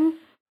wine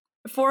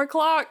at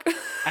 4:00.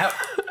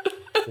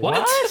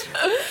 What?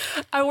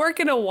 I work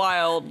in a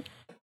wild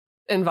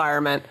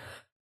environment,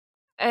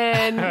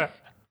 and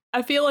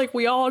I feel like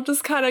we all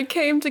just kind of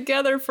came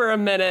together for a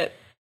minute,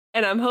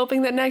 and I'm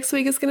hoping that next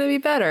week is going to be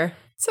better.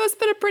 So it's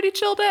been a pretty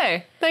chill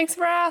day. Thanks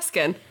for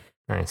asking.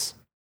 Nice.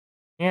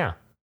 Yeah.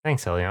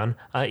 Thanks, Elion.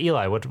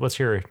 Eli, what's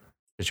your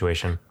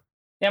situation?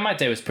 Yeah, my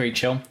day was pretty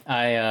chill.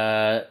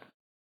 I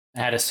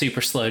had a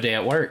super slow day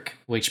at work,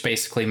 which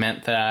basically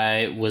meant that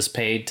I was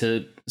paid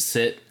to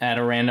sit at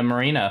a random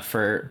arena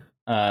for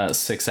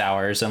 6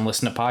 hours and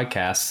listen to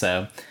podcasts.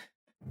 So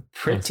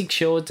pretty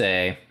chill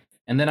day.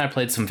 And then I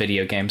played some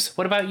video games.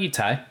 What about you,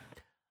 Ty?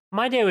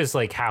 My day was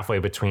like halfway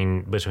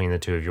between the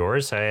two of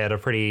yours. I had a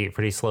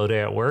pretty slow day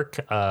at work.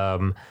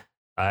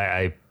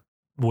 I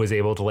was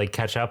able to like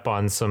catch up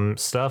on some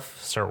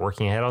stuff, start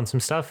working ahead on some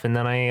stuff, and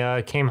then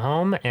I came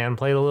home and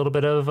played a little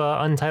bit of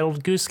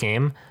Untitled Goose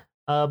Game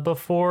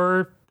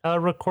before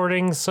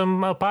recording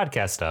some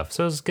podcast stuff.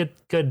 So it was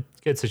good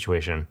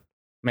situation.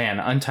 Man,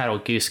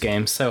 Untitled Goose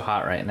Game so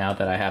hot right now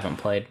that I haven't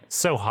played.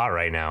 So hot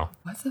right now.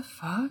 What the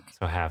fuck?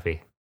 So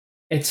happy.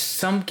 It's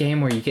some game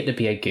where you get to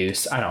be a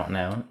goose. I don't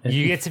know.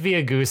 You get to be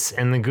a goose,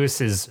 and the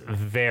goose is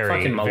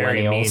very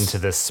mean to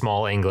this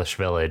small English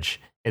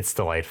village. It's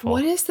delightful.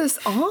 What is this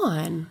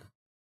on?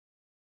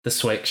 The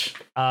Switch.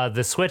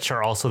 The Switch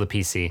or also the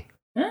PC.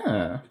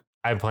 Oh.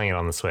 I'm playing it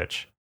on the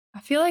Switch. I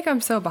feel like I'm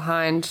so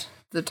behind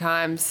the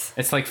times.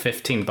 It's like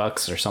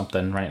 $15 or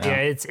something right now. Yeah,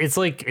 it's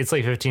like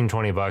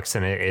 $15-$20,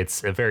 and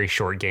it's a very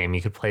short game.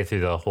 You could play through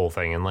the whole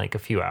thing in like a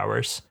few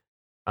hours.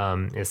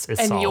 It's and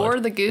solid. you're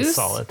the goose? It's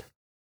solid.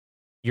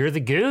 You're the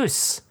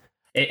goose.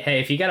 Hey,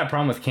 if you got a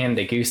problem with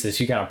Canada Gooses,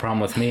 you got a problem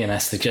with me, and I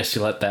suggest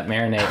you let that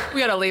marinate.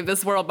 We gotta leave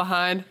this world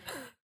behind.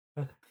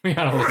 We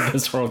gotta leave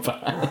this world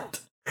behind.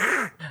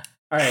 All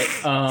right.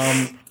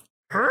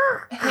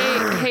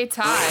 Hey,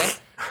 Ty.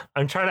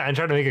 I'm trying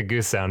to make a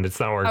goose sound. It's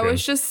not working. I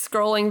was just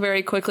scrolling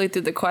very quickly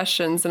through the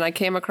questions, and I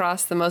came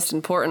across the most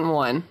important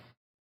one.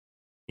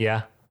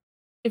 Yeah.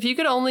 If you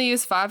could only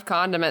use 5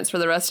 condiments for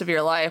the rest of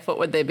your life, what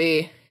would they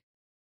be?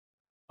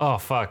 Oh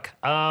fuck.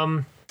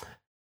 Oh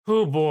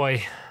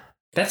boy.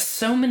 That's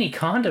so many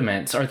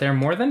condiments. Are there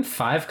more than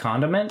 5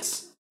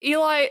 condiments?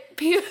 Eli,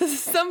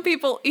 some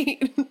people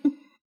eat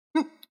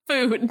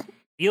food.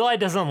 Eli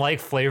doesn't like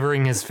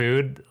flavoring his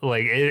food.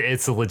 Like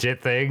it's a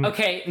legit thing.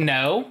 Okay,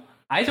 no.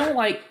 I don't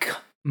like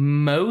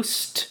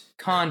most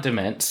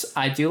condiments.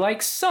 I do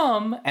like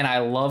some, and I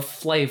love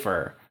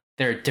flavor.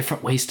 There are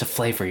different ways to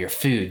flavor your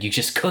food. You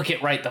just cook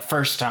it right the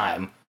first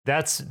time.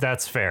 That's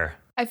fair.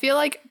 I feel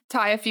like,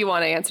 Ty, if you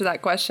want to answer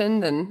that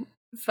question, then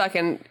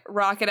fucking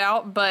rock it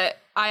out. But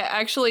I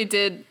actually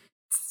did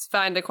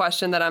find a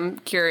question that I'm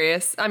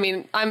curious. I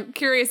mean, I'm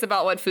curious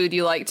about what food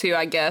you like too,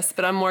 I guess,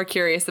 but I'm more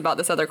curious about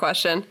this other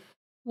question.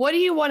 What do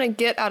you want to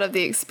get out of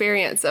the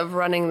experience of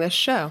running this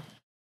show?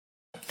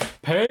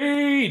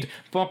 Paid!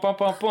 Bum, bum,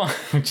 bum, bum.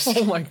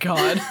 Oh my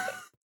God.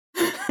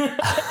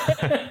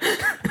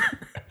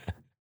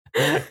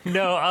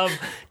 No,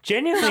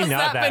 genuinely How's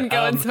not that been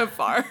going so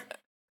far?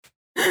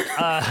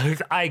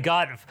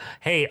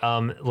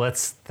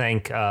 Let's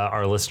thank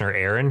our listener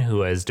Aaron,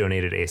 who has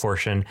donated a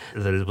portion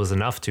that was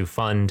enough to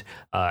fund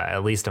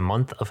at least a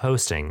month of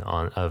hosting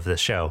of the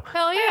show.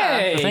 Hell yeah.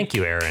 Hey. So thank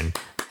you, Aaron.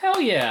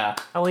 Hell yeah.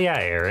 Hell yeah,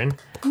 Aaron.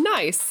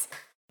 Nice.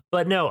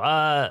 But no,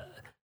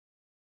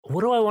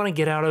 what do I want to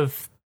get out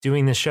of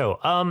doing this show?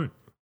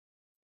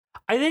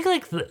 I think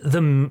like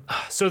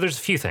so there's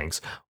a few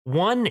things.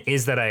 One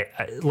is that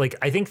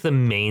I think the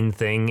main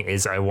thing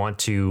is I want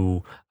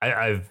to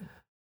want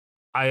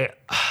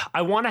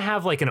to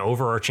have like an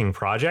overarching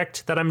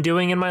project that I'm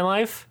doing in my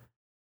life.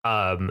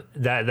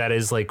 That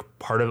is like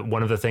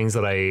one of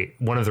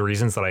the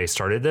reasons that I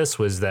started this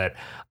was that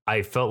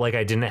I felt like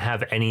I didn't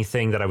have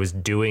anything that I was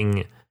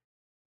doing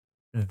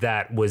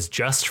that was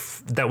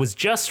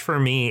just for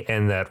me,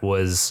 and that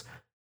was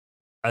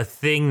a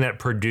thing that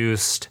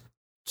produced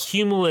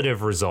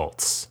cumulative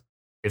results,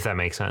 if that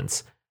makes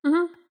sense.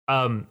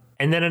 Mm-hmm.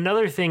 And then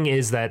another thing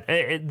is that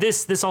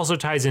this also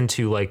ties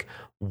into like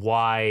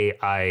why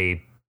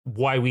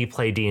we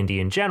play D&D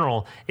in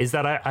general, is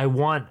that I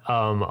want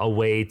a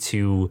way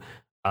to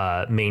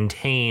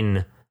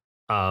maintain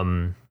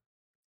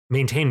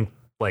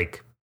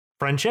like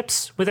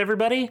friendships with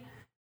everybody.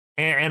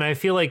 And I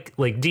feel like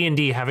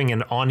D&D having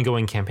an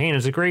ongoing campaign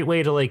is a great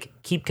way to like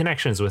keep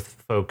connections with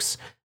folks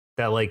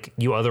that like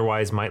you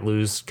otherwise might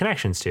lose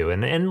connections to.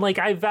 And like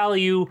I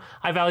value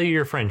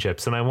your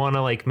friendships, and I want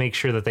to like make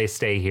sure that they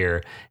stay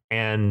here.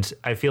 And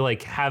I feel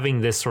like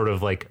having this sort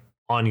of like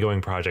ongoing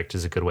project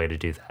is a good way to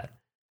do that.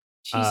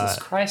 Jesus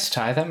Christ,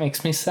 Ty, that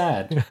makes me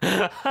sad.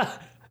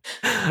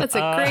 That's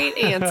a great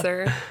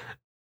answer.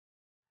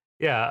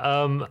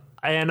 Yeah.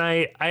 And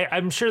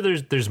I'm sure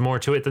there's more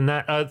to it than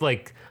that.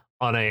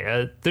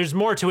 There's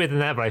more to it than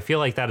that, but I feel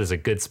like that is a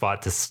good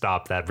spot to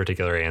stop that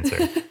particular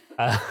answer.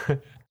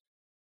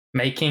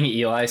 Making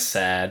Eli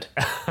sad.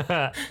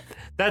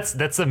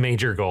 That's a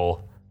major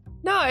goal.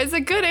 No, it's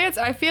a good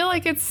answer. I feel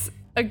like it's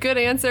a good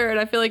answer, and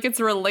I feel like it's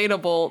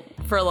relatable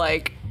for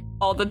like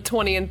all the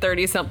 20 and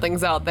 30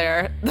 somethings out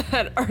there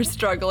that are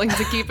struggling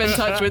to keep in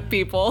touch with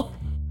people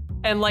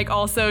and like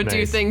also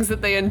do things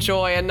that they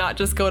enjoy and not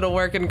just go to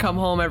work and come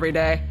home every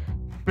day.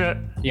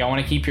 Y'all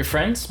want to keep your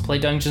friends? Play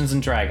Dungeons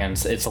and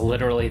Dragons. It's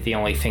literally the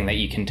only thing that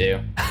you can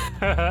do.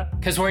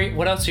 Because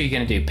what else are you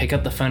going to do? Pick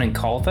up the phone and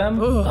call them?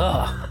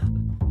 Ugh.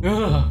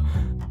 Ugh.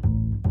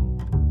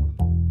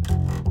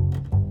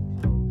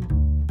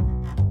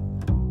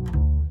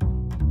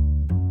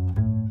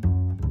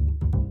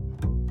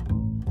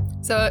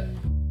 So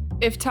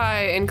if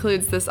Ty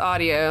includes this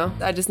audio,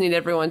 I just need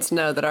everyone to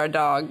know that our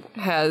dog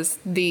has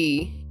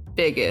the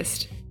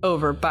biggest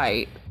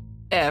overbite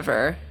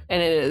ever,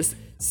 and it is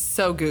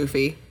so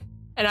goofy.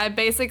 And I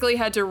basically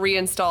had to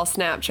reinstall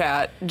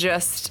Snapchat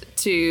just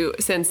to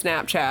send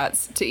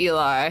Snapchats to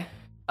Eli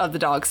of the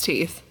dog's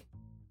teeth.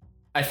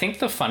 I think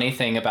the funny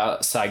thing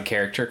about Side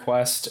Character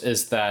Quest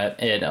is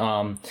that it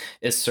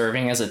is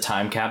serving as a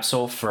time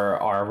capsule for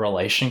our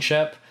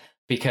relationship,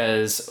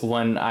 because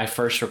when I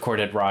first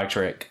recorded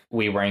Roderick,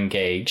 we were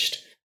engaged.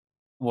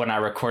 When I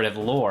recorded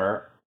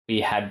Lore,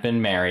 we had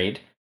been married.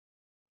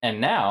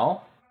 And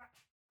now,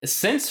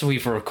 since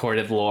we've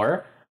recorded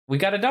Lore, we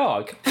got a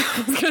dog.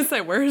 I was going to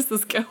say, where is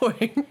this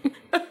going?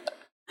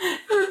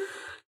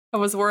 I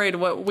was worried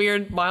what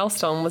weird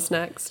milestone was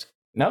next.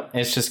 Nope,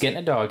 it's just getting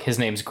a dog. His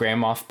name's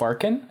Graham Moff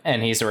Barkin,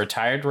 and he's a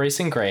retired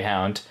racing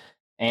greyhound,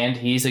 and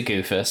he's a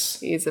goofus.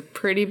 He's a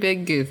pretty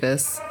big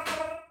goofus.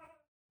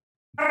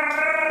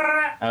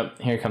 Oh,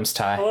 here comes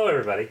Ty. Hello,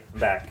 everybody. I'm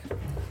back.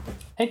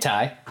 Hey,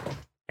 Ty.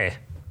 Hey.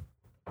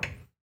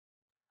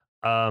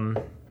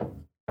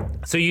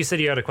 So you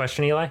said you had a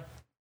question, Eli?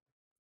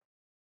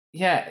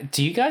 Yeah,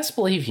 do you guys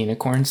believe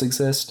unicorns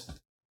exist?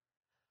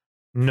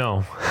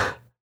 No.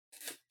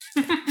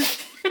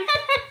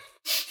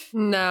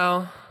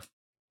 No.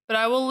 But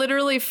I will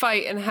literally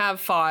fight and have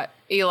fought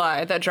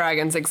Eli that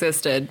dragons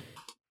existed.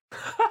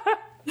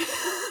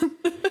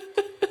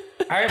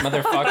 All right,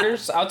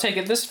 motherfuckers, I'll take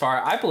it this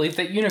far. I believe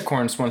that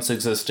unicorns once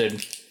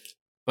existed,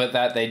 but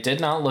that they did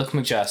not look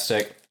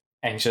majestic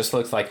and just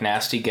looked like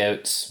nasty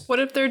goats. What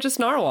if they're just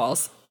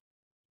narwhals?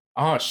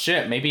 Oh,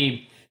 shit,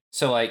 maybe...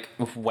 So, like,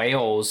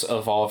 whales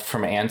evolved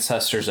from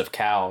ancestors of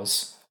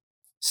cows.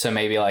 So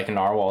maybe, like,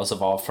 narwhals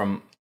evolved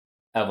from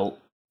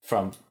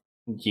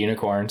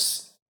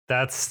unicorns.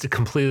 That's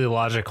completely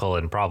logical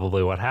and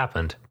probably what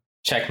happened.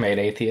 Checkmate,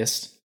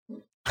 atheist.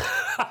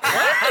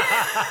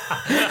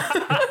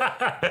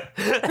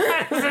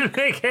 That doesn't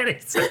make any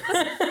sense.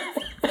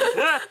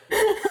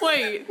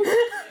 Wait.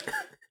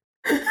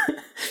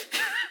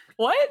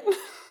 What?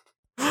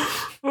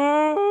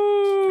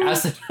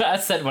 I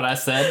said what I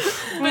said.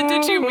 But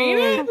did you mean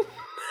it?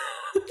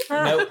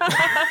 Nope.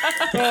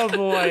 Oh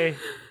boy.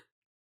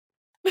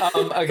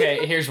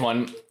 Okay, here's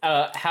one.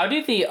 How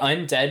do the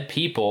undead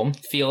people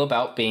feel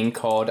about being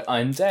called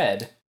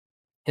undead?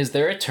 Is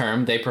there a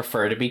term they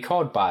prefer to be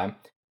called by?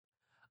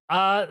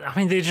 I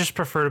mean, they just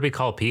prefer to be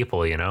called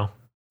people, you know?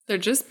 They're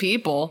just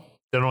people.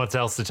 Don't know what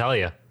else to tell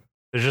you.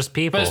 They're just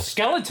people. But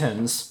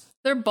skeletons.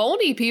 They're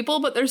bony people,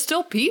 but they're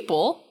still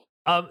people.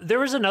 There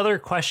was another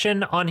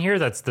question on here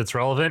that's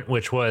relevant,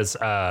 which was,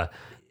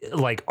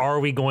 like,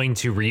 are we going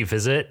to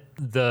revisit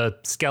the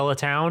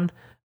Skeletown?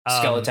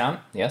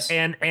 Skeletown, yes.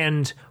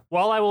 And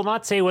while I will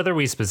not say whether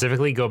we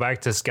specifically go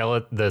back to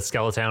the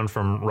Skeletown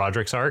from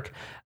Roderick's Ark,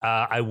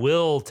 I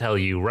will tell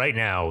you right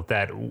now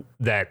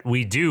that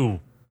we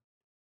do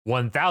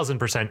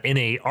 1000% in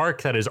a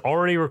arc that is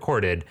already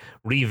recorded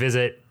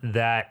revisit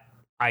that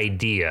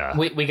idea.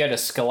 We go to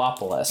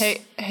Skelopolis.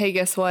 Hey,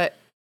 guess what?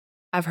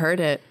 I've heard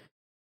it.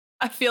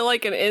 I feel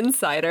like an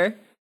insider.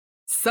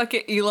 Suck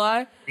it,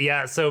 Eli.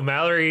 Yeah, so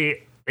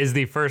Mallory is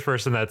the first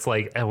person that's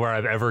like where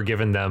I've ever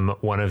given them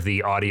one of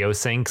the audio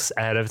syncs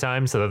ahead of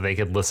time so that they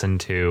could listen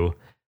to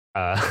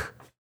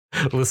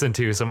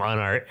some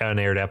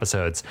unaired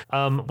episodes.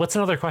 What's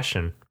another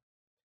question?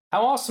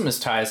 How awesome is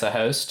Ty as a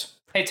host?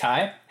 Hey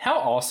Ty, how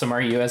awesome are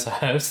you as a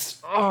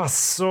host? Oh,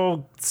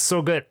 so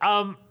good.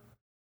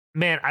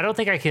 Man, I don't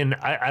think I can.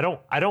 I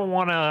don't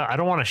want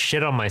to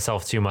shit on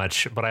myself too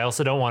much, but I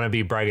also don't want to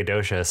be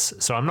braggadocious.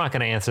 So I'm not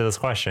going to answer this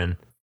question.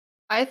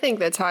 I think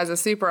that Ty's a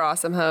super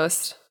awesome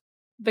host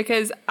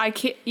because I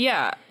can't.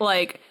 Yeah,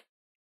 like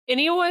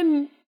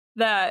anyone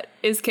that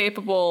is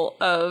capable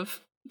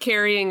of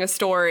carrying a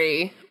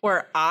story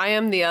where I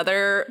am the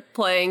other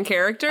playing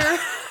character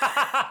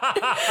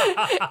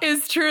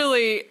is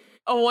truly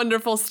a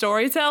wonderful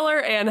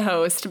storyteller and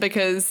host,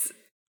 because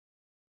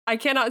I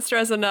cannot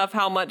stress enough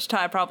how much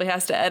Ty probably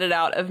has to edit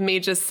out of me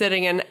just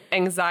sitting in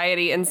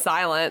anxiety and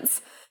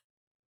silence.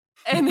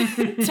 And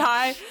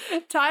Ty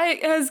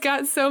has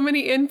got so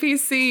many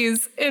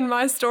NPCs in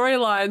my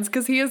storylines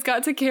because he has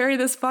got to carry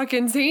this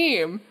fucking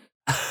team.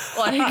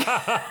 Like,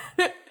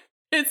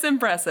 it's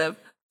impressive.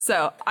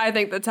 So I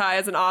think that Ty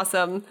is an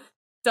awesome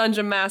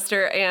dungeon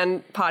master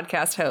and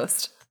podcast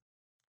host.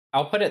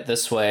 I'll put it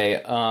this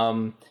way.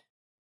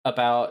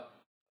 About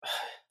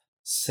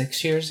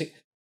 6 years ago.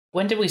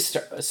 When did we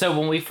start? So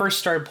when we first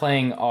started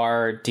playing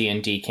our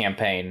D&D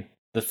campaign,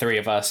 the three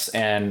of us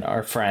and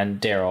our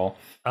friend Daryl.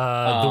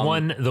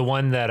 The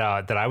one that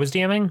I was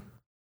DMing?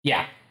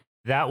 Yeah.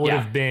 That would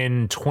have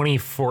been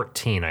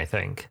 2014, I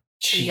think.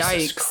 Jesus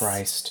Yikes.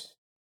 Christ.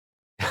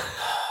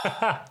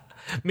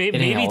 maybe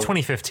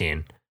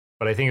 2015,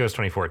 but I think it was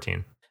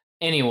 2014.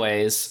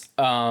 Anyways,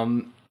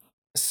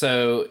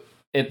 so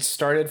it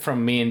started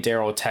from me and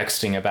Daryl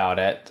texting about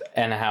it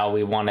and how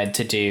we wanted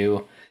to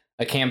do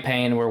a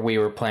campaign where we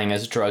were playing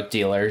as drug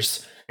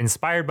dealers.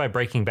 Inspired by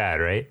Breaking Bad,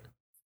 right?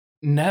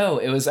 No,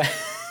 it was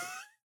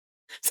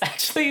it's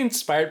actually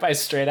inspired by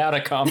Straight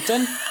Outta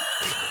Compton.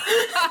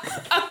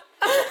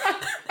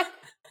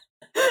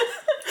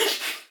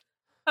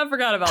 I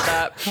forgot about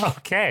that.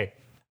 Okay.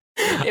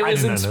 It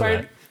was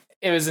inspired.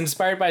 It was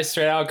inspired by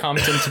Straight Outta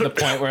Compton to the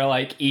point where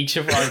like each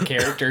of our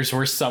characters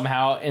were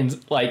somehow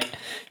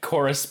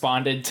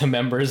corresponded to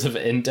members of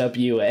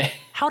NWA.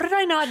 How did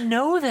I not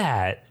know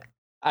that?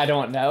 I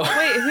don't know.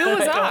 Wait, who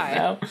was I?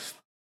 Don't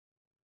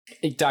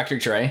know. Dr.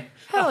 Dre.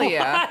 Hell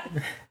yeah.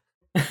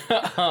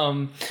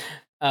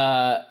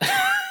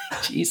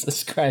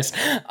 Jesus Christ.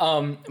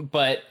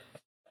 But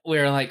we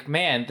were like,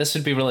 man, this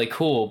would be really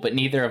cool, but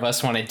neither of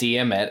us want to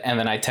DM it. And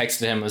then I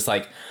texted him, was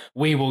like,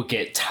 we will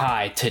get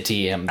Ty to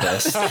DM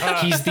this.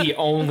 He's the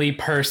only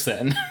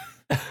person.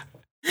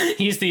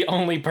 He's the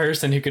only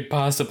person who could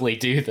possibly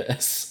do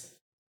this.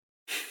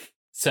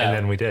 So, and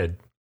then we did.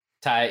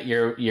 Ty,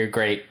 you're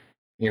great.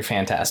 You're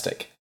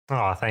fantastic.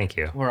 Oh, thank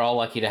you. We're all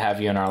lucky to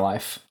have you in our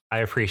life. I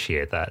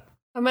appreciate that.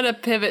 I'm going to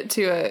pivot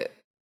to a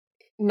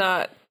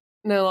not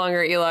no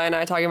longer Eli and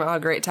I talking about how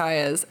great Ty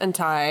is, and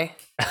Ty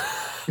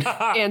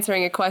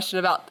answering a question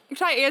about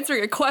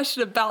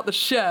the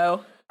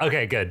show.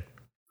 Okay, good.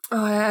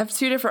 Oh, I have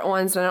two different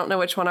ones, and I don't know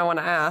which one I want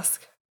to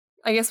ask.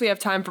 I guess we have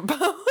time for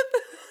both.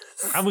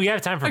 We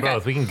have time for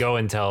both. We can go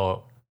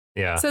until,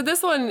 yeah. So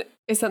this one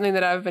is something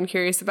that I've been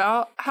curious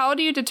about. How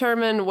do you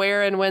determine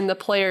where and when the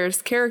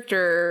player's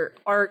character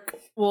arc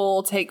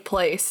will take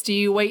place? Do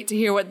you wait to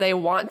hear what they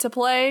want to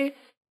play?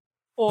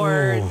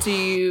 Or do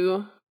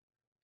you,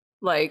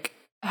 like,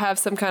 have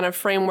some kind of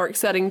framework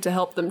setting to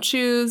help them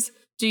choose?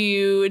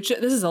 This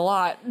is a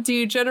lot. Do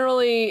you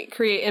generally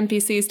create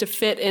NPCs to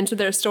fit into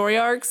their story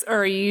arcs, or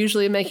are you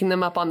usually making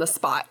them up on the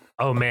spot?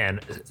 Oh,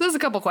 man. So there's a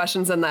couple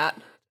questions in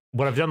that.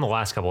 What I've done the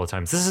last couple of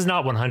times, this is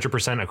not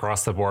 100%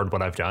 across the board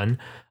what I've done,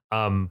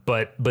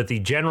 but the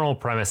general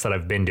premise that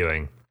I've been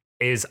doing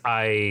is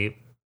I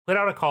put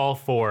out a call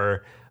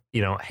for,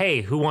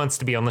 hey, who wants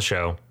to be on the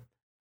show?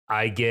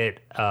 I get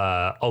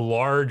a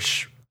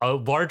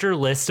larger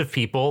list of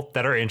people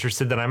that are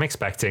interested than I'm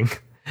expecting.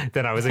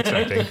 Than I was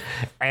expecting.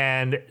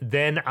 And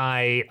then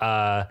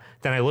I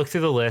look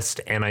through the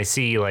list and I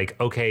see, like,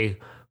 okay,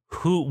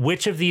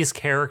 which of these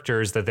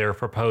characters that they're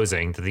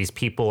proposing, that these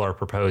people are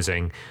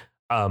proposing,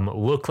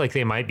 look like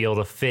they might be able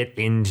to fit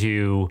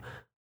into,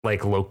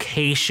 like,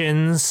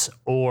 locations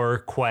or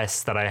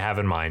quests that I have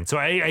in mind. So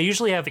I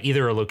usually have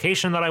either a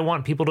location that I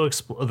want people to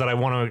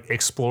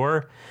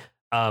explore,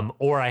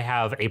 or I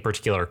have a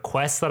particular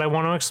quest that I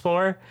want to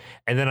explore,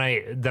 and then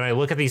I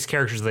look at these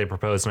characters that they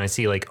propose, and I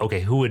see, like, okay,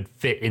 who would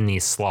fit in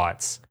these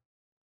slots?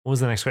 What was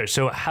the next question?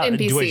 So how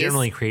NPCs. Do I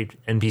generally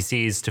create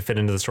NPCs to fit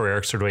into the story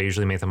arcs, or do I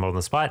usually make them on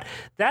the spot?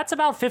 That's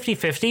about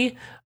 50-50.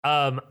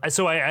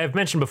 So I've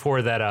mentioned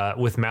before that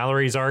with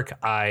Mallory's arc,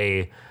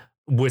 I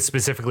was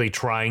specifically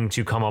trying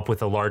to come up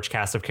with a large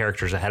cast of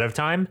characters ahead of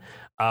time,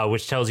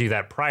 which tells you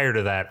that prior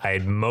to that, I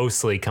had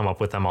mostly come up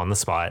with them on the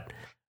spot.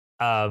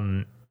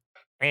 And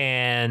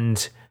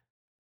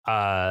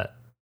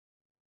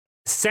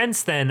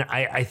since then,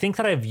 I think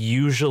that I've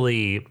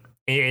usually,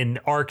 in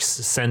arcs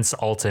since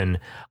Alton,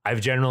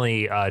 I've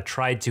generally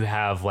tried to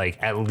have,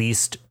 like, at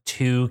least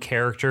 2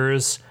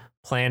 characters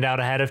planned out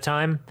ahead of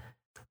time.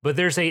 But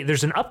there's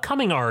an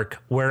upcoming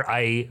arc where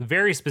I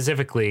very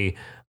specifically,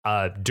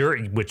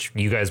 which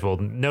you guys will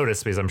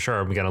notice because I'm sure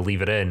I'm going to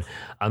leave it in.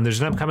 There's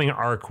an upcoming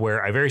arc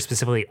where I very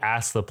specifically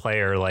ask the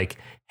player, like,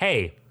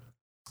 hey,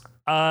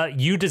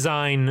 you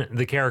design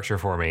the character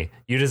for me.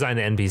 You design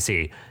the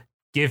NPC.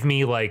 Give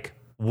me, like,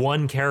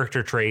 1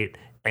 character trait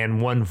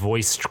and 1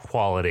 voice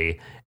quality,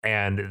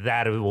 and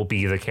that will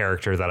be the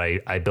character that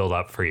I build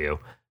up for you.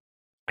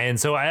 And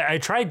so I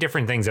try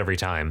different things every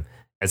time,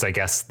 as I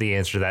guess the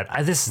answer to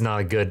that. This is not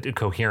a good,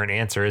 coherent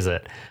answer, is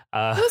it?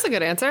 That's a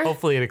good answer.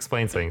 Hopefully it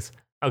explains things.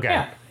 Okay.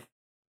 Yeah.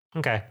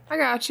 Okay. I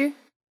got you.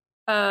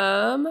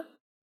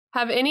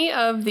 Have any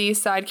of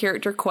these side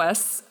character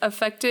quests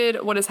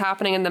affected what is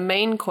happening in the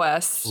main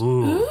quest?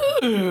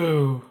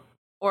 Ooh.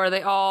 Or are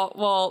they all,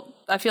 well,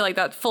 I feel like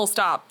that full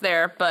stop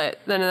there, but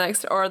then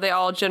or are they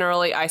all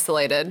generally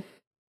isolated?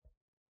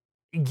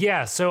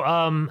 Yeah, so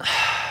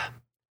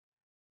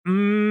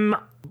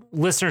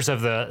listeners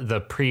of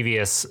the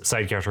previous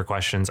side character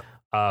questions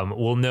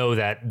will know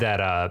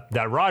that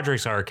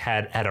Roderick's arc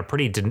had a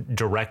pretty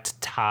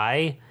direct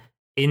tie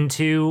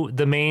into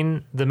the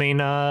main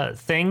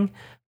thing.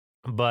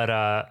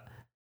 But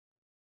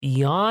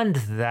beyond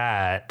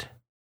that,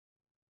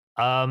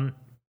 the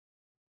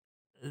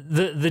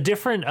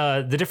different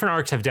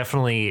arcs have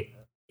definitely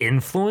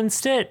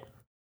influenced it.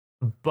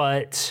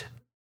 But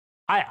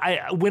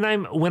when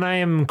I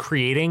am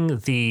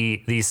creating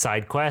these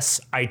side quests,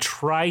 I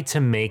try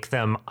to make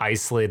them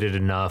isolated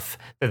enough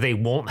that they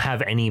won't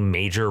have any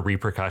major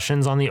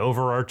repercussions on the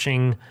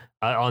overarching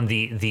on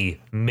the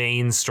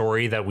main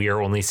story that we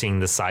are only seeing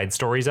the side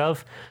stories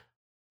of.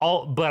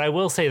 But I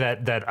will say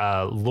that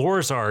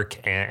Lore's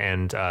arc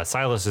and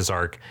Silas's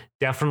arc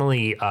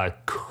definitely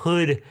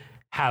could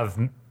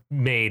have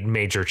made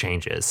major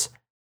changes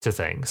to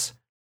things.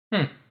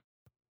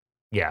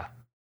 Yeah,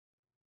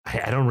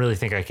 I don't really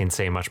think I can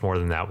say much more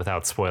than that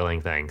without spoiling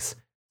things.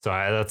 So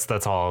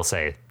that's all I'll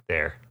say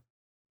there.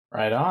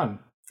 Right on.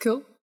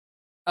 Cool.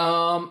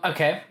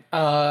 Okay.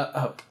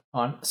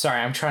 Sorry,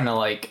 I'm trying to,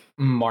 like,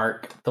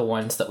 mark the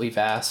ones that we've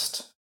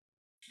asked.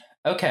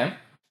 Okay.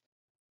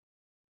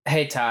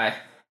 Hey, Ty,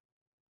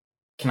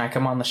 can I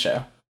come on the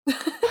show?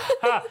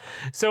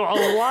 So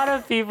a lot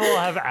of people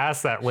have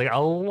asked that, like,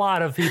 a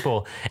lot of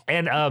people.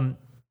 And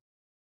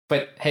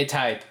but hey,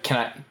 Ty,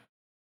 can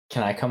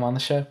I come on the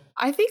show?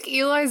 I think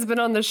Eli's been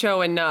on the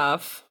show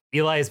enough.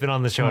 Eli has been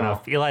on the show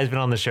enough. Eli's been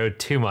on the show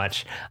too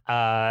much.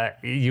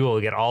 You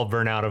will get all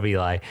burnt out of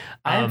Eli.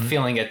 I'm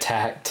feeling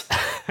attacked.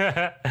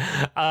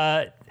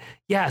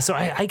 Yeah, so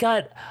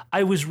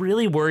I was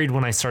really worried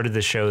when I started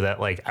the show that,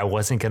 like, I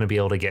wasn't going to be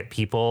able to get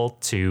people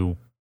to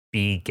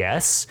be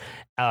guests.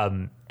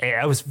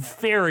 I was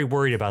very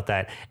worried about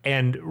that.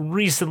 And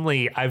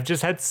recently I've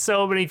just had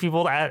so many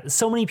people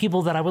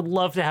that I would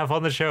love to have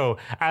on the show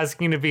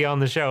asking to be on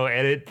the show.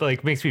 And it,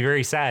 like, makes me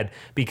very sad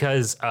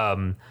because,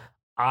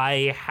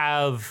 I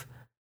have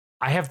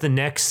I have the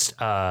next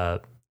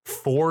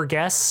 4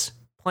 guests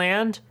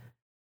planned.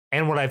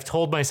 And what I've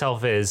told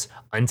myself is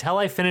until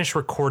I finish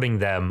recording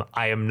them,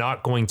 I am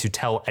not going to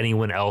tell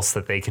anyone else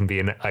that they can be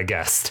a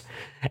guest.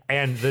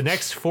 And the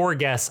next 4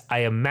 guests, I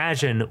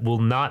imagine, will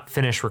not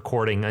finish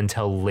recording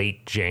until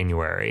late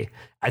January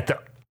at the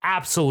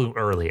absolute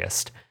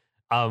earliest,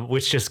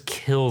 which just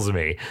kills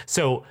me.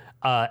 So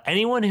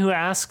anyone who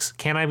asks,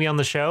 can I be on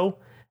the show?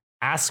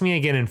 Ask me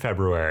again in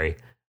February,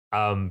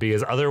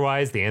 because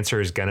otherwise the answer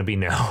is going to be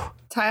no.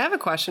 Ty, I have a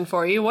question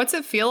for you. What's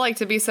it feel like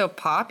to be so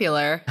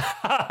popular?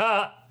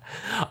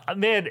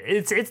 Man,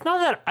 it's not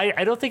that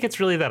I don't think it's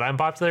really that I'm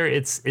popular.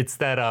 It's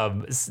that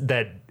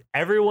that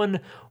everyone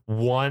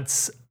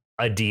wants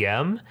a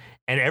DM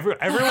and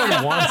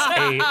everyone wants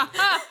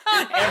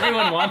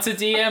Everyone wants a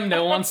DM.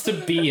 No one wants to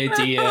be a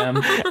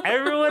DM.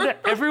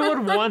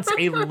 everyone wants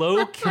a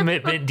low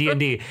commitment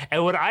D&D.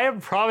 And what I am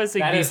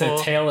promising that people,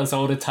 is a tale as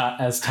old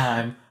as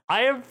time.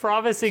 I am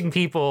promising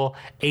people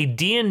a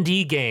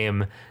D&D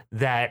game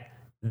that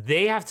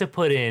they have to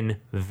put in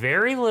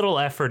very little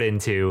effort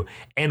into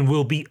and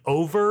will be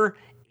over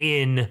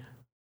in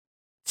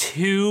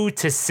 2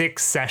 to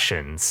 6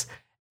 sessions.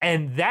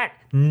 And that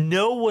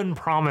no one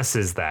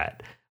promises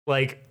that.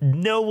 Like,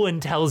 no one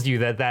tells you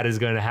that that is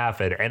going to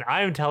happen. And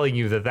I'm telling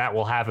you that that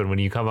will happen when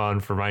you come on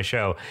for my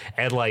show.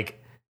 And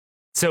like,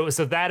 so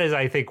that is,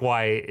 I think,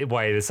 why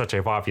it is such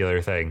a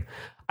popular thing.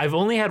 I've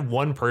only had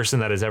one person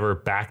that has ever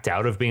backed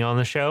out of being on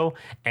the show,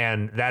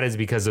 and that is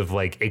because of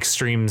like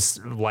extreme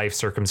life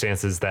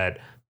circumstances that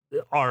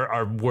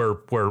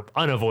were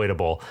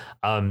unavoidable.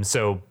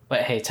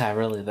 But hey, Ty,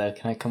 really though,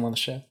 can I come on the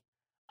show?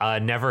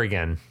 Never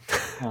again.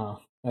 Oh,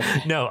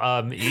 okay. No,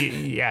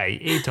 yeah,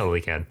 you totally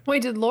can.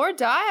 Wait, did Lore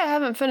die? I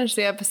haven't finished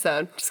the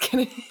episode. Just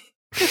kidding.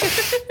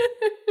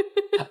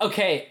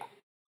 Okay,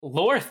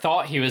 Lore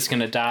thought he was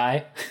gonna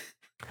die.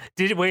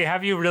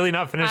 Have you really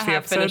not finished the episode? I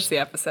have finished the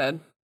episode.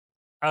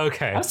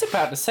 Okay. I was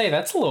about to say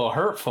that's a little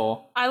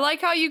hurtful. I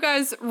like how you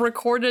guys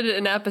recorded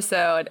an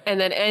episode and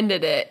then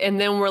ended it, and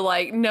then we're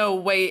like, no,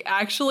 wait,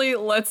 actually,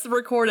 let's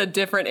record a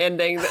different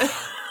ending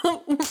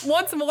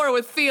once more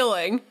with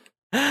feeling.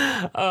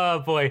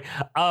 Oh boy.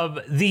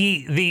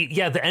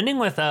 The ending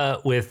with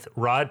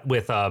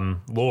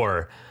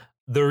Lore.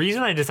 The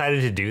reason I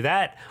decided to do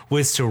that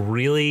was to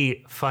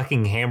really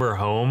fucking hammer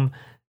home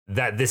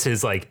that this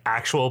is like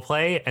actual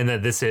play and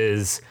that this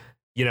is,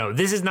 you know,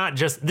 this is not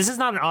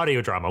an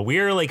audio drama.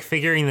 We're like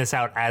figuring this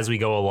out as we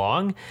go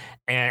along.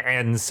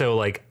 And so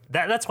like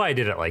that's why I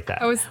did it like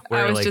that. I was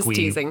just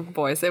teasing,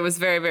 boys. It was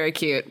very, very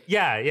cute.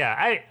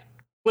 Yeah.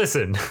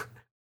 Listen,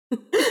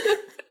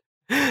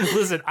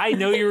 I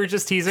know you were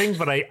just teasing,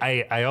 but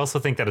I also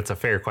think that it's a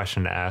fair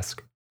question to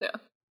ask. Yeah.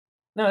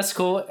 No, it's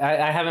cool.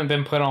 I haven't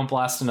been put on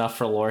blast enough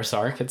for Lore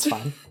Sark. It's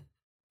fine.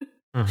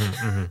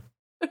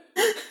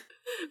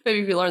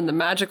 Maybe we learned the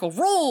magical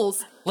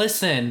rules.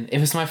 Listen, it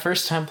was my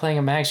first time playing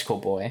a magical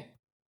boy.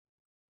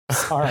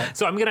 All right.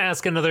 So I'm going to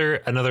ask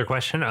another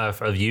question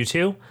of you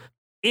two.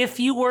 If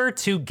you were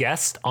to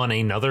guest on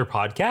another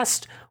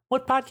podcast,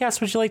 what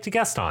podcast would you like to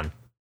guest on?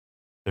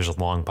 There's a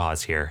long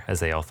pause here as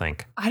they all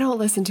think. I don't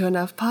listen to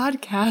enough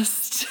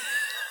podcasts.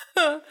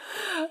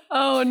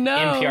 Oh, no.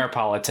 NPR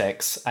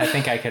Politics. I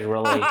think I could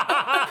really...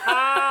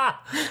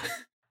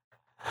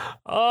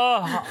 Oh,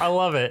 I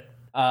love it.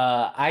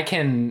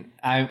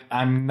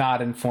 I'm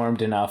not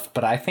informed enough,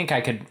 but I think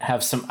I could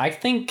have some,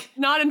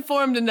 Not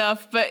informed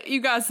enough, but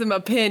you got some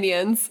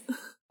opinions.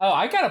 Oh,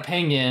 I got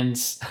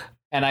opinions,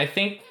 and I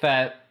think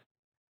that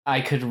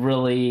I could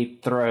really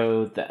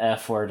throw the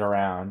F word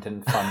around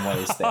in fun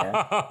ways there.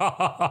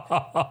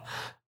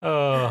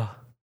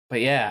 But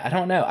yeah, I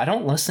don't know. I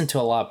don't listen to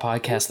a lot of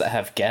podcasts that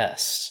have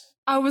guests.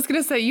 I was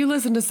going to say, you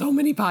listen to so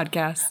many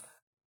podcasts.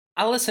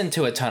 I listen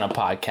to a ton of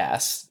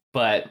podcasts,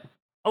 but...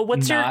 Oh,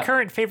 what's your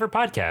current favorite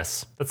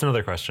podcast? That's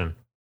another question.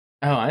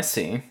 Oh, I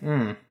see.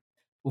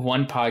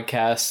 One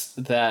podcast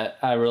that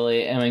I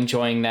really am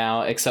enjoying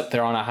now, except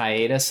they're on a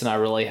hiatus, and I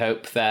really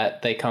hope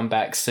that they come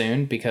back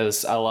soon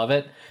because I love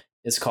it,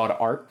 is called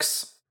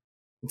Arcs.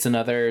 It's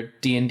another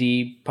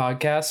D&D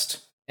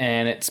podcast,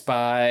 and it's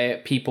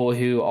by people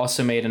who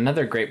also made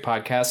another great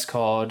podcast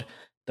called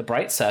The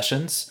Bright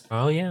Sessions.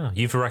 Oh, yeah.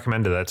 You've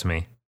recommended that to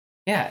me.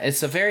 Yeah,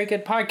 it's a very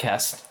good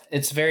podcast.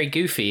 It's very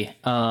goofy.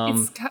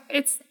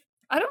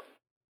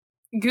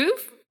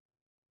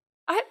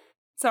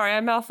 Sorry,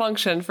 I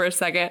malfunctioned for a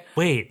second.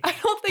 Wait. I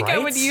don't think I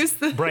would use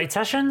the Bright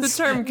Sessions?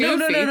 The term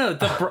goofy. No.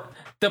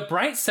 The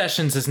Bright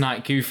Sessions is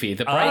not goofy.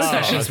 The Bright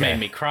Sessions made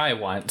me cry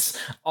once.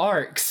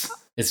 Arcs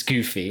is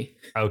goofy.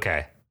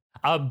 Okay.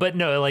 But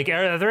no, like,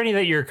 are there any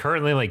that you're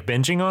currently like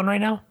binging on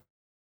right now?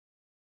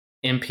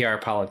 NPR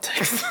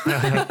Politics.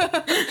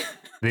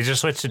 They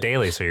just switched to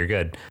daily, so you're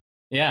good.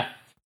 Yeah.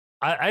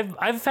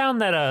 I've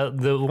found that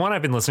the one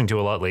I've been listening to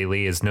a lot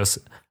lately is No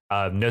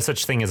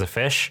Such Thing as a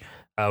Fish,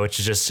 which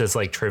is just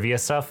like trivia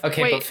stuff.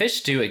 Okay, but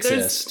fish do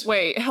exist.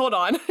 Wait, hold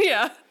on.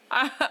 Yeah,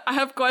 I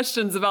have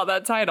questions about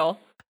that title.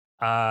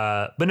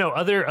 But no,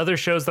 other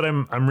shows that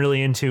I'm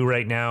really into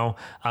right now.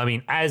 I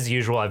mean, as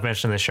usual, I've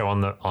mentioned this show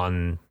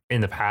on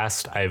in the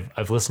past,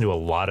 I've listened to a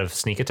lot of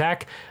Sneak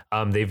Attack.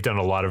 They've done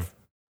a lot of.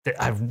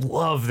 I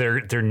love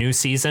their new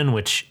season,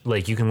 which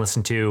like you can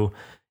listen to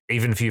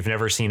even if you've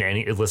never listened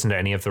to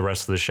any of the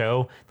rest of the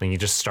show. Then you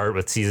just start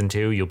with season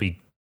 2. You'll be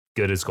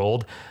good as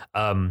gold.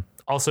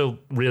 Also,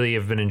 really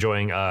have been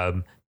enjoying.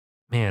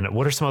 Man,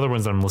 what are some other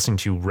ones I'm listening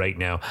to right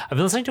now? I've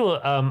been listening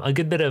to a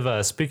good bit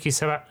of Spooky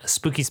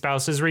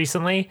Spouses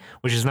recently,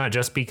 which is not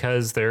just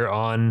because they're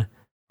on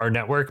our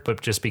network,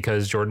 but just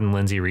because Jordan and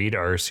Lindsay Reed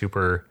are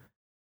super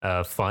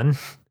fun.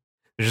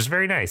 They're just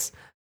very nice.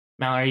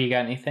 Mallory, you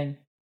got anything?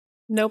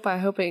 Nope. I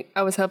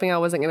was hoping I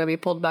wasn't going to be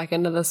pulled back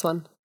into this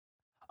one.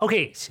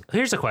 Okay,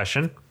 here's a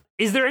question.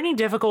 Is there any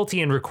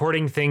difficulty in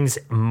recording things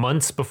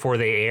months before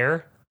they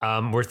air?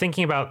 We're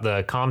thinking about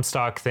the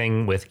Comstock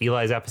thing with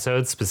Eli's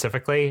episodes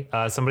specifically.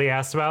 Somebody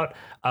asked about.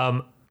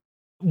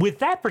 With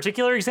that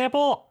particular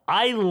example,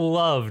 I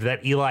loved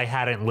that Eli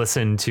hadn't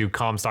listened to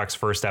Comstock's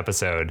first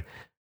episode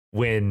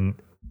when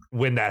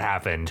that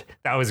happened.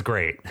 That was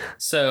great.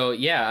 So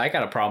yeah, I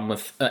got a problem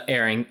with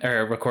airing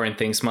or recording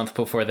things month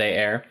before they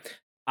air.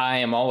 I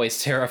am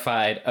always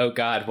terrified. Oh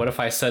God, what if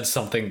I said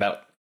something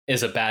that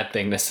is a bad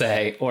thing to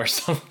say, or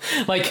some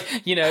like,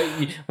 you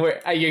know,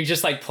 where you're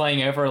just like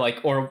playing over like,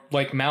 or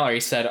like Mallory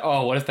said,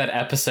 oh, what if that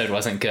episode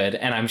wasn't good?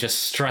 And I'm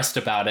just stressed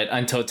about it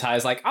until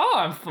Ty's like,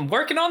 oh, I'm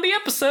working on the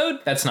episode.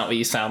 That's not what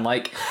you sound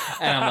like.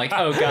 And I'm like,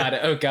 oh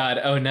God,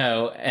 oh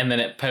no. And then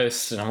it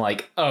posts and I'm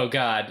like, oh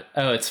God,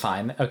 oh, it's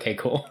fine. Okay,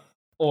 cool.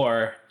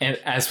 Or, and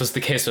as was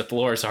the case with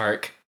Lore's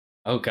arc,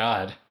 oh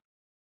God,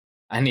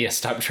 I need to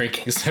stop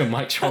drinking so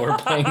much while we're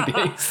playing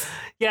these.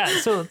 Yeah,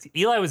 so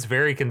Eli was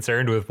very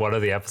concerned with one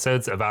of the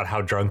episodes about how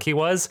drunk he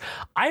was.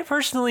 I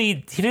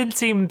personally, he didn't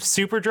seem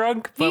super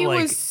drunk, but he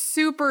was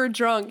super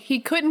drunk. He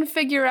couldn't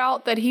figure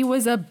out that he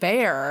was a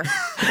bear.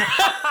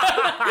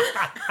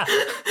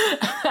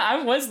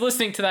 I was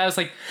listening to that. I was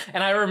like,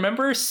 and I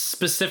remember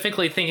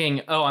specifically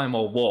thinking, oh, I'm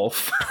a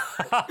wolf.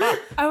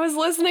 I was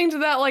listening to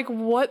that like,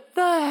 what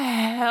the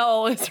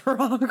hell is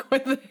wrong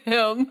with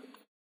him?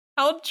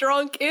 How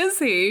drunk is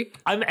he?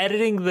 I'm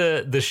editing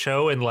the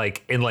show in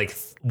like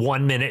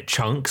 1 minute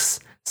chunks,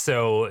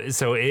 so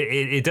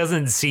it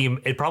doesn't seem,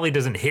 it probably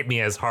doesn't hit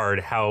me as hard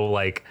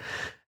how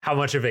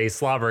much of a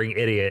slobbering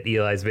idiot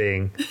Eli's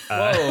being.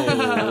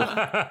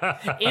 Whoa.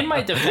 In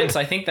my defense,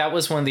 I think that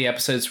was one of the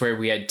episodes where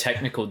we had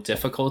technical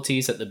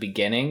difficulties at the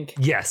beginning.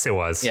 Yes, it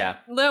was. Yeah.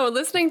 No,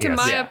 listening to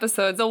my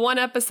episodes, the one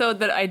episode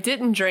that I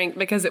didn't drink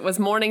because it was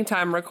morning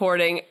time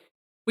recording,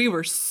 we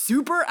were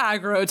super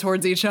aggro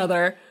towards each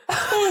other.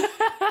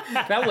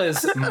 That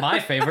was my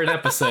favorite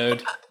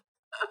episode.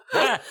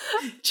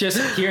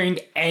 Just hearing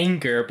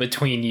anger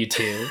between you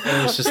two.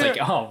 It was just like,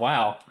 oh,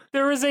 wow.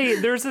 There was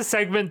a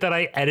segment that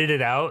I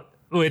edited out,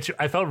 which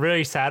I felt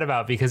really sad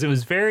about because it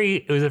was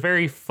a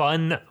very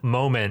fun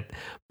moment.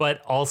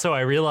 But also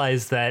I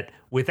realized that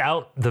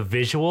without the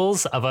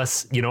visuals of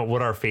us, you know,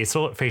 what our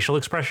facial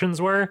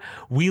expressions were,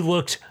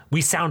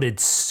 we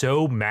sounded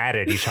so mad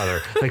at each other,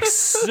 like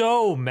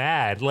so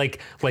mad, like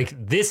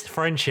this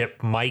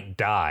friendship might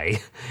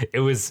die. It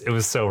was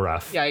so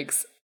rough.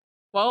 Yikes.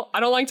 Well, I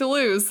don't like to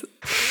lose.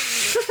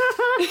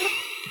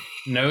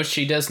 No,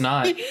 she does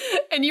not.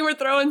 And you were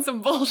throwing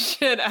some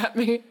bullshit at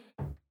me.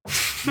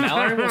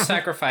 Mallory will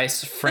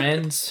sacrifice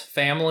friends,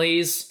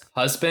 families,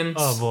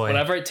 husbands,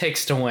 whatever it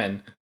takes to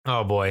win.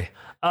 Oh boy.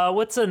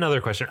 What's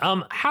another question?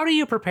 How do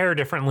you prepare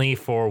differently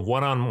for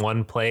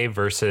one-on-one play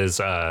versus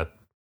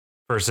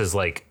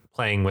like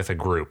playing with a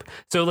group?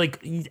 So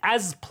like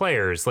as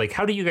players, like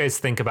how do you guys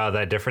think about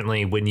that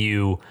differently when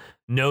you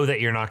know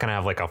that you're not going to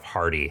have like a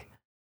party?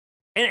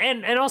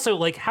 And also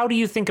like how do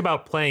you think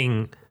about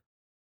playing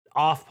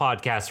off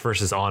podcast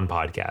versus on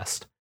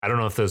podcast? I don't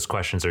know if those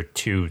questions are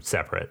too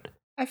separate.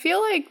 I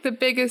feel like the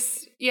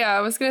biggest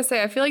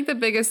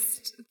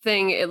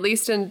thing, at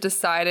least in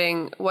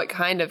deciding what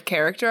kind of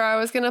character I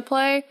was going to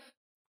play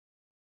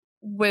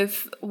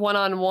with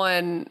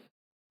one-on-one,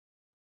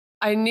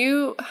 I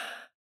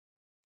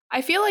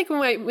feel like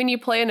when you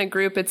play in a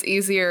group, it's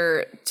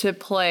easier to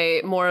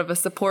play more of a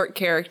support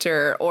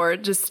character or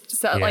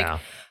just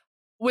like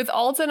with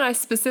Alton, I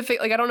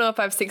don't know if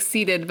I've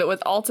succeeded, but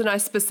with Alton, I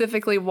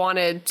specifically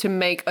wanted to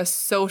make a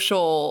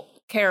social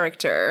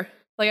character.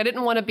 Like, I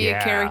didn't want to be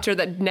a character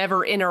that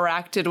never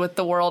interacted with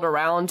the world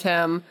around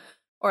him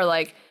or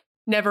like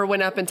never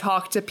went up and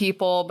talked to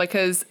people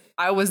because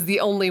I was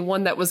the only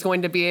one that was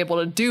going to be able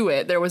to do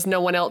it. There was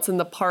no one else in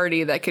the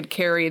party that could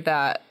carry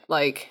that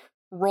like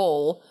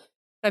role.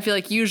 I feel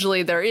like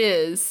usually there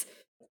is.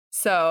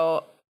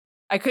 So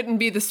I couldn't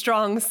be the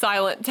strong,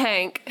 silent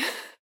tank.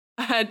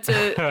 I had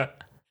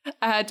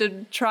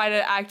to try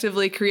to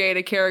actively create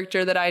a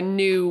character that I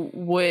knew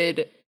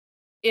would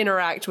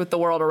interact with the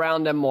world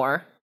around him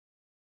more.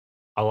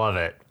 I love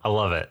it.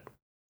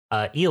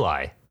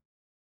 Eli.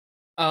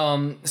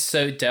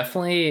 So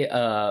definitely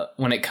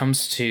when it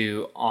comes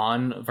to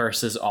on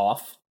versus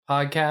off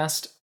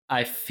podcast,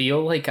 I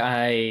feel like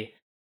I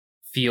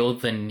feel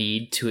the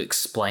need to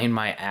explain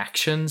my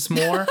actions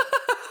more.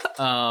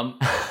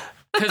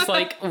 Because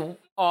like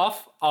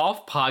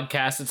off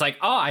podcast, it's like,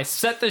 oh, I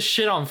set this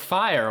shit on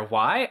fire.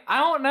 Why? I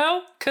don't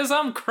know, because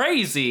I'm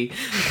crazy.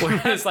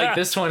 Whereas like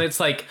this one, it's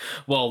like,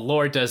 well,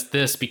 Lord does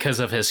this because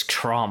of his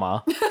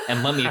trauma,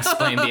 and let me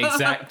explain the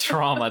exact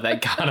trauma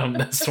that got him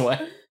this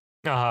way.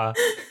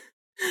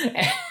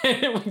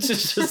 Which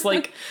is just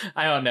like,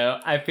 I don't know.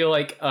 I feel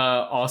like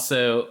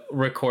also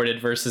recorded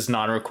versus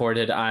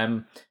non-recorded,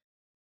 I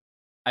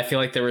feel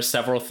like there were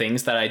several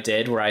things that I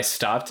did where I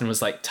stopped and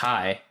was like,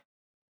 Ty,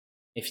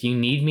 if you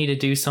need me to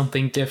do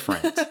something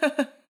different,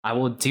 I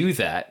will do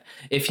that.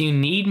 If you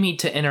need me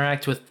to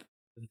interact with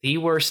the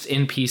worst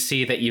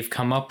NPC that you've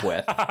come up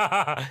with,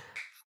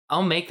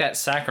 I'll make that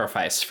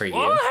sacrifice for you.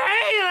 Well,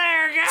 hey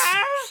there,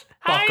 guys.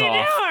 Fuck How off.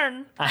 you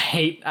doing? I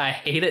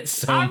hate it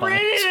so much. I'm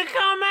ready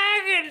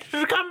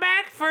to come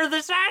back for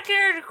the side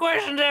character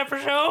questions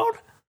episode.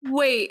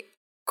 Wait,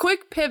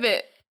 quick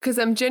pivot, because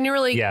I'm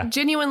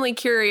genuinely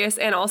curious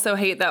and also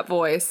hate that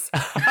voice.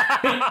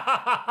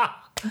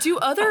 Do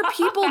other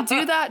people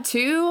do that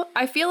too?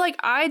 I feel like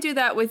I do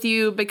that with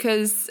you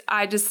because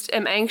I just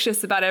am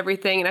anxious about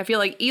everything. And I feel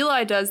like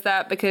Eli does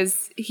that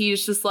because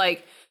he's just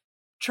like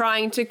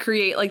trying to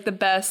create like the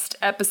best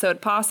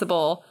episode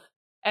possible.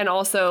 And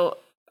also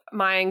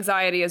my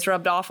anxiety is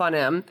rubbed off on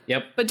him.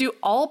 Yep. But do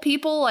all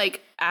people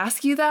like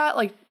ask you that?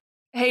 Like,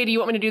 hey, do you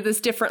want me to do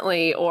this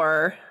differently?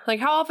 Or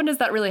like, how often does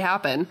that really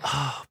happen?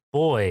 Oh,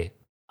 boy.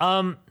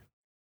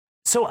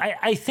 So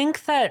I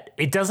think that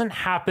it doesn't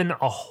happen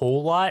a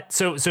whole lot.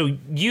 So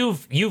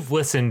you've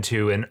listened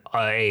to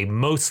a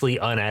mostly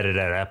unedited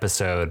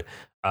episode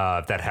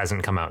that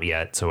hasn't come out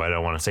yet. So I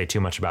don't want to say too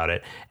much about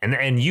it.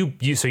 And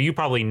you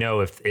probably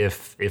know if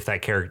that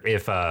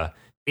character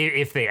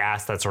if they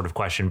ask that sort of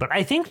question. But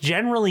I think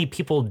generally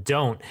people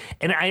don't.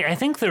 And I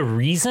think the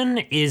reason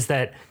is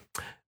that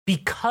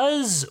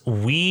because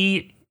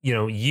we,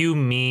 you,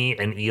 me,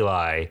 and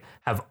Eli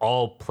have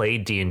all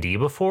played D&D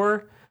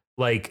before,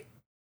 like,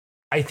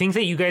 I think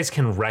that you guys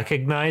can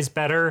recognize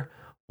better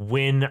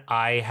when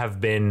I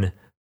have been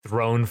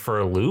thrown for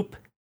a loop.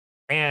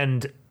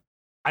 And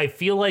I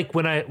feel like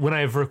when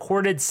I've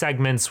recorded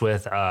segments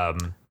with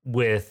Deirdre,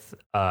 with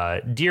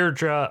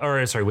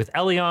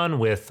Elion,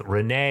 with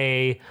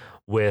Renee,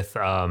 with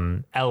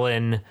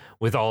Ellen,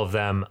 with all of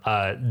them,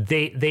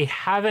 they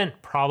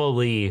haven't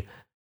probably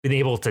been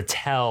able to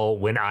tell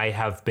when I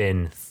have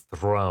been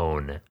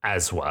thrown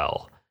as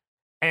well.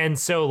 And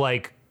so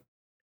like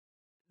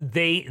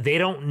they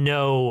don't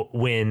know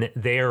when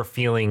they're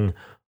feeling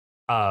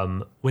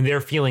on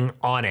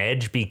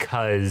edge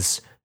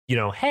because,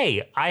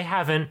 hey, I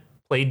haven't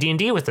played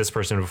D&D with this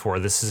person before.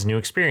 This is a new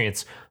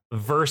experience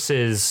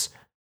versus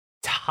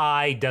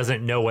Ty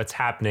doesn't know what's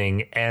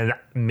happening and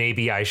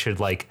maybe I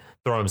should like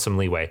throw him some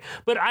leeway.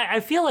 But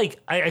I feel like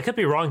I could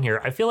be wrong here.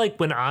 I feel like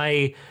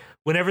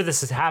whenever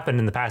this has happened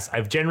in the past,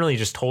 I've generally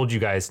just told you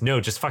guys,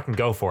 no, just fucking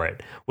go for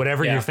it.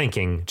 Whatever you're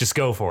thinking, just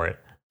go for it.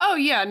 Oh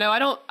yeah, no,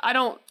 I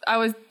don't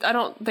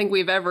think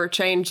we've ever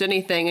changed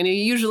anything, and you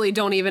usually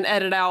don't even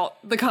edit out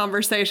the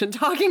conversation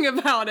talking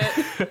about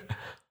it.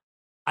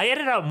 I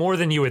edit out more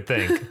than you would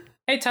think.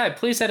 Hey Ty,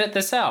 please edit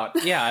this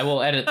out. Yeah, I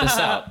will edit this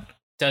out.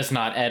 Does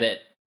not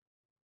edit.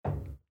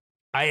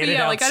 I edit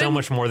out so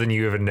much more than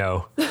you even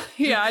know.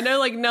 Yeah, I know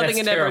like nothing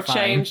had ever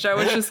changed. I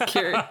was just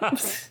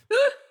curious.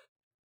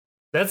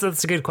 That's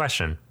a good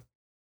question.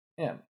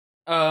 Yeah.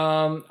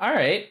 All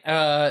right.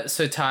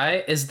 So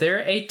Ty, is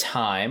there a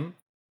time,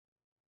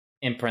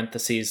 in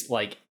parentheses,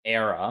 like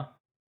era,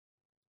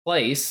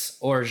 place,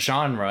 or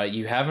genre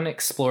you haven't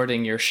explored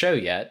in your show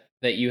yet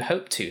that you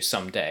hope to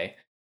someday,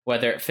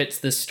 whether it fits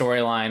this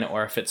storyline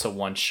or if it's a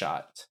one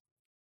shot?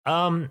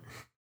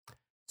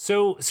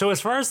 So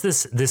as far as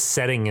this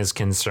setting is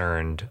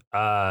concerned,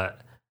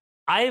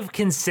 I've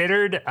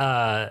considered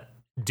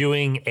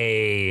doing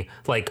a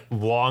like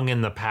long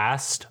in the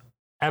past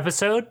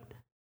episode,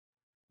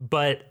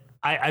 but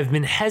I've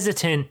been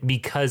hesitant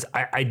because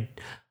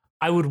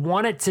I would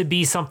want it to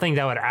be something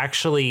that would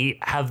actually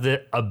have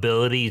the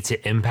ability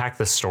to impact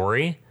the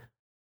story,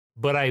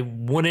 but I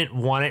wouldn't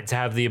want it to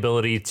have the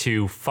ability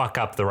to fuck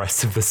up the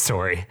rest of the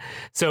story.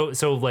 So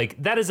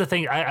like that is a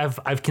thing I've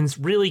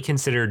really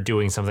considered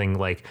doing something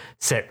like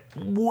set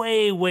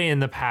way in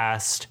the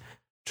past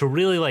to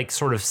really like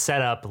sort of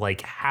set up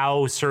like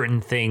how certain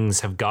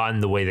things have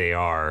gotten the way they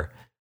are.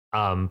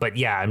 But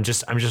yeah, I'm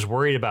just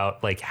worried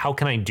about like how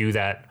can I do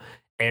that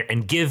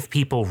and give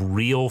people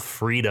real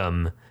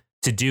freedom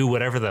to do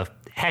whatever the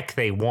heck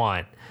they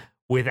want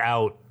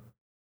without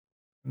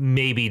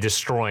maybe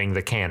destroying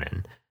the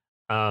canon.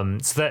 So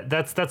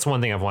that's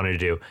one thing I've wanted to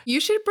do. You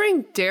should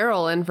bring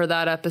Daryl in for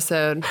that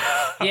episode.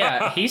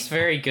 Yeah, he's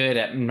very good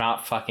at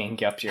not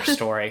fucking up your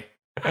story.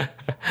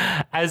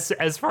 As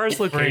far as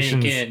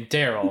locations, bring in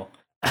Daryl.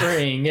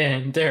 Bring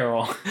in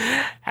Daryl.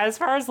 As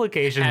far as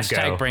locations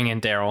go, bring in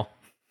Daryl.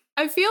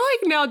 I feel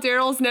like now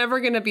Daryl's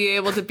never going to be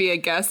able to be a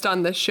guest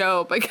on the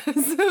show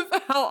because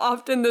of how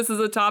often this is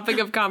a topic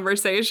of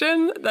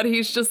conversation, that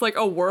he's just like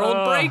a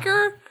world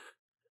breaker.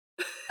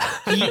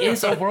 He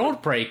is a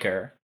world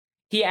breaker.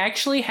 He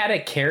actually had a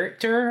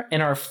character in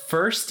our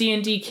first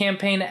D&D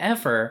campaign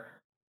ever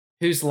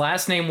whose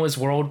last name was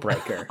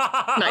Worldbreaker.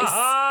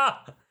 Nice.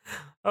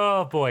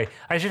 Oh boy,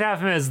 I should have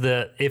him as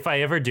if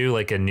I ever do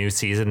like a new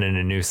season in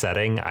a new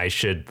setting, I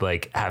should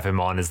like have him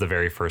on as the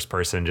very first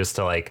person, just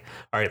to like,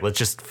 all right, let's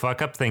just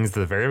fuck up things at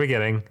the very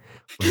beginning.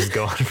 We'll just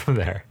go on from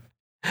there.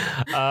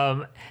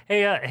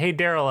 Hey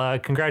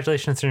Daryl,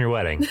 congratulations on your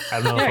wedding.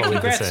 I don't know if I'll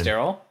leave Congrats, this in.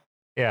 Daryl.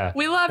 Yeah,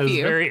 We love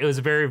you. It was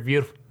a very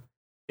beautiful.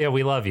 Yeah,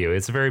 we love you.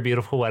 It's a very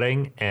beautiful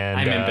wedding, and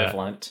I'm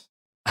ambivalent.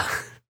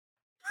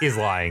 He's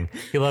lying.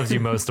 He loves you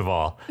most of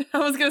all. I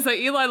was gonna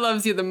say Eli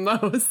loves you the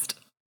most.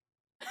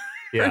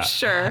 Yeah. For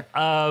sure.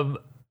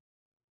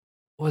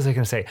 What was I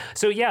going to say?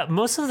 So yeah,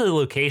 most of the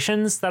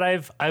locations that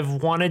I've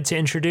wanted to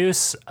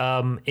introduce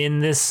in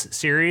this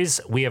series,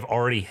 we have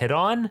already hit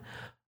on,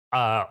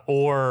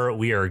 or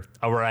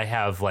I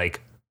have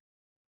like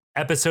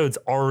episodes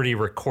already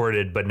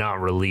recorded but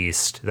not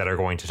released that are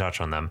going to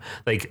touch on them.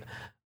 Like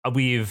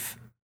we've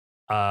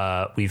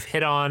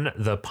hit on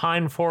the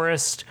Pine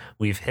Forest,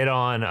 we've hit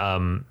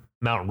on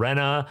Mount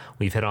Rena,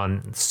 we've hit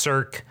on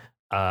Cirque.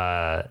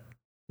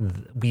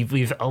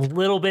 We've a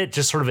little bit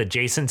just sort of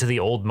adjacent to the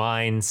old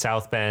mine,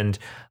 South Bend,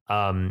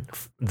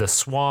 the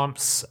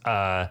swamps.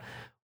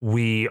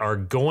 We are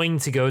going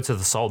to go to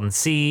the Salton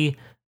Sea.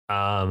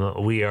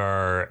 We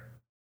are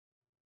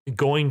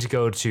going to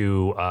go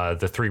to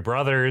the Three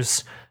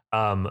Brothers.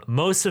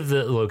 Most of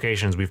the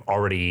locations we've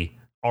already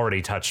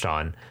touched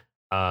on.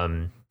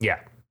 Yeah.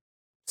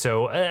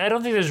 So I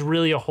don't think there's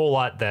really a whole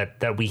lot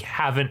that we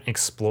haven't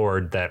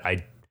explored that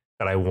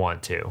I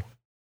want to.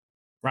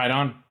 Right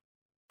on.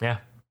 Yeah.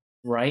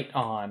 Right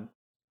on.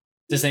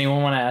 Does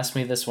anyone want to ask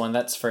me this one?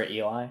 That's for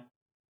Eli.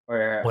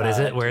 Or what is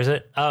it? Where is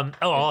it?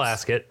 I'll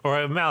ask it.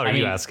 Or Mallory,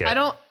 you ask it. I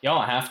don't. Y'all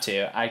don't have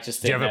to. I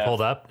just Do you didn't have it know.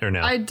 pulled up or no?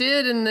 I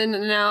did, and then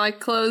now I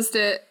closed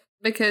it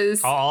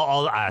because.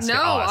 I'll ask it. No,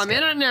 I'll ask I'm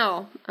in it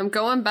now. I'm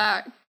going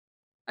back.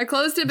 I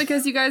closed it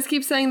because you guys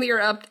keep saying that you're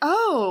up.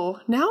 Oh,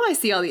 now I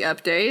see all the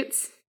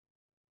updates.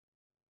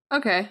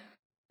 Okay.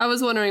 I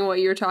was wondering what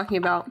you were talking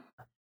about.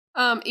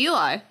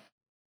 Eli,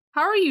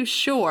 how are you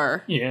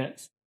sure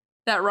Yes.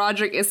 that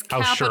Roderick is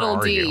How sure capital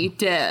are D you?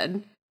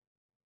 dead?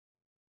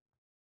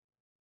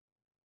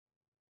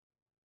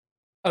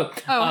 Oh,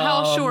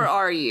 How sure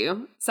are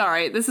you?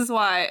 Sorry, this is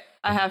why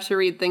I have to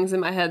read things in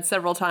my head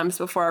several times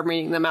before I'm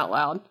reading them out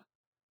loud.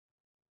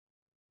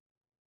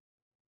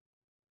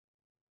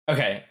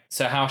 Okay,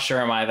 so how sure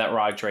am I that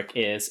Roderick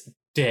is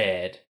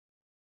dead?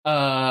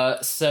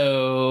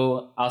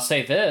 So I'll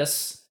say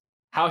this.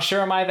 How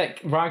sure am I that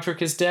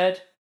Roderick is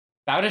dead?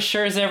 About as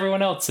sure as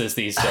everyone else is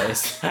these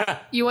days.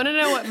 You want to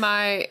know what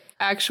my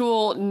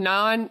actual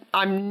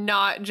I'm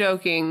not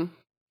joking,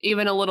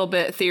 even a little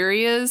bit,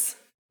 theory is?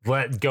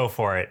 Go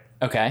for it.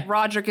 Okay.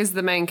 Roderick is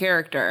the main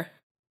character.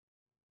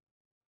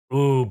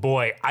 Ooh,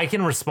 boy, I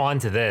can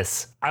respond to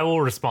this. I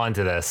will respond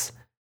to this.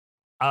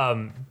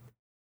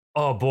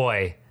 Oh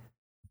boy,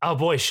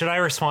 should I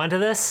respond to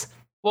this?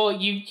 Well,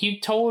 you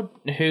told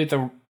who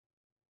the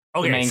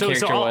main so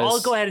character I'll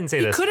was. go ahead and say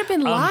He this. could have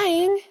been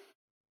lying.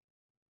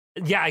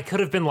 Yeah, I could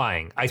have been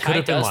lying. I could Ty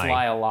have been does lying.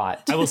 lie a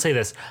lot. I will say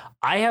this.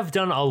 I have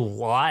done a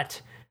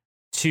lot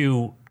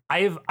to.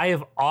 I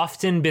have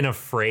often been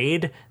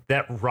afraid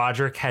that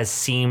Roderick has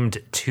seemed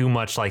too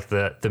much like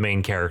the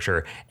main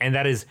character, and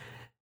that is,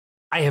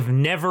 I have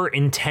never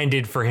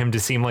intended for him to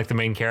seem like the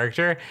main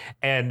character,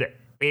 and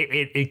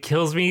it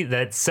kills me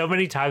that so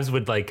many times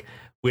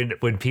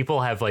when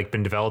people have like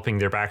been developing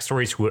their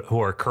backstories who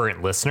are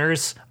current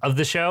listeners of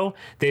the show,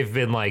 they've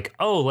been like,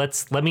 oh,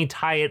 let me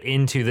tie it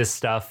into this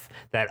stuff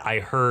that I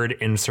heard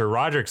in Sir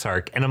Roderick's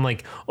arc. And I'm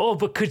like, oh,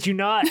 but could you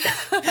not?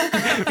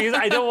 Because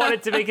I don't want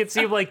it to make it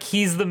seem like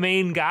he's the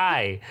main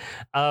guy.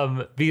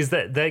 Because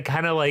that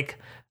kind of like,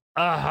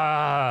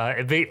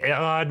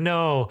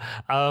 no.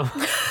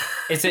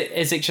 Is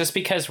it just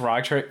because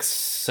Roderick's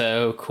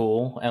so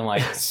cool and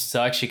like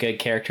such a good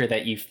character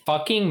that you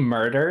fucking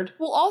murdered?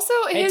 Well, also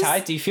Hey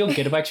Ty, do you feel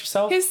good about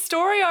yourself? his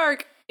story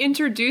arc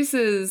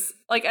introduces,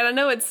 like, and I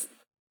know it's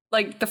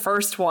like the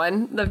first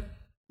one,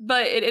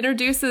 but it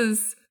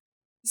introduces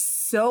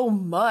so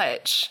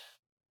much,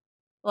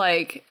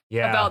 like,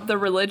 Yeah. about the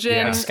religion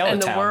Yeah.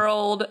 and the Skelletown.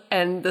 world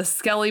and the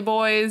Skelly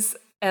boys,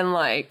 and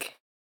like,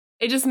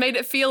 it just made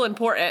it feel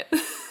important.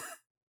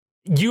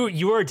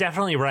 You are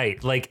definitely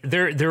right. Like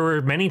there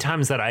were many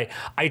times that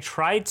I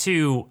tried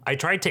to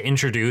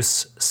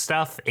introduce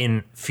stuff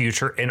in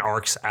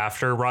arcs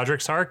after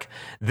Roderick's arc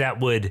that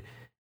would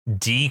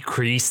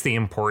decrease the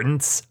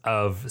importance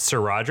of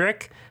Sir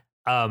Roderick.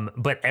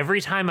 But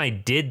every time I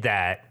did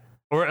that,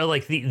 or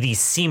like the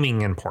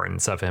seeming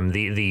importance of him,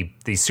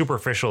 the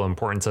superficial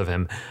importance of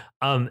him,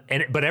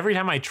 but every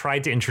time I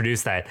tried to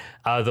introduce that,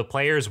 the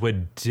players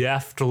would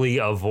deftly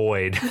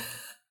avoid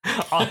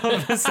all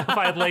of the stuff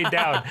I'd laid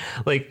down,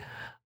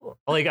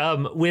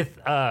 with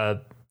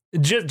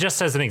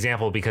just as an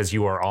example, because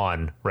you are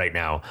on right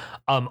now,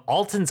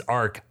 Alton's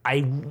arc,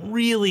 I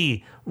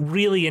really,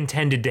 really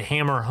intended to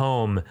hammer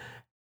home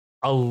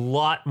a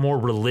lot more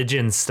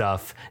religion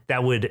stuff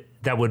that would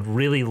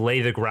really lay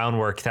the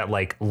groundwork that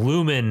like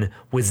Lumen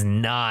was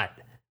not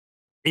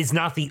is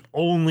not the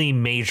only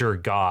major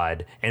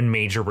god and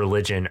major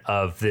religion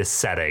of this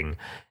setting.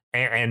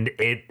 And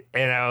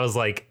I was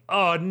like,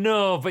 oh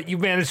no, but you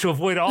managed to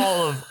avoid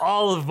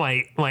all of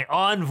my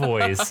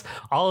envoys,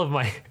 all of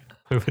my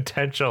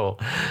potential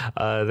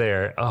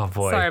there. Oh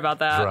boy. Sorry about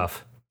that. It's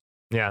rough.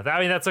 Yeah, I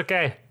mean, that's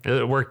okay.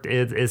 It worked.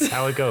 It's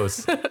how it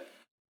goes.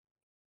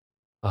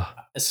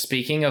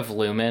 Speaking of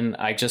Lumen,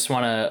 I just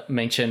want to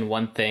mention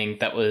one thing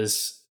that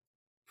was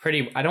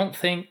pretty. I don't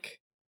think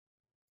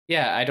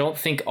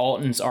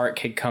Alton's arc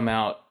had come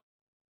out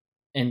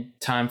in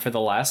time for the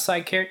last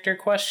side character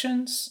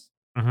questions.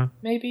 Mm-hmm.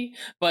 Maybe,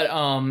 but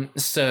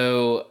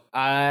so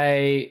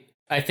I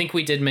think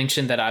we did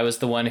mention that I was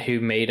the one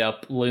who made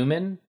up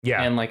Lumen,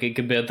 and like it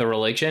could be the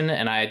religion,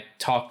 and I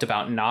talked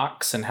about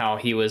Nox and how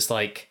he was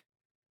like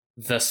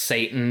the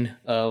Satan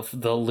of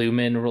the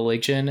Lumen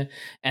religion,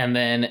 and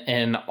then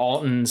in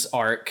Alton's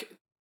arc,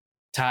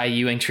 Ty,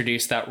 you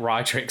introduced that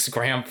Roderick's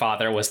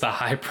grandfather was the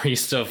high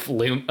priest of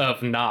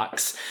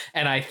Nox,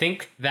 and I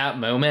think that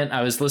moment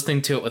I was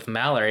listening to it with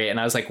Mallory, and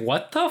I was like,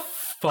 "What the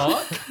fuck?"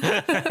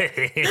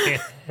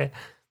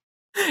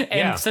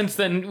 And since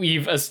then,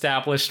 we've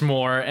established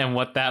more and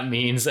what that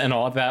means and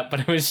all that. But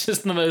it was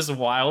just the most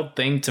wild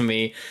thing to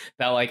me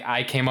that like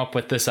I came up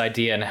with this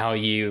idea and how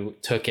you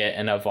took it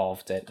and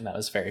evolved it, and that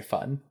was very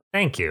fun.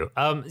 Thank you.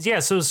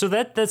 So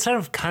that sort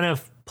of kind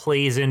of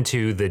plays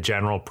into the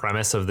general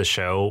premise of the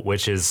show,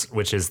 which is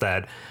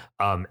that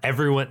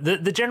everyone,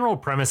 the general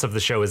premise of the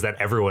show is that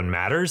everyone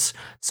matters.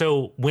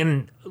 So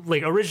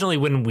originally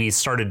when I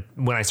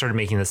started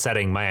making the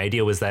setting, my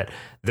idea was that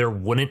there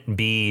wouldn't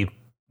be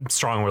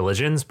strong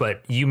religions,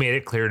 but you made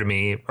it clear to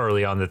me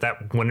early on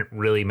that wouldn't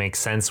really make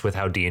sense with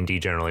how D&D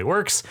generally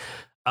works.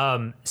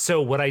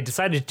 So what I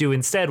decided to do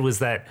instead was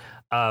that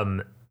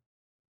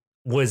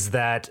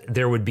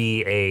there would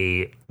be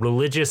a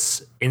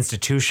religious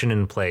institution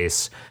in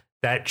place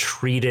that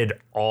treated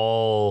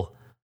all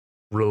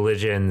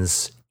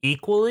religions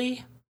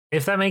equally,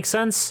 if that makes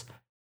sense.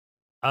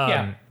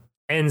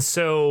 And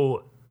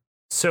so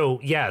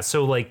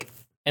like,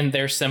 and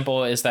their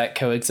symbol is that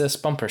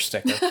coexist bumper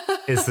sticker.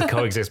 Is the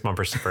coexist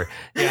bumper sticker.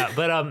 Yeah,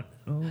 but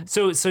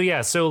so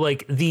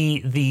like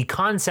the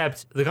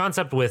concept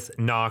with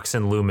Nox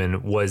and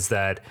Lumen was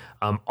that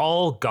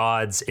all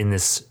gods in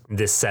this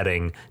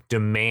setting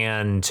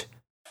demand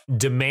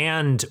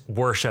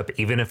worship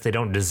even if they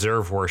don't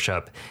deserve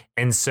worship.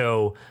 And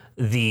so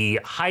the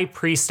high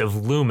priest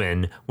of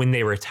Lumen, when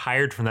they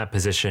retired from that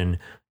position,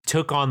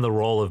 took on the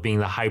role of being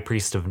the high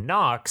priest of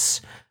Nox,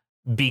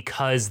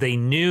 because they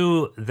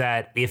knew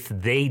that if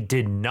they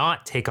did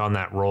not take on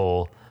that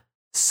role,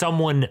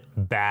 someone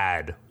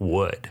bad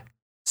would.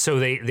 So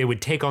they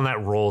would take on that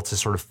role to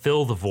sort of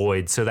fill the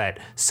void so that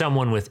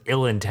someone with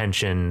ill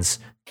intentions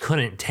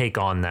couldn't take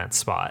on that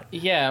spot.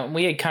 Yeah,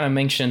 we had kind of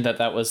mentioned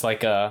that was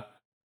like a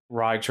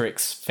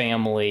Roderick's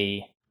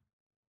family,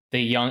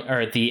 the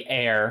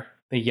heir,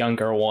 the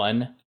younger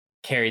one,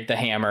 carried the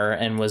hammer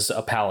and was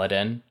a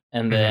paladin.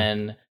 And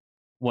then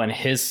when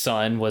his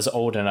son was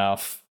old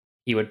enough,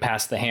 he would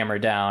pass the hammer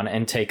down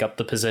and take up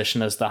the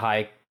position as the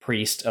high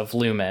priest of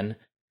Lumen.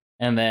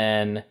 And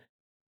then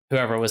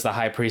whoever was the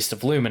high priest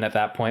of Lumen at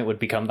that point would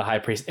become the high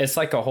priest. It's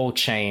like a whole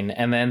chain.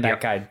 And then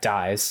that guy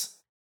dies.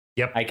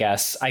 Yep. I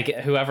guess.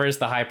 Whoever is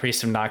the high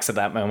priest of Nox at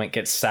that moment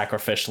gets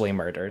sacrificially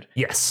murdered.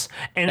 Yes.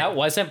 And that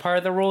wasn't part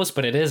of the rules,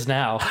 but it is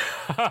now.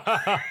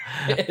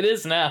 It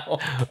is now.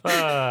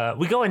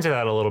 We go into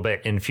that a little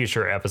bit in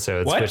future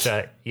episodes. What? Which,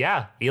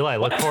 Eli,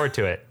 look forward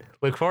to it.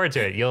 Look forward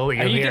to it. You'll Are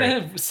you hear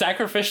gonna it.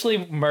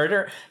 sacrificially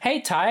murder?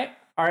 Hey, Ty,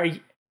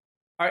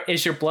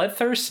 is your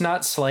bloodthirst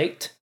not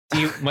slaked?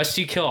 Must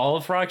you kill all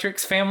of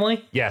Roderick's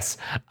family? Yes.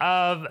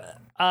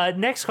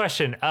 Next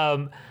question.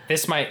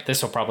 This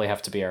will probably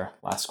have to be our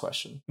last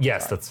question.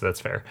 Yes,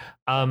 that's fair.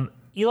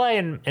 Eli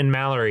and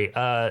Mallory,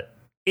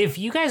 if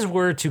you guys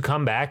were to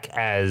come back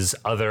as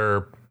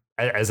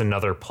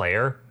another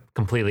player,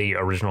 completely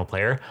original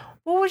player,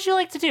 what would you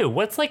like to do?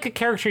 What's like a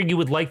character you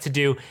would like to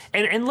do?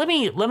 And let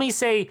me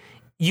say,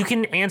 you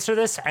can answer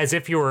this as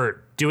if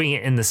you're doing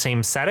it in the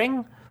same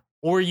setting,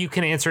 or you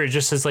can answer it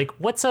just as like,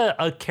 what's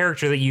a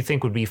character that you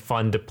think would be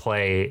fun to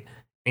play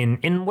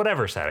in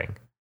whatever setting?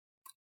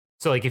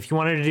 So like if you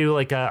wanted to do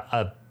like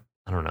I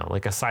don't know,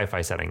 like a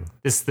sci-fi setting,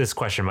 this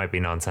question might be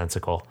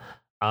nonsensical.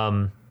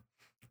 No,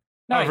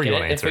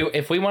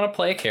 if we want to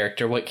play a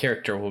character, what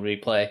character would we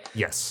play?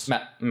 Yes.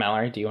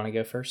 Mallory, do you want to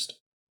go first?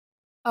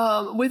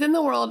 Within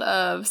the world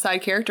of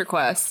Side Character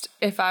Quest,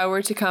 if I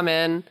were to come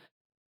in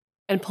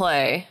and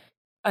play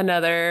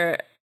another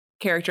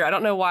character, I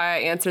don't know why I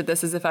answered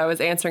this as if I was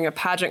answering a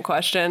pageant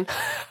question.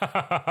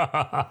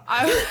 To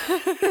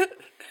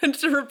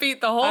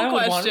repeat the whole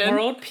question. I want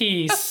world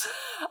peace.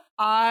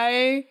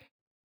 I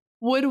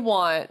would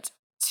want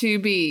to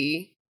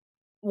be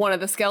one of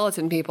the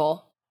skeleton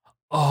people.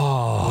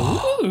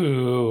 Oh.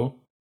 Ooh.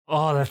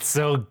 Oh, that's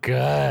so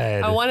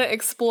good. I want to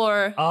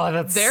explore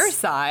their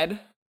side.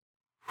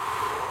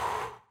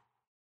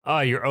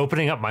 Oh, you're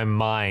opening up my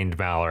mind,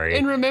 Mallory.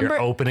 And remember,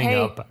 you're opening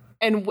up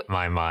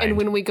my mind. And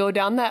when we go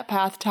down that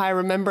path, Ty,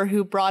 remember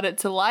who brought it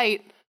to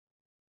light?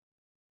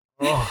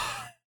 Oh,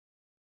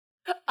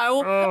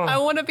 I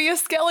want to be a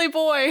Skelly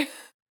boy.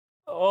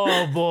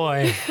 oh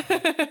boy.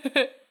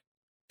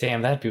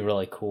 Damn, that'd be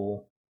really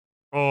cool.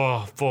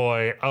 Oh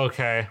boy.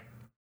 Okay.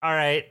 All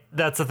right.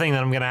 That's the thing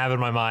that I'm gonna have in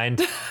my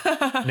mind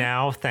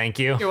now. Thank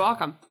you. You're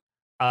welcome.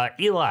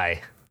 Eli.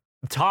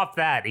 Top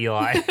that,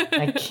 Eli.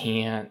 I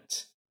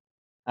can't.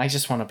 I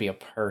just want to be a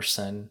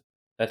person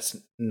that's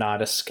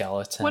not a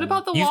skeleton. What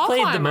about the You've wall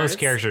played climbers? the most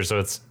characters, so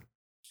it's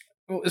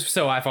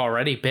So I've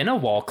already been a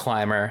wall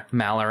climber,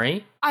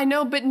 Mallory. I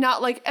know, but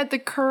not like at the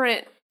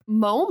current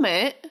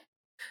moment.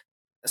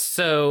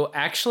 So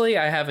actually,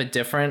 I have a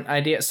different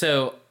idea.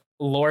 So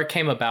lore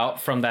came about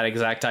from that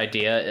exact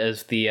idea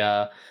is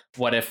the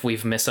what if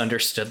we've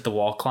misunderstood the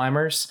wall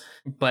climbers?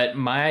 But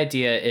my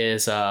idea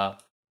is, and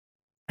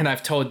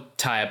I've told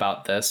Ty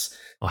about this.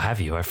 well,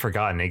 have you? I've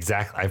forgotten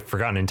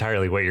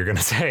entirely what you're gonna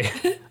say.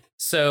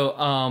 So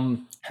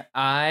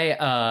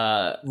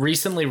I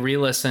recently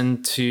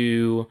re-listened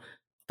to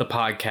the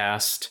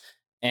podcast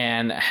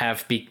and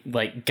have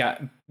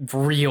got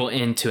real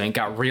into it and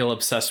got real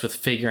obsessed with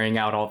figuring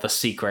out all the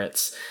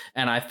secrets.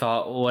 And I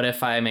thought, what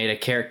if I made a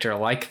character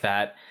like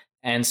that?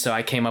 And so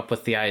I came up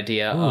with the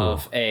idea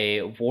of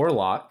a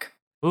warlock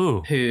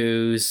Ooh.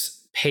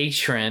 whose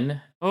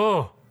patron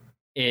Oh.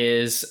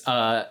 is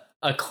a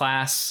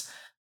class.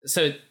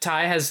 So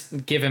Ty has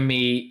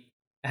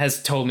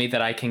told me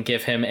that I can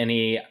give him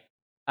any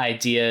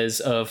ideas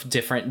of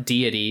different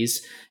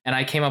deities, and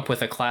I came up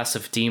with a class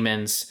of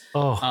demons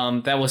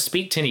that will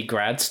speak to any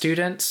grad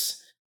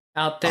students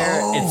out there.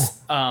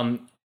 It's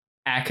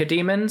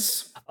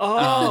academons.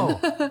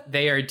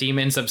 They are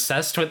demons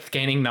obsessed with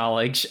gaining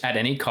knowledge at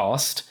any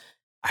cost.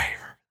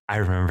 I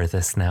remember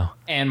this now.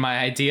 And my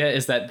idea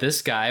is that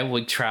this guy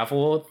would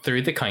travel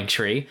through the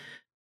country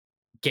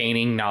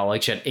gaining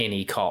knowledge at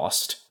any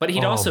cost. But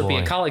he'd also be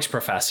a college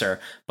professor,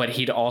 but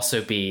he'd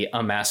also be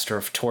a master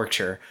of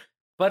torture,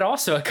 but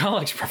also a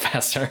college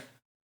professor.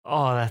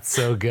 Oh, that's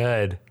so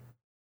good.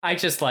 I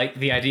just like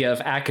the idea of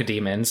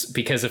academons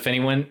because if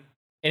anyone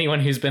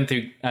who's been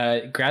through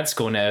grad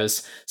school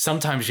knows,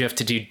 sometimes you have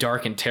to do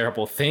dark and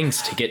terrible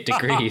things to get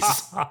degrees.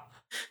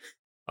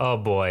 Oh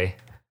boy.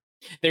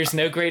 There's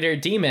no greater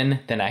demon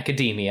than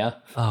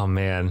academia. Oh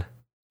man.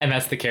 And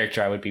that's the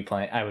character I would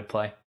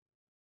play.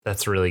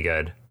 That's really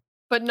good.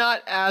 But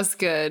not as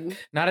good.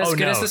 Not as good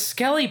no. as a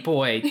Skelly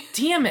boy.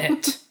 Damn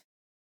it.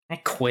 I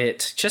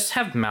quit. Just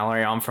have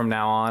Mallory on from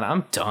now on.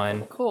 I'm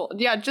done. Cool.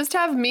 Yeah, just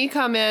have me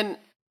come in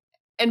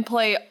and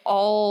play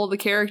all the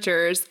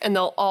characters, and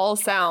they'll all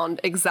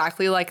sound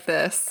exactly like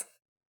this.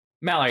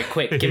 Mallory,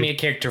 quick, give me a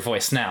character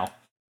voice now.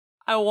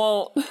 I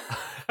won't.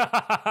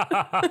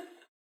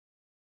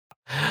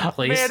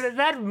 Please. Man,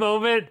 that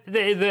moment,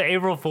 the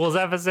April Fool's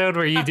episode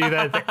where you do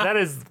that, that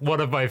is one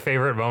of my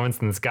favorite moments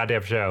in this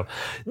goddamn show.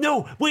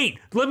 No, wait,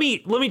 let me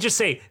just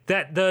say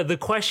that the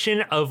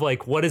question of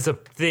like what is a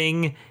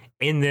thing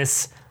in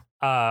this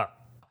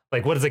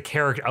like what is a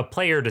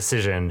player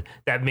decision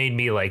that made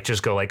me like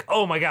just go like,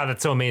 oh my god,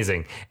 that's so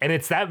amazing. And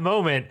it's that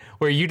moment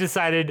where you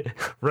decided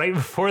right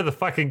before the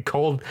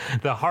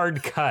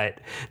hard cut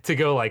to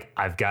go like,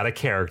 I've got a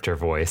character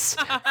voice.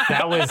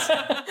 That was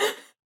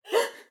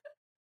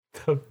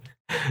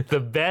the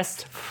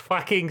best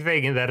fucking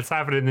thing that has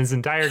happened in this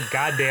entire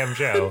goddamn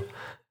show.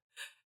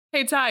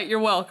 Hey, Ty, you're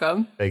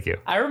welcome. Thank you.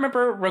 I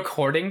remember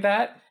recording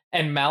that,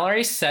 and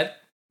Mallory said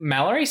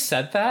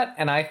that,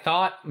 and I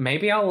thought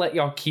maybe I'll let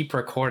y'all keep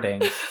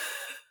recording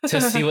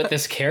to see what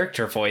this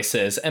character voice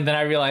is. And then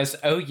I realized,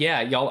 oh yeah,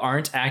 y'all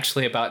aren't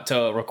actually about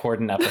to record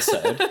an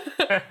episode.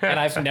 And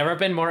I've never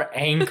been more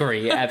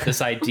angry at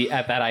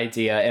that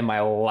idea in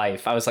my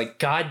life. I was like,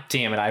 God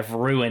damn it, I've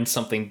ruined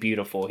something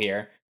beautiful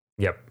here.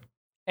 Yep.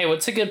 Hey,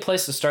 what's a good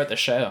place to start the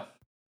show?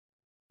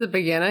 The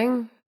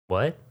beginning?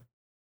 What?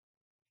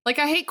 Like,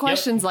 I hate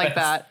questions like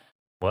that.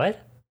 What?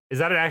 Is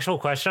that an actual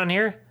question on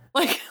here?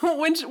 Like,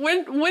 when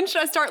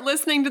should I start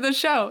listening to the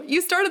show?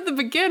 You start at the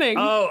beginning.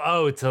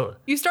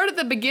 You start at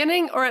the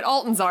beginning or at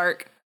Alton's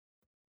arc?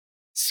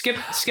 Skip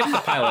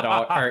the pilot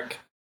arc.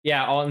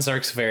 Yeah, Alton's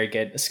arc's very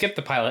good. Skip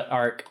the pilot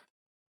arc.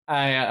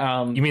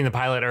 You mean the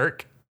pilot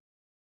arc?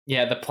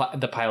 Yeah,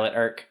 the pilot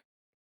arc.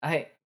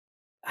 I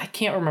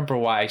can't remember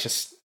why.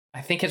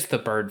 I think it's the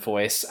bird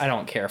voice. I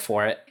don't care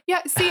for it.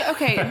 Yeah, see,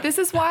 okay, this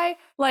is why,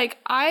 like,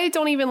 I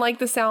don't even like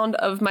the sound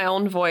of my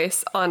own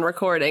voice on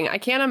recording. I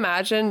can't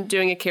imagine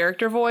doing a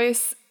character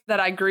voice that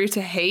I grew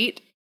to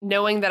hate,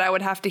 knowing that I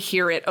would have to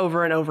hear it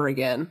over and over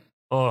again.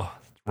 Oh,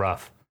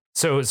 rough.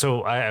 So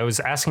I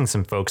was asking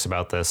some folks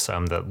about this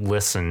that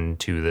listen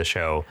to the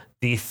show.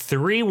 The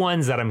three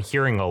ones that I'm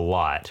hearing a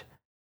lot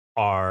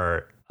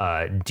are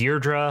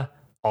Deirdre,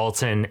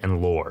 Alton, and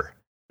Lore.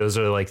 Those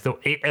are like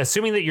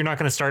assuming that you're not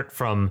going to start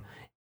from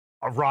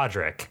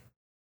Roderick.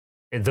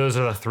 Those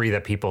are the three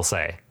that people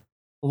say.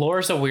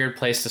 Lore's a weird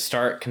place to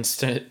start,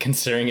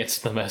 considering it's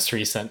the most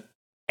recent,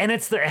 and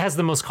it has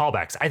the most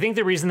callbacks. I think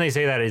the reason they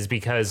say that is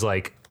because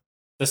like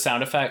the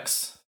sound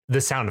effects.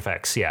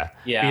 Yeah.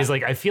 Because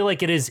like I feel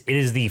like it is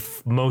the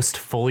most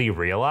fully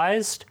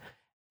realized,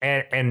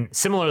 And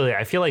similarly,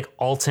 I feel like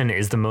Alton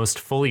is the most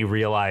fully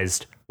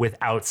realized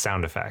without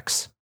sound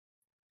effects.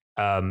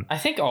 I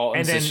think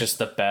Alton's is just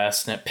the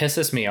best, and it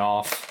pisses me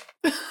off.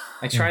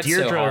 I tried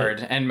so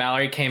hard, and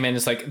Mallory came in and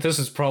was like, this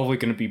is probably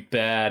going to be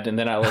bad, and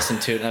then I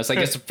listened to it, and I was like,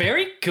 it's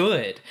very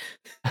good.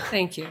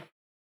 Thank you.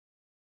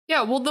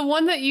 Yeah, well, the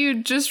one that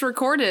you just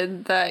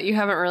recorded that you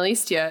haven't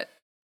released yet,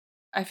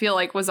 I feel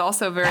like was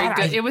also very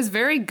good. It was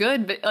very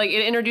good, but like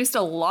it introduced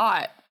a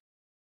lot,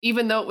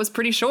 even though it was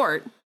pretty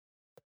short.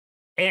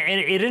 And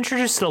it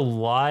introduced a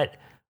lot.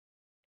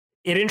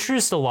 It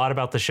introduced a lot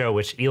about the show,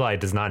 which Eli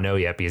does not know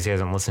yet because he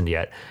hasn't listened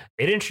yet.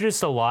 It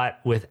introduced a lot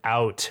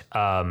without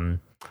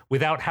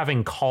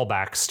having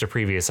callbacks to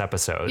previous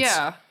episodes.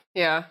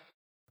 Yeah.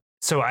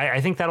 So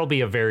I think that'll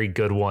be a very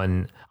good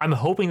one. I'm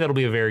hoping that'll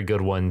be a very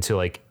good one to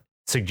like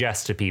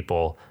suggest to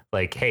people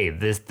like, hey,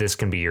 this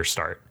can be your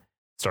start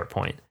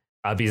point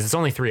because it's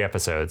only 3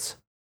 episodes.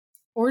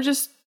 Or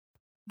just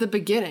the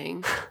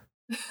beginning.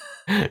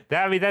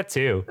 That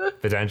too,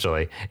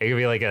 potentially. It could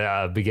be like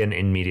a begin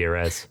in media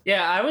res.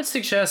 Yeah, I would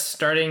suggest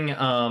starting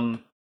at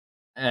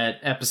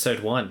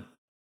episode 1.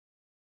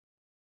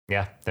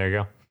 Yeah, there you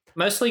go.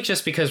 Mostly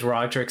just because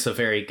Roderick's a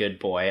very good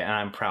boy, and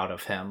I'm proud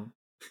of him.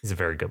 He's a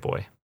very good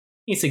boy.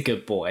 He's a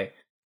good boy.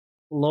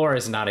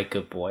 Laura's not a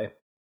good boy,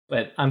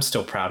 but I'm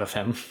still proud of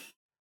him.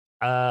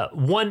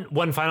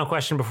 One final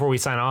question before we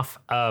sign off.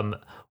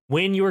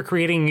 When you were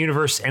creating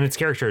universe and its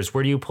characters,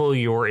 where do you pull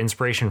your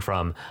inspiration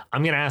from?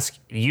 I'm going to ask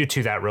you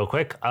two that real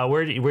quick.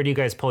 Where do you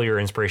guys pull your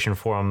inspiration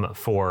from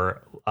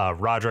for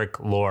Roderick,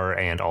 Lore,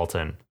 and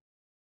Alton?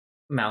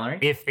 Mallory?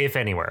 If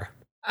anywhere.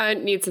 I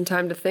need some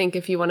time to think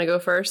if you want to go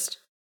first.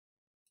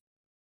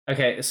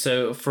 Okay,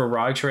 so for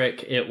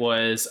Roderick, it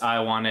was I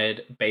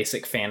wanted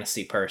basic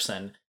fantasy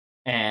person.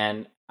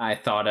 And I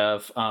thought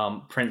of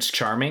Prince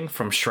Charming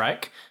from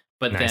Shrek,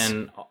 but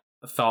then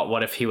thought,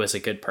 what if he was a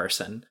good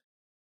person?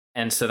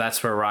 And so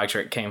that's where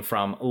Roderick came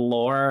from.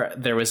 Lore,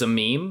 there was a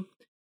meme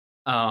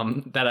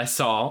that I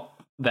saw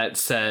that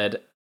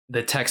said,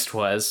 the text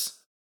was,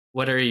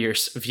 what are your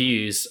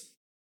views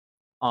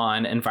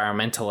on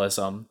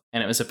environmentalism?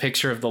 And it was a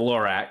picture of the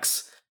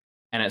Lorax.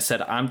 And it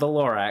said, I'm the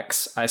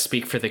Lorax. I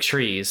speak for the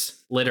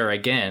trees. Litter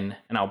again,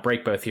 and I'll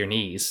break both your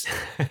knees.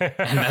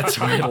 And that's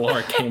where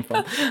Lore came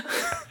from.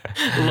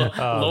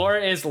 Lore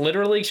is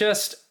literally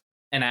just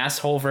an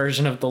asshole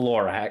version of the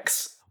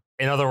Lorax.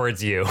 In other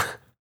words, you.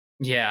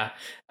 Yeah.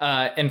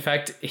 In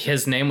fact,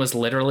 his name was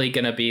literally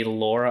going to be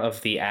Lore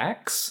of the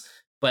Axe.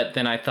 But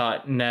then I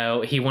thought,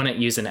 no, he wouldn't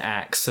use an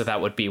axe, so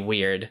that would be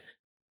weird.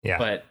 Yeah.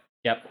 But,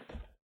 yep.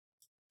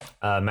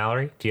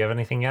 Mallory, do you have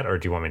anything yet, or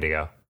do you want me to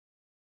go?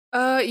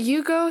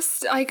 You go,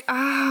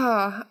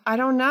 I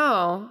don't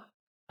know.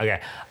 Okay.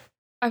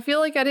 I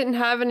feel like I didn't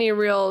have any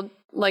real,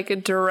 like, a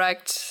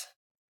direct,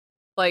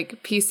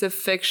 like, piece of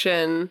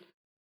fiction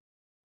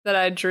that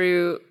I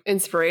drew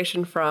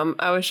inspiration from.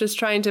 I was just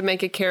trying to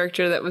make a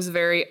character that was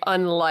very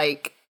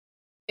unlike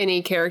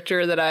any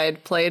character that I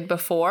had played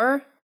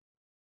before.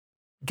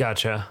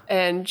 Gotcha.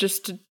 And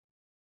just to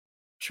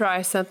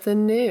try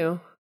something new.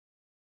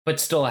 But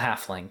still a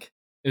halfling.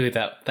 Ooh,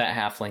 that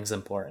halfling's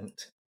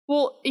important.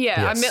 Well,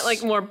 yeah, yes. I meant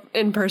like more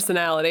in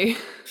personality.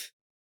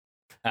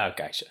 Oh,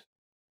 gotcha.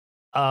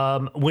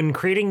 When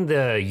creating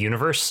the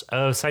universe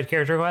of Side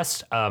Character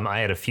Quest, I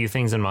had a few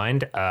things in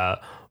mind.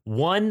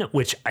 One,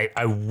 which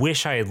I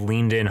wish I had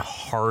leaned in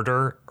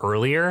harder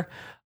earlier,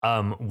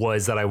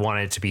 was that I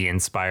wanted it to be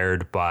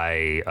inspired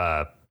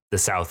by the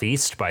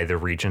Southeast, by the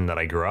region that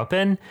I grew up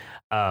in.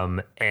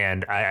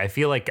 And I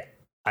feel like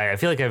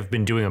I've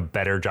been doing a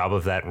better job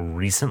of that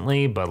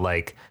recently, but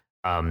like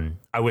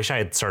I wish I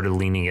had started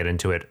leaning it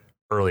into it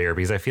earlier,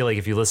 because I feel like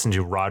if you listen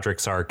to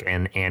Roderick's arc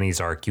and Annie's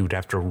arc, you'd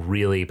have to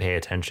really pay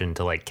attention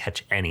to like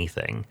catch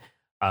anything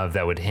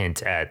that would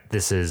hint at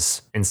this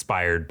is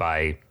inspired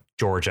by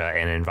Georgia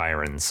and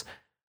environs.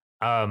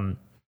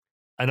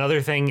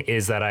 Another thing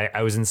is that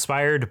I was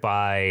inspired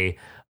by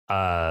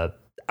a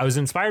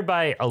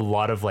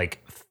lot of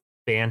like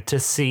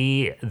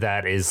fantasy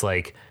that is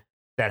like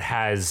that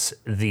has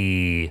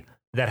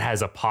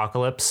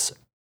apocalypse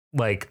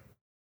like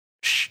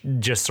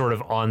just sort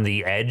of on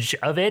the edge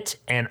of it,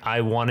 and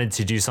I wanted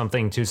to do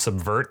something to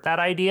subvert that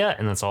idea,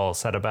 and that's all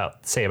I'll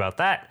say about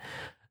that.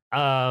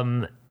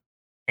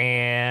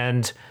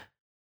 And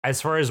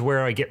as far as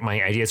where I get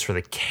my ideas for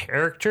the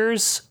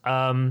characters,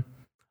 a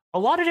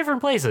lot of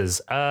different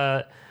places.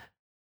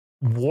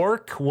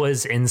 Wark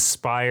was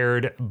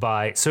inspired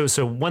by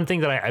so one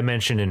thing that I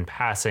mentioned in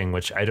passing,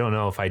 which I don't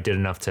know if I did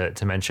enough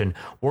to mention.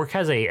 Wark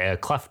has a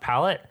cleft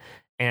palate.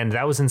 And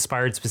that was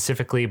inspired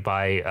specifically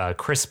by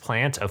Chris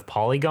Plant of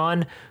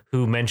Polygon,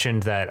 who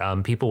mentioned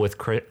that people with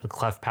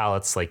cleft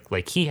palates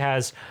like he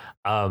has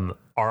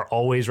are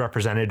always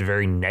represented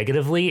very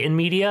negatively in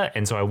media.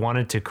 And so I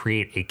wanted to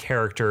create a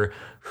character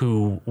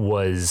who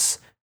was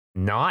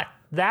not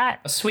that.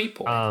 A sweet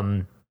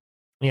boy.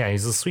 Yeah,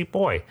 he's a sweet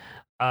boy.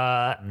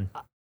 There's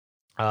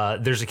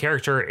a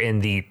character in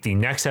the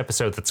next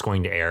episode that's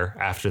going to air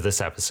after this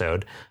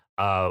episode,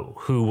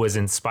 who was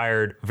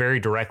inspired very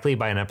directly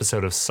by an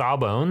episode of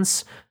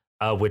Sawbones,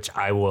 which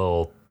I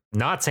will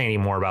not say any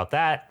more about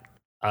that.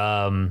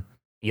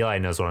 Eli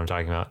knows what I'm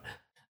talking about.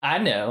 I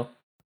know.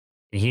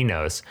 He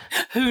knows.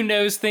 Who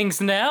knows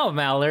things now,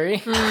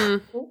 Mallory?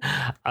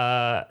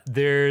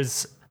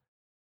 There's,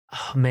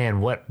 oh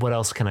man, what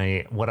else can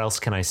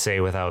I say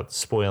without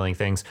spoiling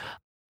things?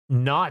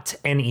 Not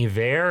and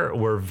Yver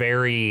were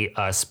very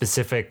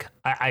specific.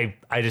 I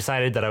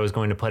decided that I was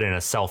going to put in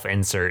a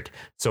self-insert,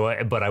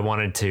 but I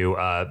wanted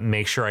to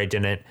make sure I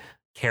didn't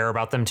care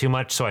about them too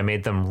much, so I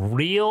made them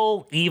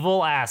real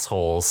evil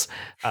assholes.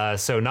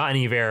 So Not and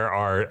Yver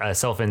are a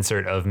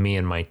self-insert of me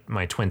and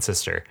my twin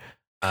sister,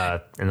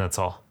 and that's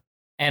all.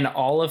 And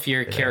all of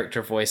your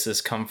character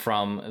voices come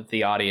from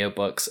the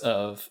audiobooks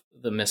of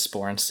the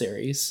Mistborn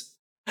series.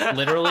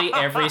 Literally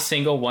every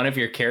single one of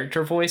your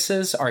character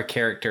voices are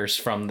characters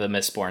from the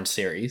Mistborn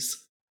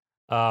series.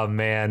 Oh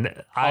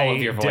man, all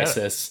of your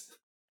voices.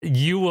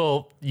 You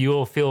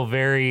will feel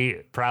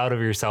very proud of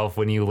yourself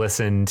when you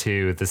listen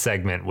to the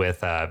segment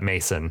with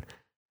Mason.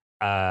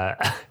 Mallory,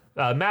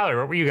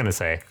 what were you gonna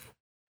say?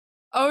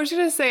 I was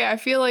gonna say I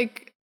feel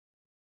like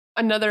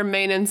another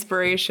main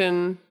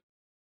inspiration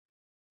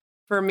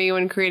for me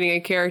when creating a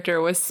character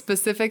was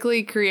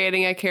specifically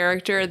creating a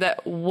character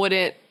that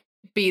wouldn't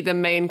be the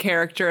main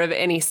character of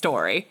any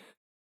story.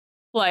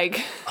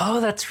 Like,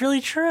 oh, that's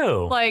really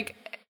true. Like,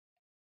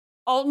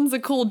 Alton's a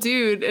cool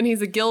dude and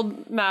he's a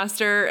guild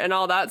master and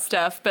all that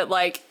stuff, but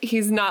like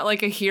he's not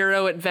like a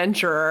hero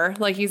adventurer.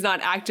 Like he's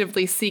not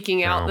actively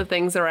seeking out the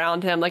things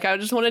around him. Like I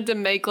just wanted to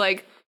make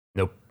like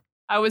nope.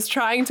 I was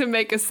trying to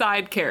make a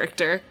side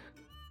character.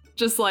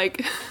 Just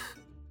like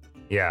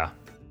yeah.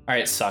 All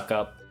right, suck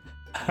up.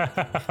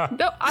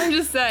 No, I'm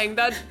just saying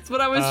that's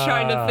what I was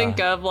trying to think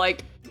of,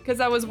 like, because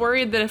I was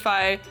worried that if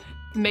I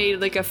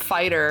made like a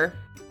fighter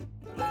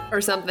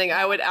or something,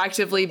 I would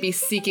actively be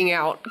seeking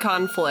out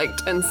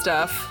conflict and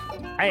stuff.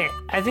 I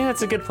think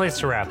that's a good place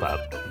to wrap up.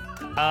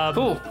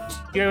 Cool.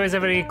 Do you guys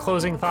have any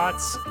closing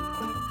thoughts?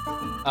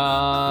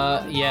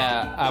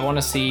 Yeah, I want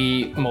to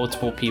see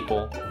multiple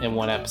people in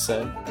one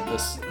episode,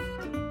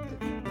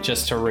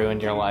 just to ruin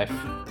your life.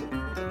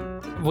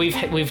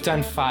 We've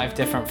done 5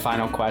 different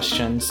final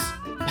questions.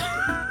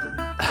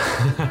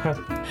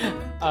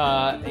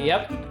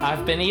 Yep,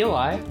 I've been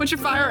Eli. What's your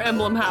Fire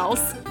Emblem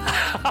house?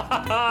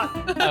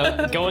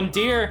 Going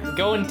deer.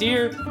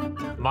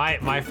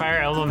 My Fire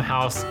Emblem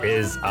house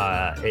is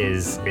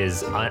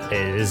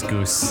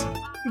Goose.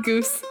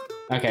 Goose.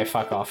 Okay,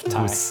 fuck off,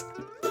 Ty. Goose.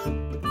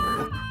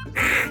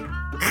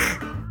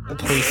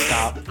 Please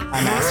stop.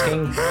 I'm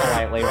asking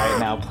politely right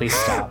now. Please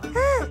stop.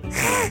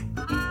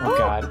 Oh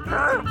God.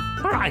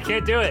 I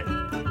can't do it.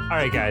 All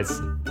right, guys.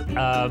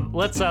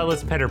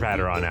 Let's pitter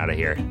patter on out of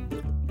here.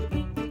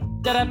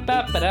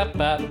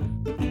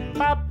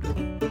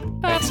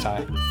 Thanks,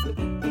 Ty.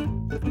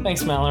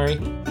 Thanks, Mallory.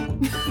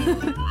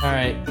 All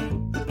right.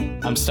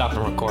 I'm stopping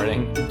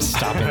recording.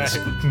 Stopping this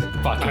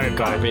fucking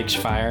garbage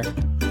fire.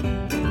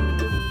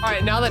 All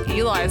right, now that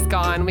Eli's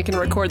gone, we can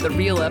record the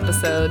real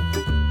episode.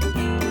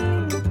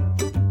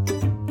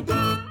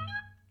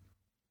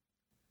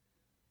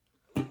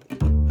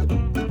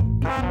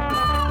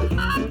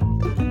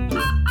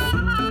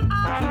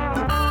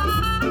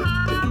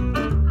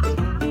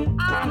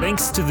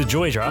 Thanks to the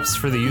Joy Drops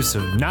for the use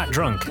of Not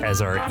Drunk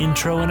as our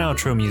intro and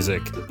outro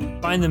music.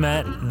 Find them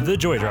at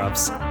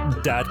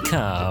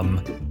thejordrops.com.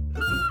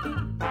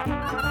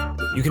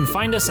 You can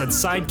find us at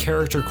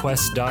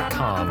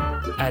sidecharacterquest.com,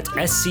 at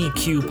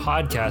SCQ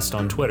Podcast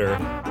on Twitter,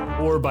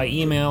 or by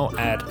email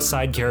at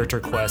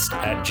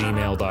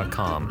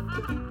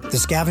sidecharacterquest@gmail.com. The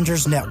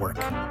Scavengers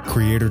Network.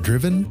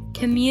 Creator-driven.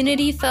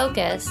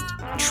 Community-focused.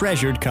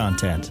 Treasured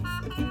content.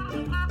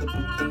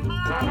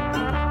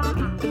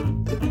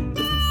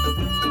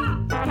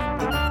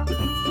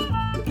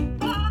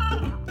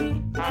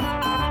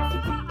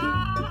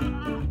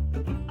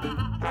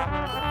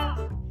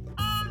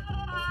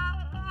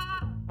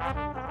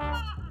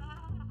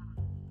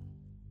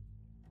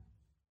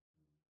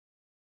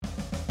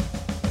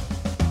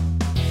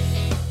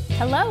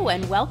 Hello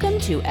and welcome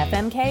to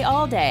FMK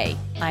All Day.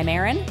 I'm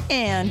Erin.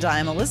 And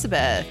I'm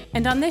Elizabeth.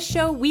 And on this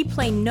show, we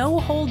play no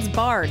holds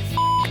barred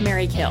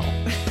Marry Kill.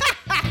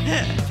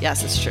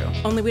 Yes, it's true.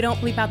 Only we don't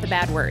bleep out the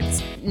bad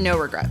words. No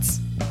regrets.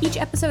 Each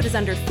episode is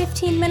under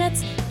 15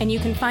 minutes, and you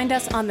can find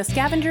us on the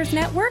Scavengers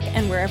Network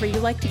and wherever you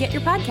like to get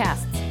your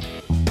podcasts.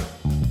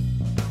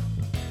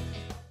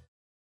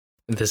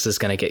 This is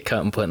going to get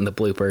cut and put in the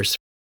bloopers.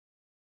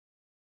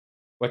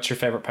 What's your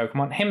favorite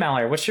Pokemon? Hey,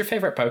 Mallory, what's your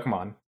favorite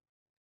Pokemon?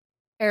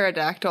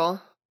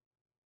 Aerodactyl.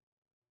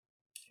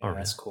 Oh,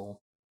 that's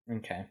cool.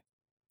 Okay.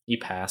 You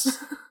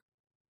pass.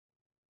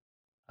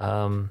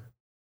 Fuck,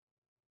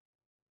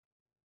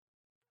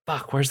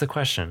 where's the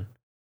question?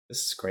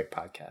 This is great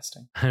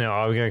podcasting. I know,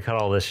 I'm gonna cut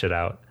all this shit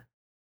out.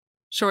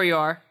 Sure you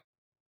are.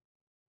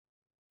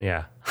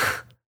 Yeah.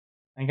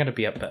 I'm gonna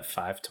be up at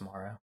 5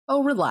 tomorrow.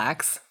 Oh,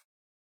 relax.